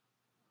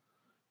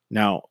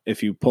 Now,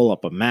 if you pull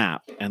up a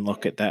map and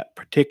look at that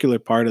particular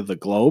part of the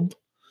globe,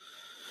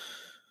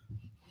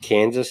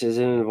 Kansas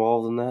isn't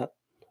involved in that?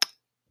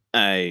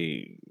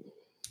 I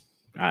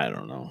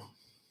don't know.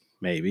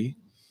 Maybe.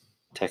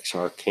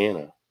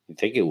 Texarkana. You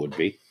think it would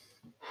be?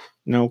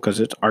 No, because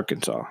it's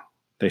Arkansas.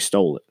 They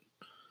stole it.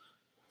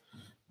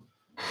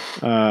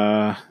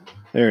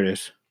 There it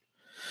is.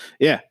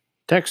 Yeah,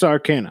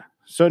 Texarkana.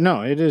 So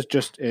no, it is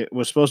just. It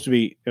was supposed to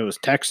be. It was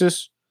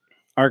Texas,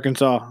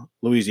 Arkansas,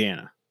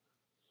 Louisiana.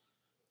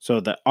 So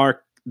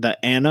the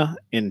Anna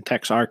in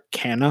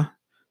Texarkana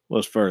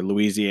was for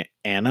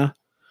Louisiana.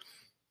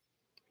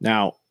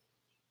 Now,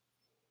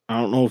 I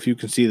don't know if you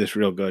can see this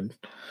real good,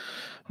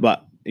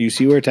 but you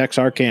see where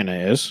Texarkana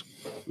is.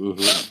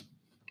 Mm-hmm.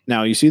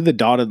 Now, you see the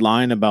dotted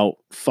line about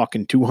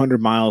fucking 200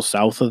 miles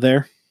south of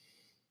there?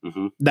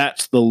 Mm-hmm.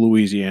 That's the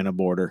Louisiana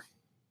border.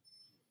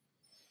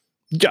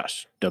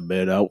 Just a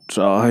bit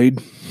outside.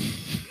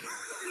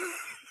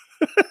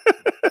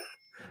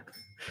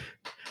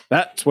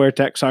 That's where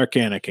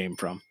Texarkana came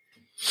from.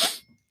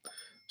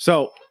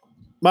 So,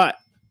 but,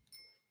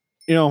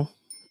 you know,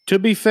 to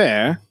be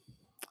fair,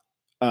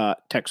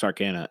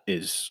 Texarkana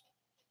is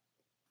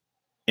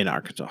in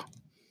Arkansas.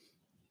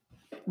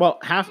 Well,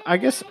 I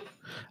guess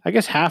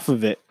half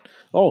of it.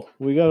 Oh,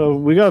 we got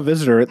a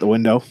visitor at the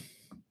window.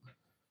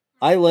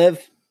 I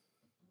live.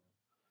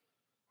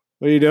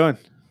 What are you doing?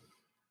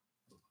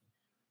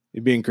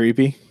 You being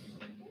creepy?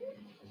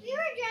 We were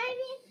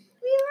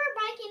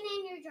biking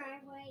in your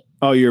driveway.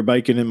 Oh, you're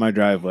biking in my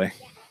driveway.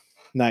 Yeah.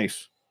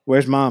 Nice.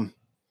 Where's Mom?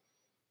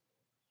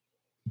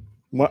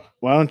 What?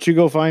 Why don't you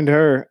go find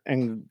her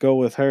and go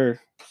with her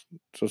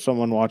so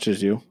someone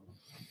watches you?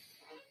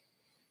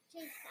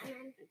 She's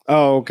coming.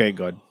 Oh, okay,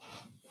 good.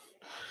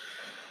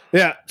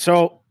 Yeah,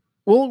 so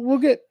we'll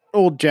get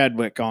old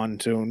Chadwick on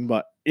soon,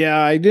 but yeah,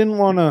 I didn't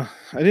want to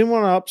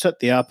upset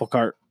the apple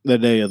cart the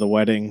day of the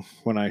wedding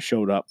when I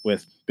showed up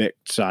with big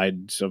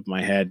sides of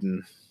my head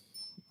and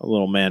a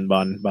little man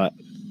bun, but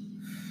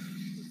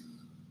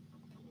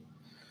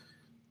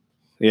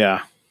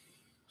yeah.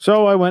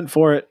 So I went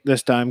for it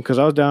this time because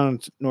I was down in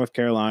North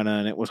Carolina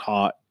and it was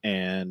hot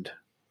and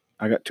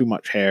I got too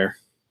much hair,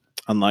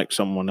 unlike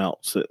someone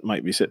else that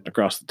might be sitting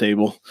across the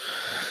table.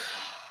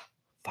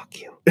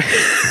 Fuck you.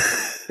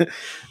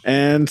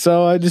 And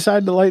so I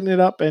decided to lighten it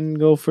up and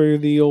go for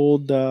the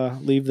old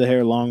leave the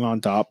hair long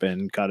on top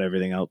and cut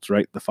everything else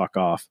right the fuck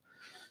off.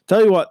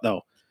 Tell you what,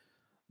 though,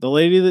 the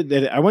lady that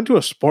did it, I went to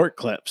a Sport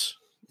Clips.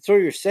 That's what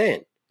you're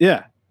saying.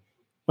 Yeah.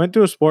 Went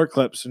to a Sport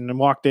Clips and then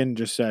walked in and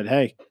just said,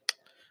 hey,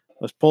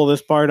 let's pull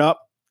this part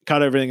up,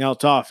 cut everything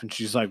else off. And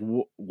she's like,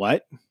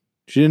 what?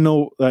 She didn't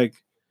know, like,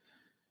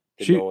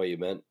 Didn't know what you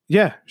meant.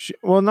 yeah.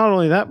 Well, not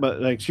only that, but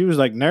like she was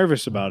like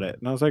nervous about it.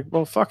 And I was like,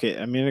 well, fuck it.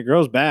 I mean, it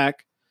grows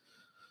back.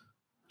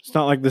 It's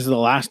not like this is the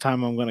last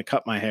time I'm going to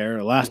cut my hair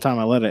or last time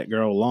I let it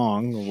grow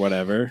long or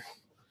whatever.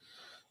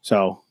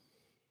 So,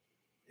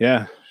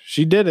 yeah,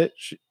 she did it.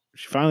 She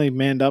finally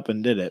manned up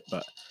and did it,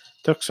 but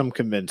took some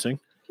convincing.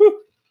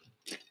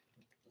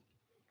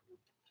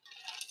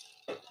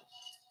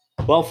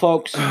 Well,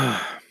 folks.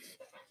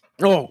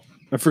 Oh,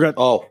 I forgot.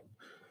 Oh,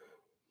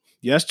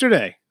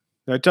 Yesterday.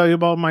 Did I tell you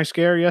about my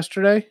scare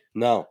yesterday?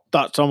 no.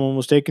 Thought someone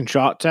was taking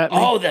shots at me.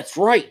 Oh, that's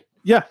right.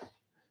 Yeah.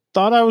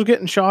 Thought I was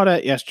getting shot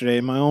at yesterday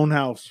in my own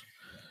house.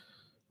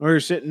 We were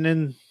sitting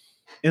in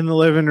the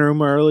living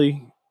room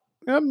early,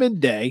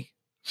 midday.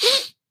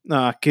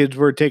 Kids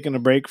were taking a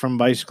break from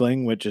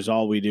bicycling, which is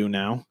all we do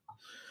now.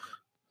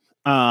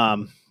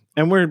 And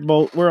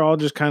we're all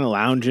just kind of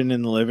lounging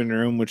in the living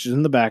room, which is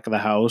in the back of the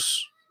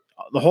house.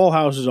 The whole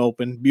house is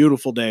open.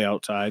 Beautiful day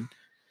outside.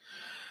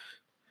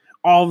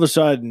 All of a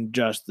sudden,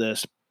 just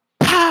this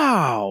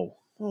pow!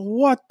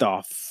 What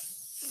the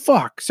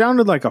fuck?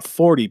 Sounded like a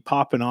 40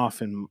 popping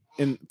off in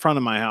front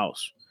of my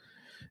house.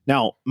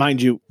 Now,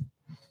 mind you,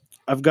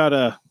 I've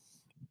got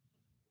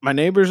my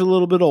neighbor's a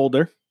little bit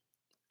older,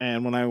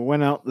 and when I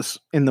went out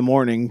in the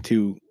morning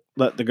to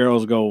let the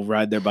girls go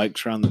ride their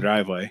bikes around the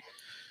driveway,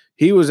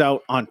 he was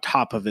out on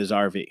top of his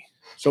RV.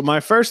 So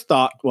my first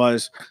thought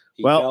was,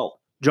 He well, fell.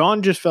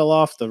 John just fell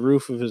off the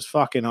roof of his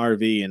fucking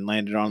RV and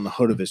landed on the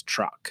hood of his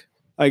truck.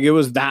 Like, it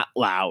was that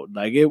loud.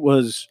 Like, it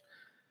was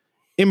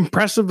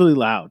impressively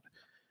loud.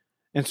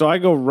 And so I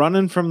go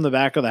running from the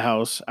back of the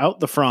house out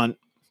the front,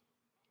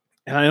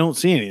 and I don't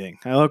see anything.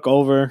 I look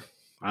over.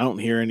 I don't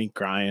hear any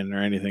crying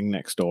or anything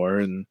next door.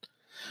 And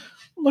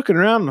looking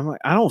around. I'm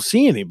like, I don't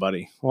see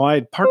anybody. Well, I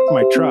had parked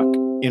my truck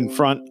in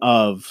front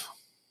of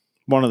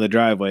one of the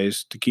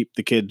driveways to keep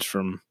the kids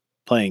from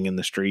playing in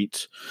the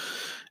streets.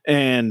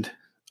 And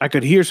I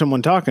could hear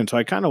someone talking. So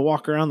I kind of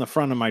walk around the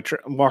front of my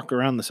walk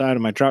around the side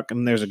of my truck.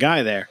 And there's a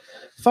guy there.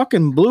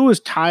 Fucking blew his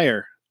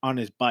tire on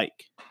his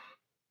bike.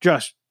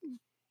 Just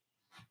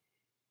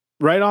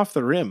right off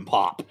the rim.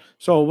 Pop.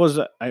 So it was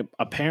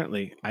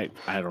apparently I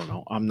don't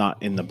know. I'm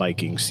not in the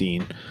biking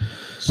scene.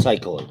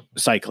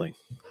 Cycling.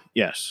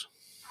 Yes.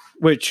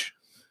 Which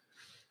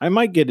I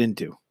might get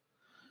into.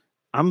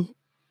 I'm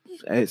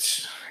going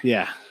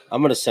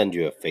to send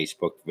you a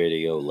Facebook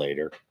video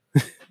later.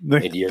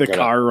 the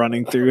car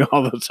running through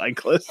all the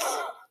cyclists.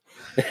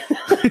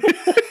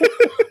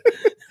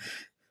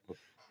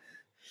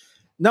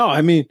 No,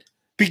 I mean,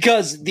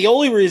 because the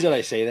only reason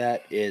I say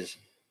that is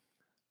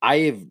I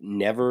have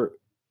never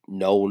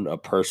known a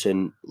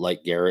person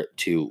like Garrett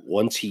to,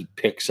 once he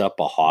picks up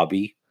a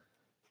hobby,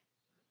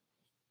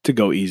 to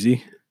go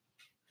easy.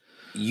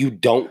 You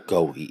don't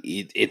go.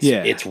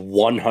 It's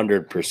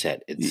 100%.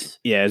 It's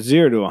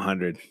 0 to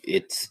 100.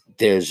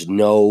 There's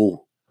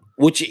no,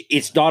 which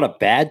it's not a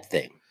bad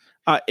thing.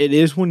 It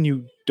is when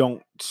you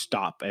don't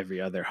stop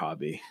every other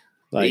hobby,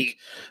 like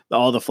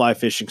all the fly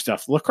fishing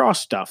stuff, lacrosse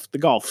stuff, the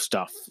golf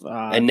stuff,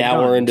 and now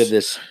we're into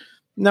this.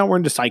 Now we're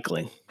into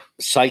cycling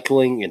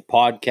and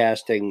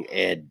podcasting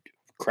and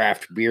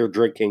craft beer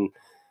drinking.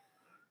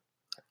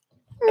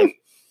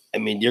 I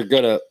mean,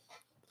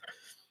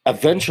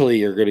 eventually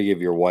you're gonna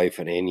give your wife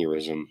an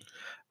aneurysm.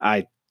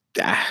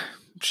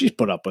 She's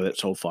put up with it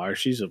so far.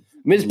 It's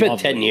been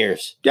 10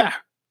 years. Yeah.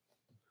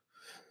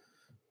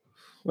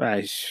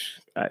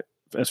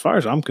 As far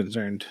as I'm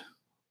concerned,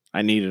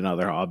 I need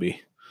another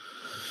hobby.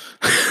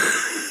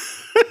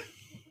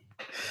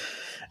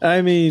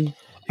 I mean,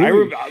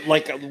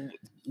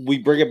 we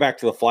bring it back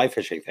to the fly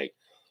fishing thing.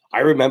 I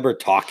remember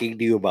talking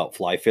to you about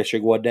fly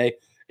fishing one day,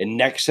 and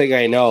next thing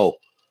I know,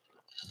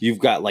 you've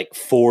got like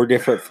 4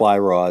 different fly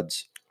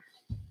rods,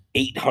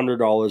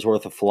 $800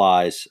 worth of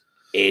flies,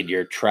 and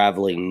you're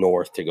traveling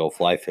north to go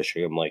fly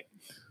fishing. I'm like,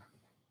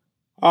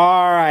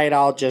 all right,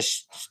 I'll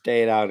just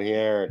stay down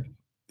here.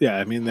 Yeah,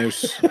 I mean,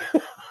 there's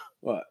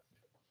what?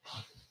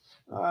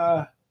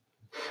 I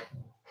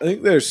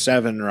think there's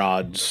 7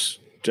 rods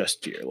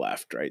just to your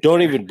left, right?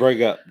 Don't even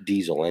bring up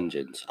diesel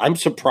engines. I'm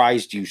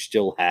surprised you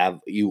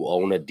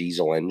own a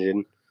diesel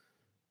engine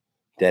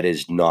that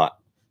is not.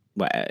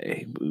 Well,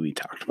 we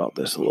talked about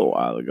this a little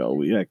while ago.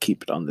 We gotta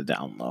keep it on the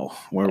down low.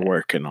 We're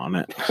working on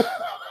it.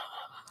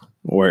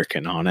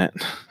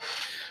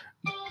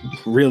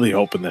 Really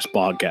hoping this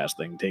podcast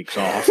thing takes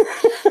off.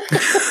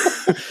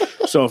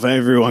 So if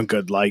everyone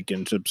could like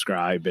and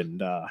subscribe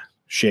and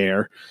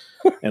share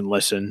and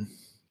listen,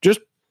 just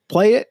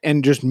play it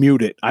and just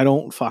mute it. I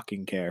don't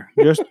fucking care.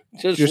 Just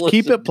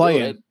keep it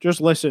playing.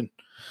 Just listen.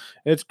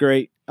 It's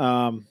great.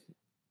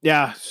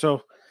 Yeah.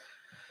 So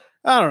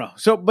I don't know.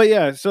 So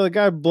the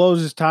guy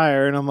blows his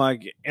tire and I'm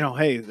like,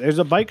 hey, there's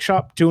a bike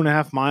shop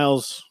 2.5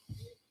 miles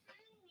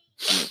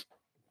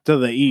to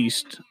the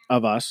east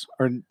of us,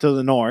 or to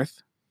the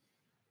north.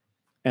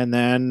 And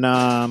then,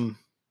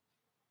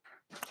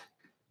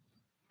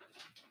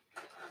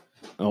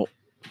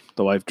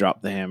 the wife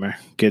dropped the hammer.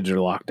 Kids are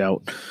locked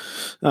out.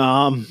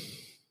 So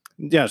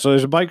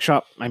there's a bike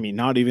shop. I mean,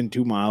 not even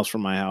 2 miles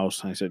from my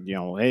house. I said,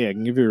 hey, I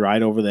can give you a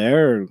ride over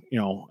there. Or,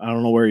 I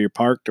don't know where you're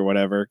parked or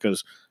whatever.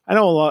 Because I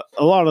know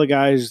a lot of the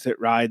guys that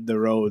ride the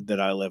road that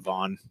I live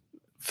on.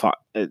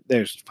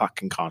 There's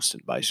fucking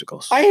constant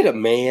bicycles. I had a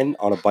man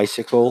on a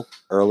bicycle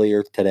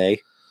earlier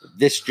today.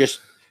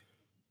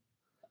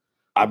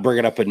 I'm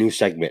bringing up a new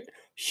segment.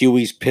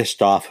 Huey's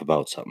pissed off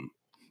about something.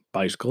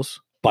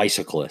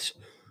 Bicyclists.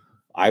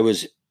 I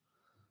was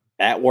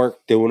at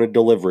work doing a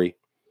delivery.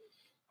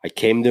 I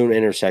came to an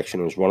intersection.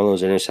 It was one of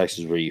those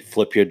intersections where you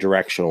flip your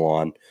directional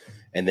on,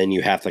 and then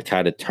you have to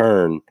kind of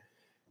turn,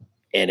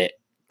 and it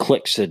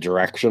clicks the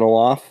directional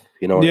off.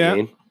 You know what I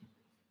mean?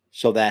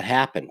 So that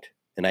happened,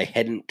 and I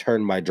hadn't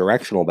turned my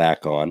directional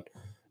back on,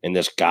 and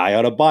this guy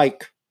on a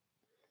bike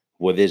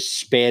with his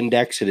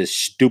spandex and his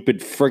stupid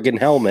friggin'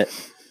 helmet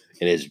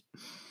and his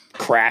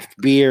craft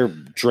beer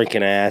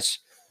drinking ass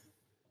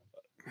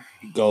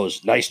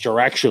goes, nice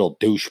directional,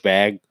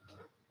 douchebag.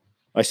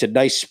 I said,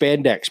 nice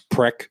spandex,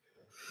 prick.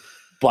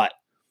 But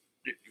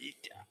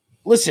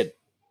listen,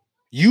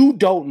 you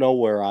don't know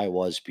where I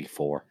was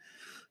before.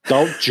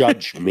 Don't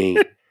judge me.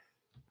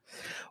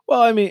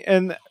 Well, I mean,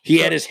 and he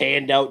had his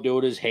hand out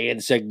doing his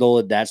hand signal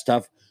and that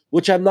stuff,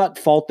 which I'm not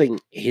faulting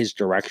his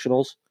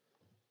directionals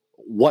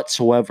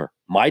whatsoever.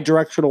 My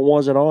directional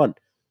wasn't on,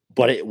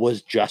 but it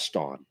was just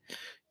on.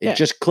 It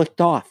just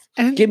clicked off.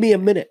 And give me a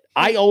minute.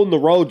 I own the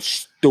road,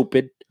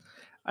 stupid.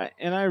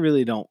 I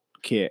really don't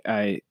care.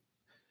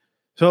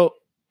 So,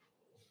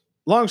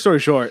 long story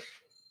short,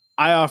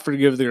 I offered to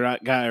give the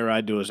guy a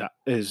ride to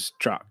his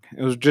truck.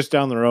 It was just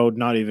down the road,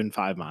 not even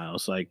 5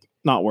 miles. Like,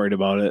 not worried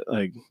about it.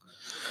 Like,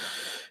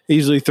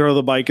 easily throw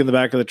the bike in the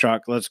back of the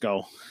truck. Let's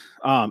go.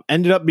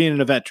 Ended up being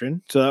a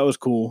veteran, so that was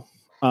cool.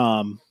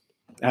 Had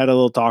a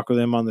little talk with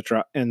him on the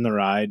truck in the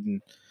ride,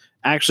 and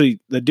Actually,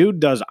 the dude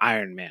does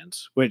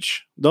Ironmans,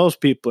 which those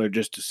people are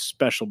just a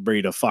special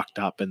breed of fucked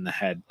up in the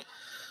head.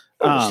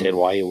 I don't understand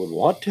why you would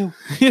want to.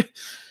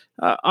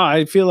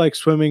 I feel like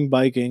swimming,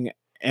 biking,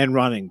 and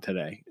running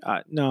today.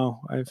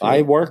 No,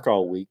 I work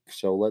all week,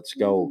 so let's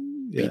go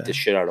beat the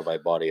shit out of my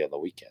body on the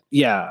weekend.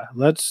 Yeah,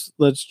 let's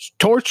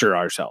torture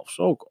ourselves.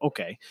 Oh,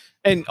 okay.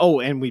 And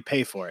we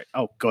pay for it.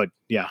 Oh, good.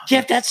 Yeah.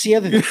 Yeah, that's the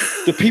other thing.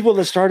 The people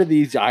that started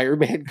these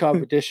Ironman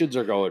competitions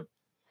are going,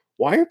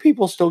 why are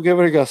people still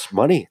giving us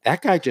money?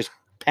 That guy just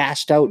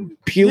passed out and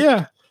puked.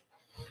 Yeah.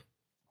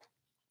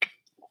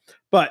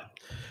 But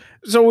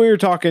so we were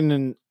talking,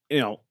 and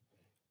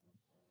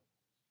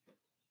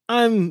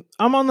I'm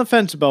on the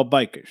fence about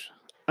bikers.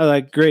 I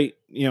like, great,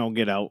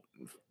 get out,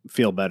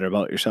 feel better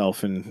about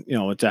yourself, and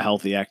it's a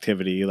healthy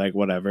activity, like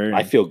whatever.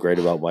 I feel great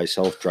about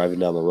myself driving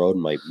down the road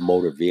in my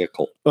motor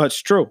vehicle. Well,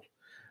 that's true.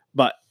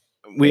 But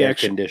Air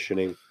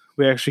conditioning.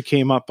 We actually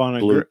came up on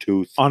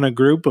Bluetooth on a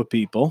group of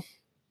people,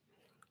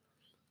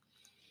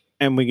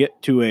 and we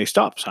get to a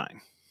stop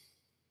sign.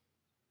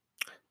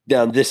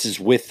 Now, this is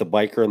with the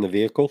biker in the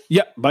vehicle?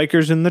 Yep,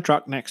 biker's in the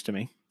truck next to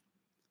me,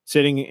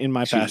 sitting in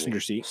my passenger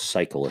seat.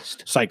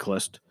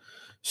 Cyclist.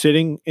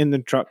 Sitting in the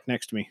truck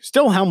next to me.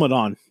 Still helmet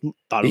on.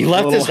 He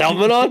left his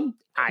helmet on?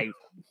 I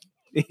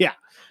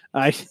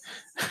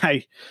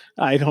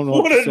don't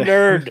know. What a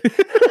nerd.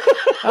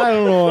 I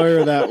don't know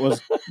where that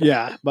was.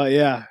 Yeah, but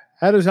yeah.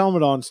 Had his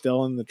helmet on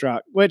still in the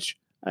truck, which,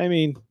 I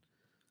mean.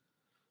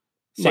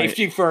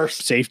 Safety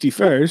first. Safety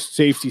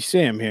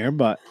Sam here,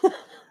 but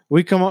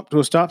we come up to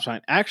a stop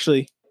sign.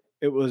 Actually,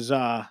 it was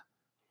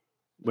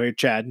where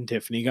Chad and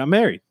Tiffany got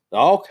married.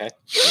 Oh, okay.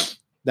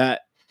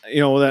 That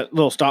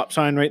little stop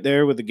sign right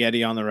there with the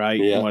Getty on the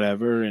right and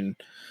whatever, and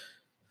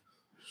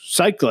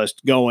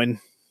cyclist going,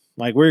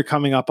 like, we're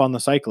coming up on the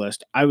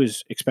cyclist. I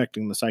was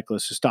expecting the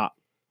cyclist to stop.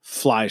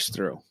 Flies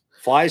through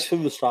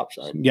the stop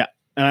sign. Yeah.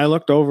 And I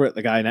looked over at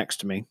the guy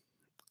next to me,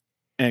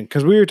 and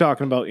because we were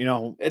talking about,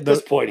 at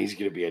this point, he's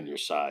going to be on your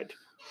side.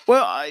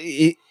 Well,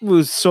 it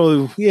was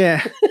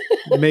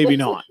maybe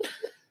not.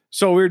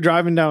 So we were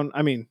driving down.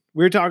 I mean,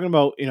 we were talking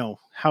about,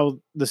 how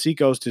the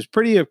Seacoast is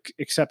pretty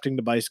accepting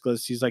to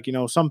bicyclists. He's like,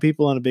 some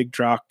people in a big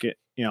truck,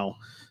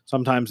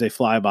 sometimes they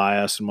fly by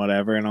us and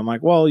whatever. And I'm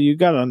like, well, you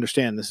got to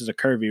understand, this is a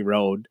curvy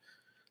road.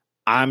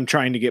 I'm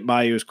trying to get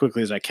by you as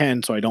quickly as I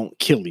can so I don't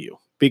kill you.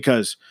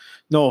 Because,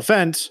 no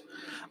offense,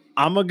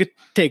 I'm going to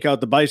take out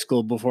the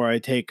bicycle before I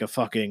take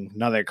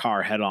another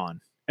car head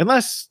on.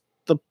 Unless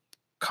the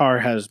car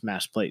has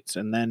mass plates,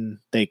 and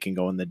then they can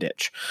go in the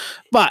ditch.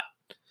 But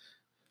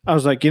I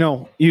was like,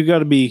 you got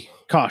to be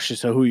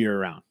cautious of who you're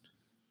around.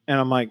 And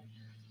I'm like,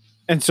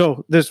 and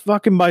so this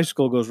fucking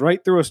bicycle goes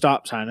right through a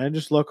stop sign. I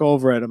just look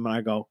over at him and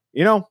I go,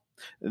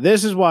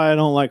 this is why I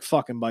don't like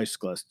fucking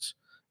bicyclists.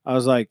 I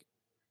was like,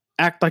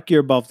 act like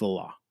you're above the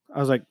law. I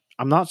was like,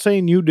 I'm not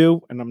saying you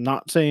do, and I'm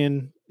not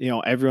saying,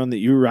 everyone that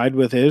you ride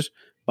with is,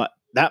 but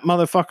that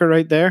motherfucker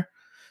right there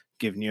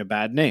giving you a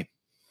bad name.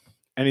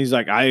 And he's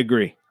like, I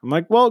agree. I'm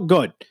like, well,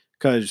 good.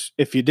 Because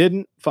if you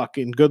didn't,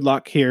 fucking good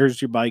luck.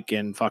 Here's your bike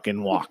and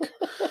fucking walk.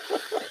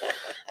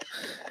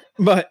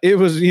 But it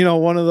was,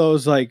 one of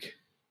those, like,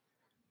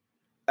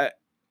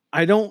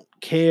 I don't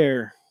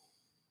care.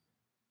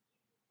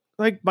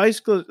 Like,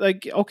 bicycles,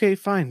 like, okay,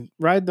 fine.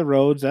 Ride the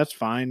roads. That's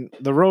fine.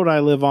 The road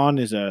I live on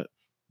is a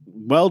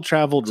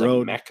well-traveled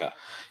road. A mecca.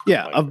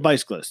 Yeah, of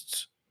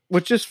bicyclists,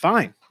 which is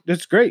fine.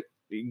 It's great.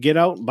 Get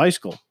out and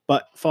bicycle,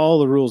 but follow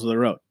the rules of the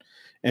road.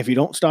 And if you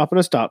don't stop at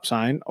a stop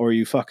sign, or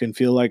you fucking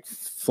feel like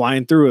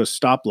flying through a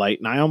stoplight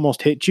and I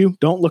almost hit you,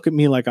 don't look at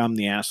me like I'm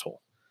the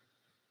asshole.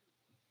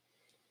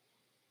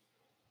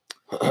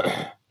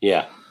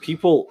 Yeah.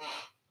 People,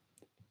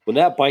 when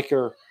that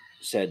biker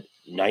said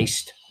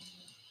nice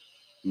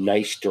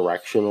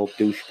directional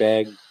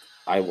douchebag,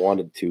 I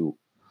wanted to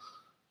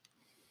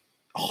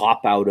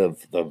hop out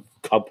of the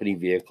company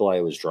vehicle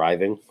I was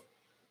driving.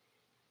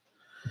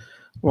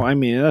 Well, I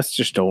mean, that's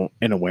just an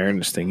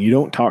awareness thing. You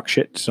don't talk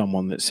shit to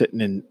someone that's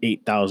sitting in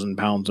 8,000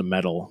 pounds of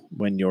metal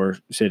when you're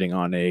sitting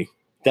on a...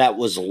 That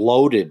was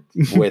loaded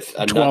with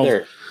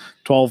another...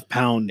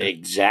 12-pound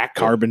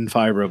carbon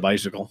fiber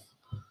bicycle.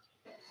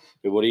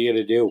 What are you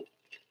going to do?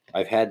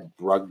 I've had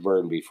rug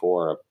burn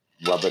before. A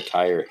rubber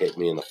tire hit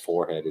me in the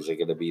forehead. Is it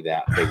going to be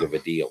that big of a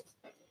deal?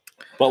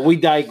 But we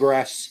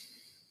digress.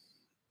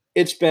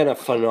 It's been a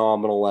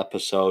phenomenal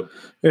episode.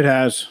 It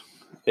has.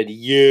 Been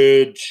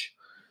huge.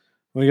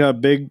 We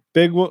got big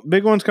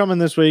ones coming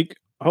this week.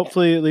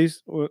 Hopefully, at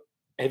least.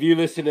 Have you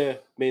listened to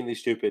Mainly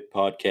Stupid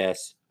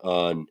podcasts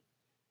on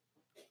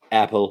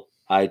Apple,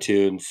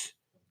 iTunes,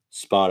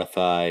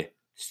 Spotify,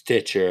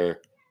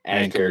 Stitcher,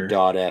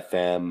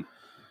 Anchor.fm?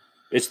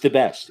 It's the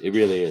best. It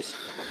really is.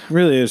 It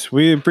really is.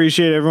 We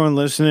appreciate everyone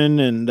listening,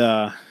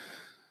 and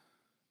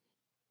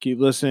keep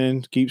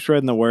listening. Keep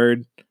spreading the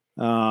word.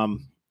 We're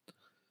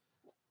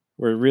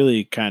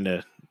really kind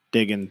of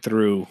digging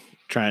through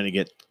trying to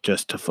get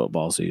just to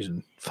football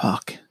season.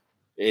 Fuck.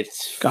 It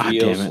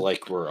feels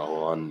like we're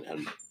on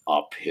an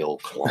uphill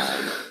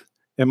climb.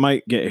 It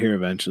might get here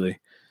eventually.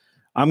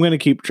 I'm going to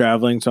keep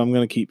traveling, so I'm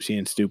going to keep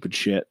seeing stupid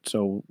shit.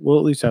 So we'll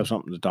at least have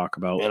something to talk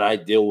about. And I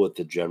deal with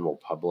the general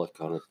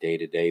public on a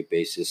day-to-day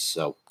basis,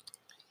 so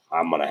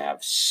I'm going to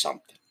have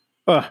something.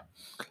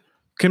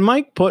 Can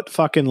Mike put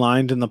fucking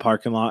lines in the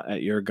parking lot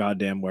at your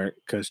goddamn work?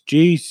 Because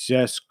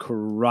Jesus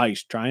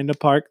Christ, trying to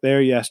park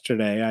there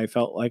yesterday, I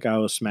felt like I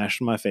was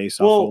smashing my face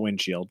off a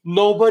windshield.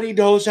 Nobody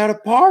knows how to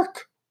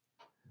park.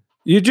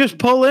 You just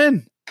pull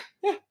in.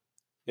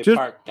 They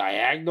park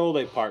diagonal.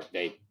 They park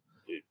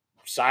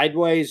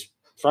sideways,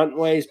 front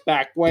ways,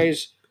 back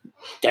ways.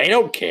 They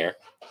don't care.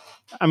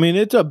 I mean,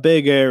 it's a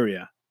big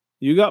area.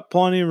 You got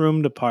plenty of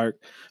room to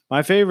park.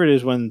 My favorite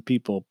is when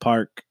people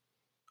park.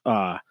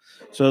 So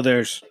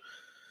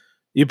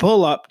you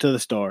pull up to the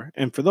store,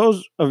 and for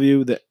those of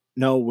you that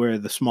know where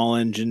the small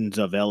engines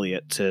of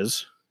Elliott's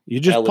is,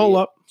 you just pull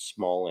up.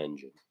 Small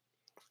engine.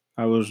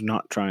 I was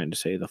not trying to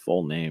say the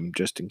full name,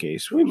 just in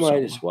case. We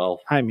might as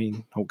well. I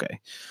mean, okay.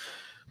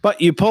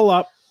 But you pull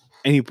up,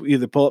 and you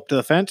either pull up to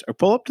the fence or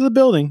pull up to the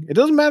building. It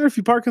doesn't matter if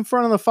you park in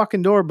front of the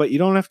fucking door, but you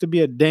don't have to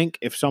be a dink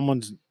if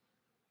someone's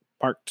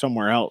parked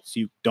somewhere else.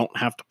 You don't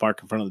have to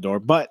park in front of the door.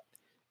 But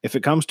if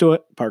it comes to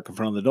it, park in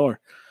front of the door.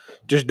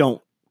 Just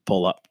don't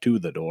pull up to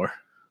the door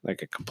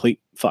like a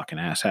complete fucking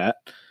asshat.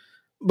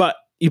 But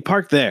you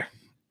park there.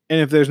 And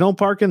if there's no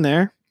parking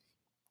there,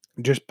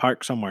 just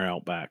park somewhere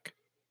out back.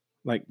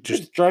 Like,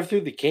 just drive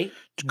through the gate.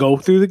 Go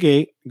through the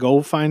gate.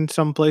 Go find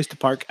some place to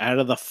park out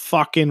of the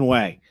fucking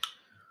way.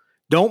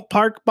 Don't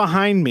park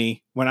behind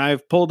me when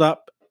I've pulled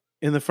up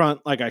in the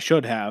front like I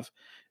should have.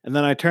 And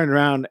then I turn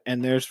around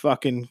and there's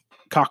fucking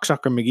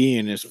cocksucker McGee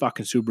in his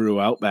fucking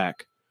Subaru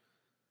Outback.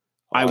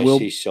 I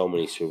see so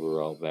many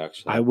Subaru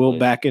Outbacks. I will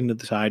back into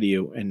the side of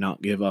you and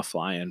not give a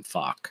flying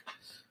fuck.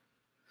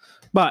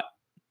 But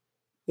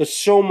there's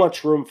so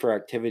much room for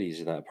activities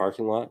in that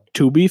parking lot.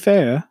 To be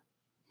fair,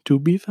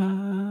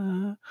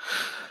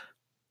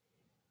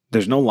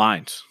 there's no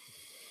lines.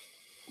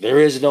 There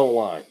is no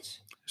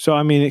lines. So,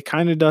 I mean, it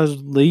kind of does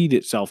lead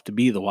itself to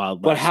be the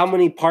Wild West. But how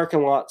many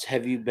parking lots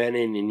have you been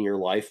in your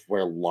life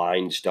where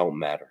lines don't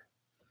matter?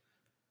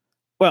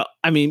 Well,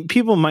 I mean,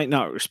 people might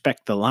not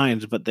respect the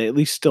lines, but they at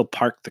least still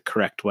park the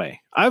correct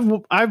way.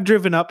 I've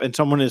driven up and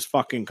someone is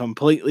fucking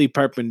completely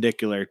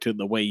perpendicular to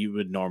the way you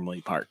would normally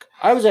park.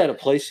 I was at a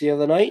place the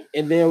other night,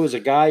 and there was a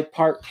guy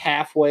parked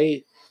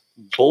halfway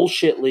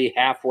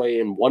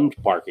in one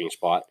parking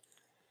spot,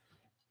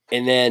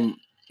 and then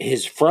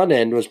his front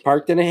end was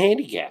parked in a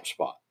handicap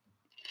spot.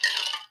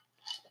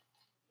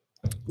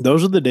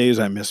 Those are the days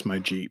I miss my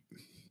Jeep.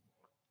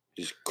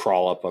 Just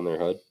crawl up on their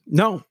hood?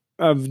 No.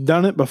 I've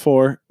done it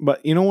before,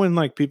 but you know when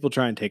like people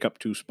try and take up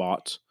two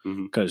spots?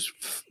 Because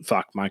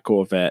fuck, my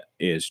Corvette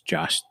is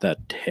just the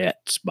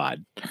tits,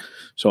 bud.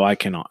 So I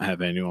cannot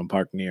have anyone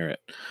park near it.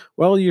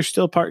 Well, you're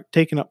still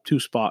taking up two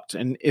spots,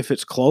 and if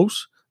it's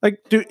close, like,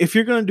 dude, if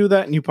you're gonna do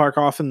that and you park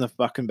off in the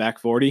fucking back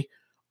 40,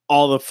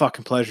 all the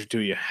fucking pleasure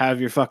to you.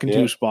 Have your fucking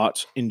two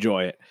spots,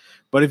 enjoy it.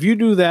 But if you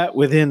do that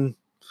within,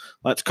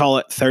 let's call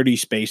it 30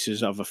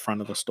 spaces of the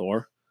front of the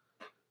store,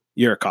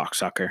 you're a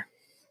cocksucker.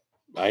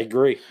 I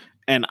agree.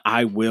 And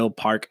I will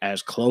park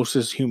as close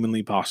as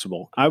humanly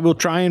possible. I will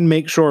try and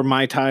make sure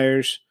my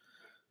tires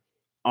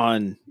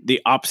on the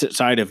opposite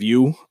side of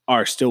you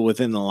are still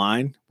within the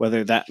line.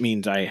 Whether that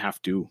means I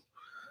have to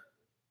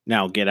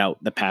now get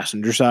out the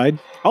passenger side,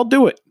 I'll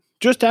do it.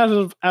 Just out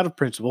of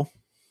principle,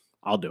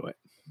 I'll do it.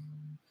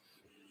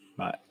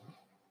 But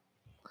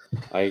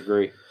I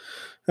agree.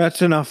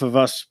 That's enough of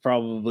us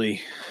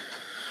probably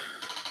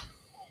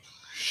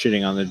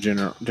shitting on the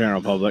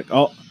general public.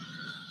 Oh,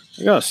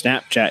 I got a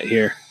Snapchat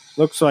here.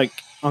 Looks like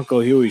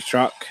Uncle Huey's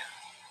truck.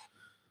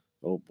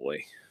 Oh,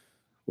 boy.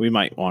 We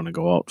might want to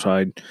go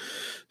outside.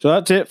 So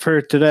that's it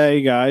for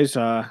today, guys.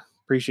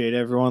 Appreciate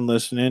everyone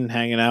listening,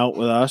 hanging out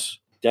with us.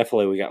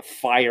 Definitely. We got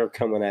fire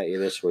coming at you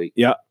this week.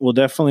 Yeah, we'll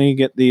definitely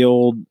get the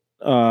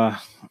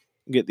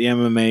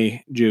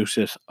MMA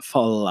juices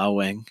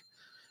flowing.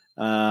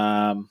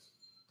 What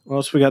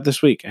else we got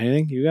this week?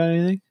 Anything? You got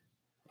anything?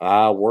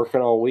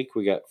 Working all week.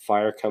 We got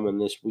fire coming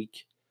this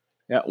week.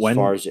 Yeah, as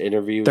far as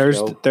interviews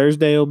go.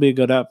 Thursday will be a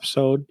good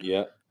episode.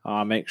 Yeah.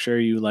 Make sure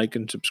you like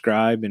and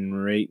subscribe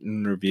and rate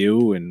and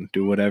review and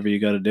do whatever you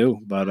got to do.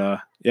 But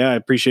yeah, I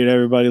appreciate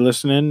everybody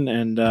listening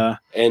and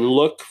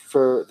look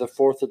for the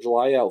 4th of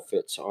July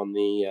outfits on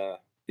the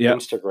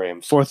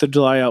Instagrams. 4th of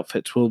July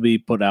outfits will be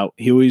put out.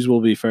 Huey's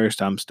will be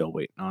first. I'm still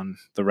waiting on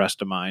the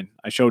rest of mine.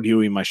 I showed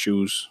Huey my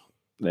shoes.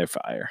 They're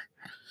fire.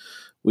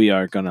 We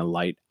are gonna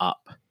light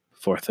up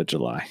 4th of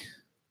July.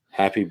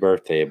 Happy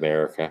birthday,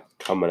 America!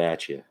 Coming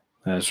at you.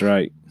 That's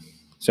right.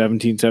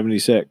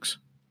 1776.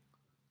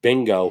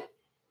 Bingo.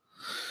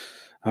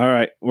 All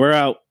right. We're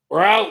out.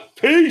 We're out.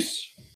 Peace.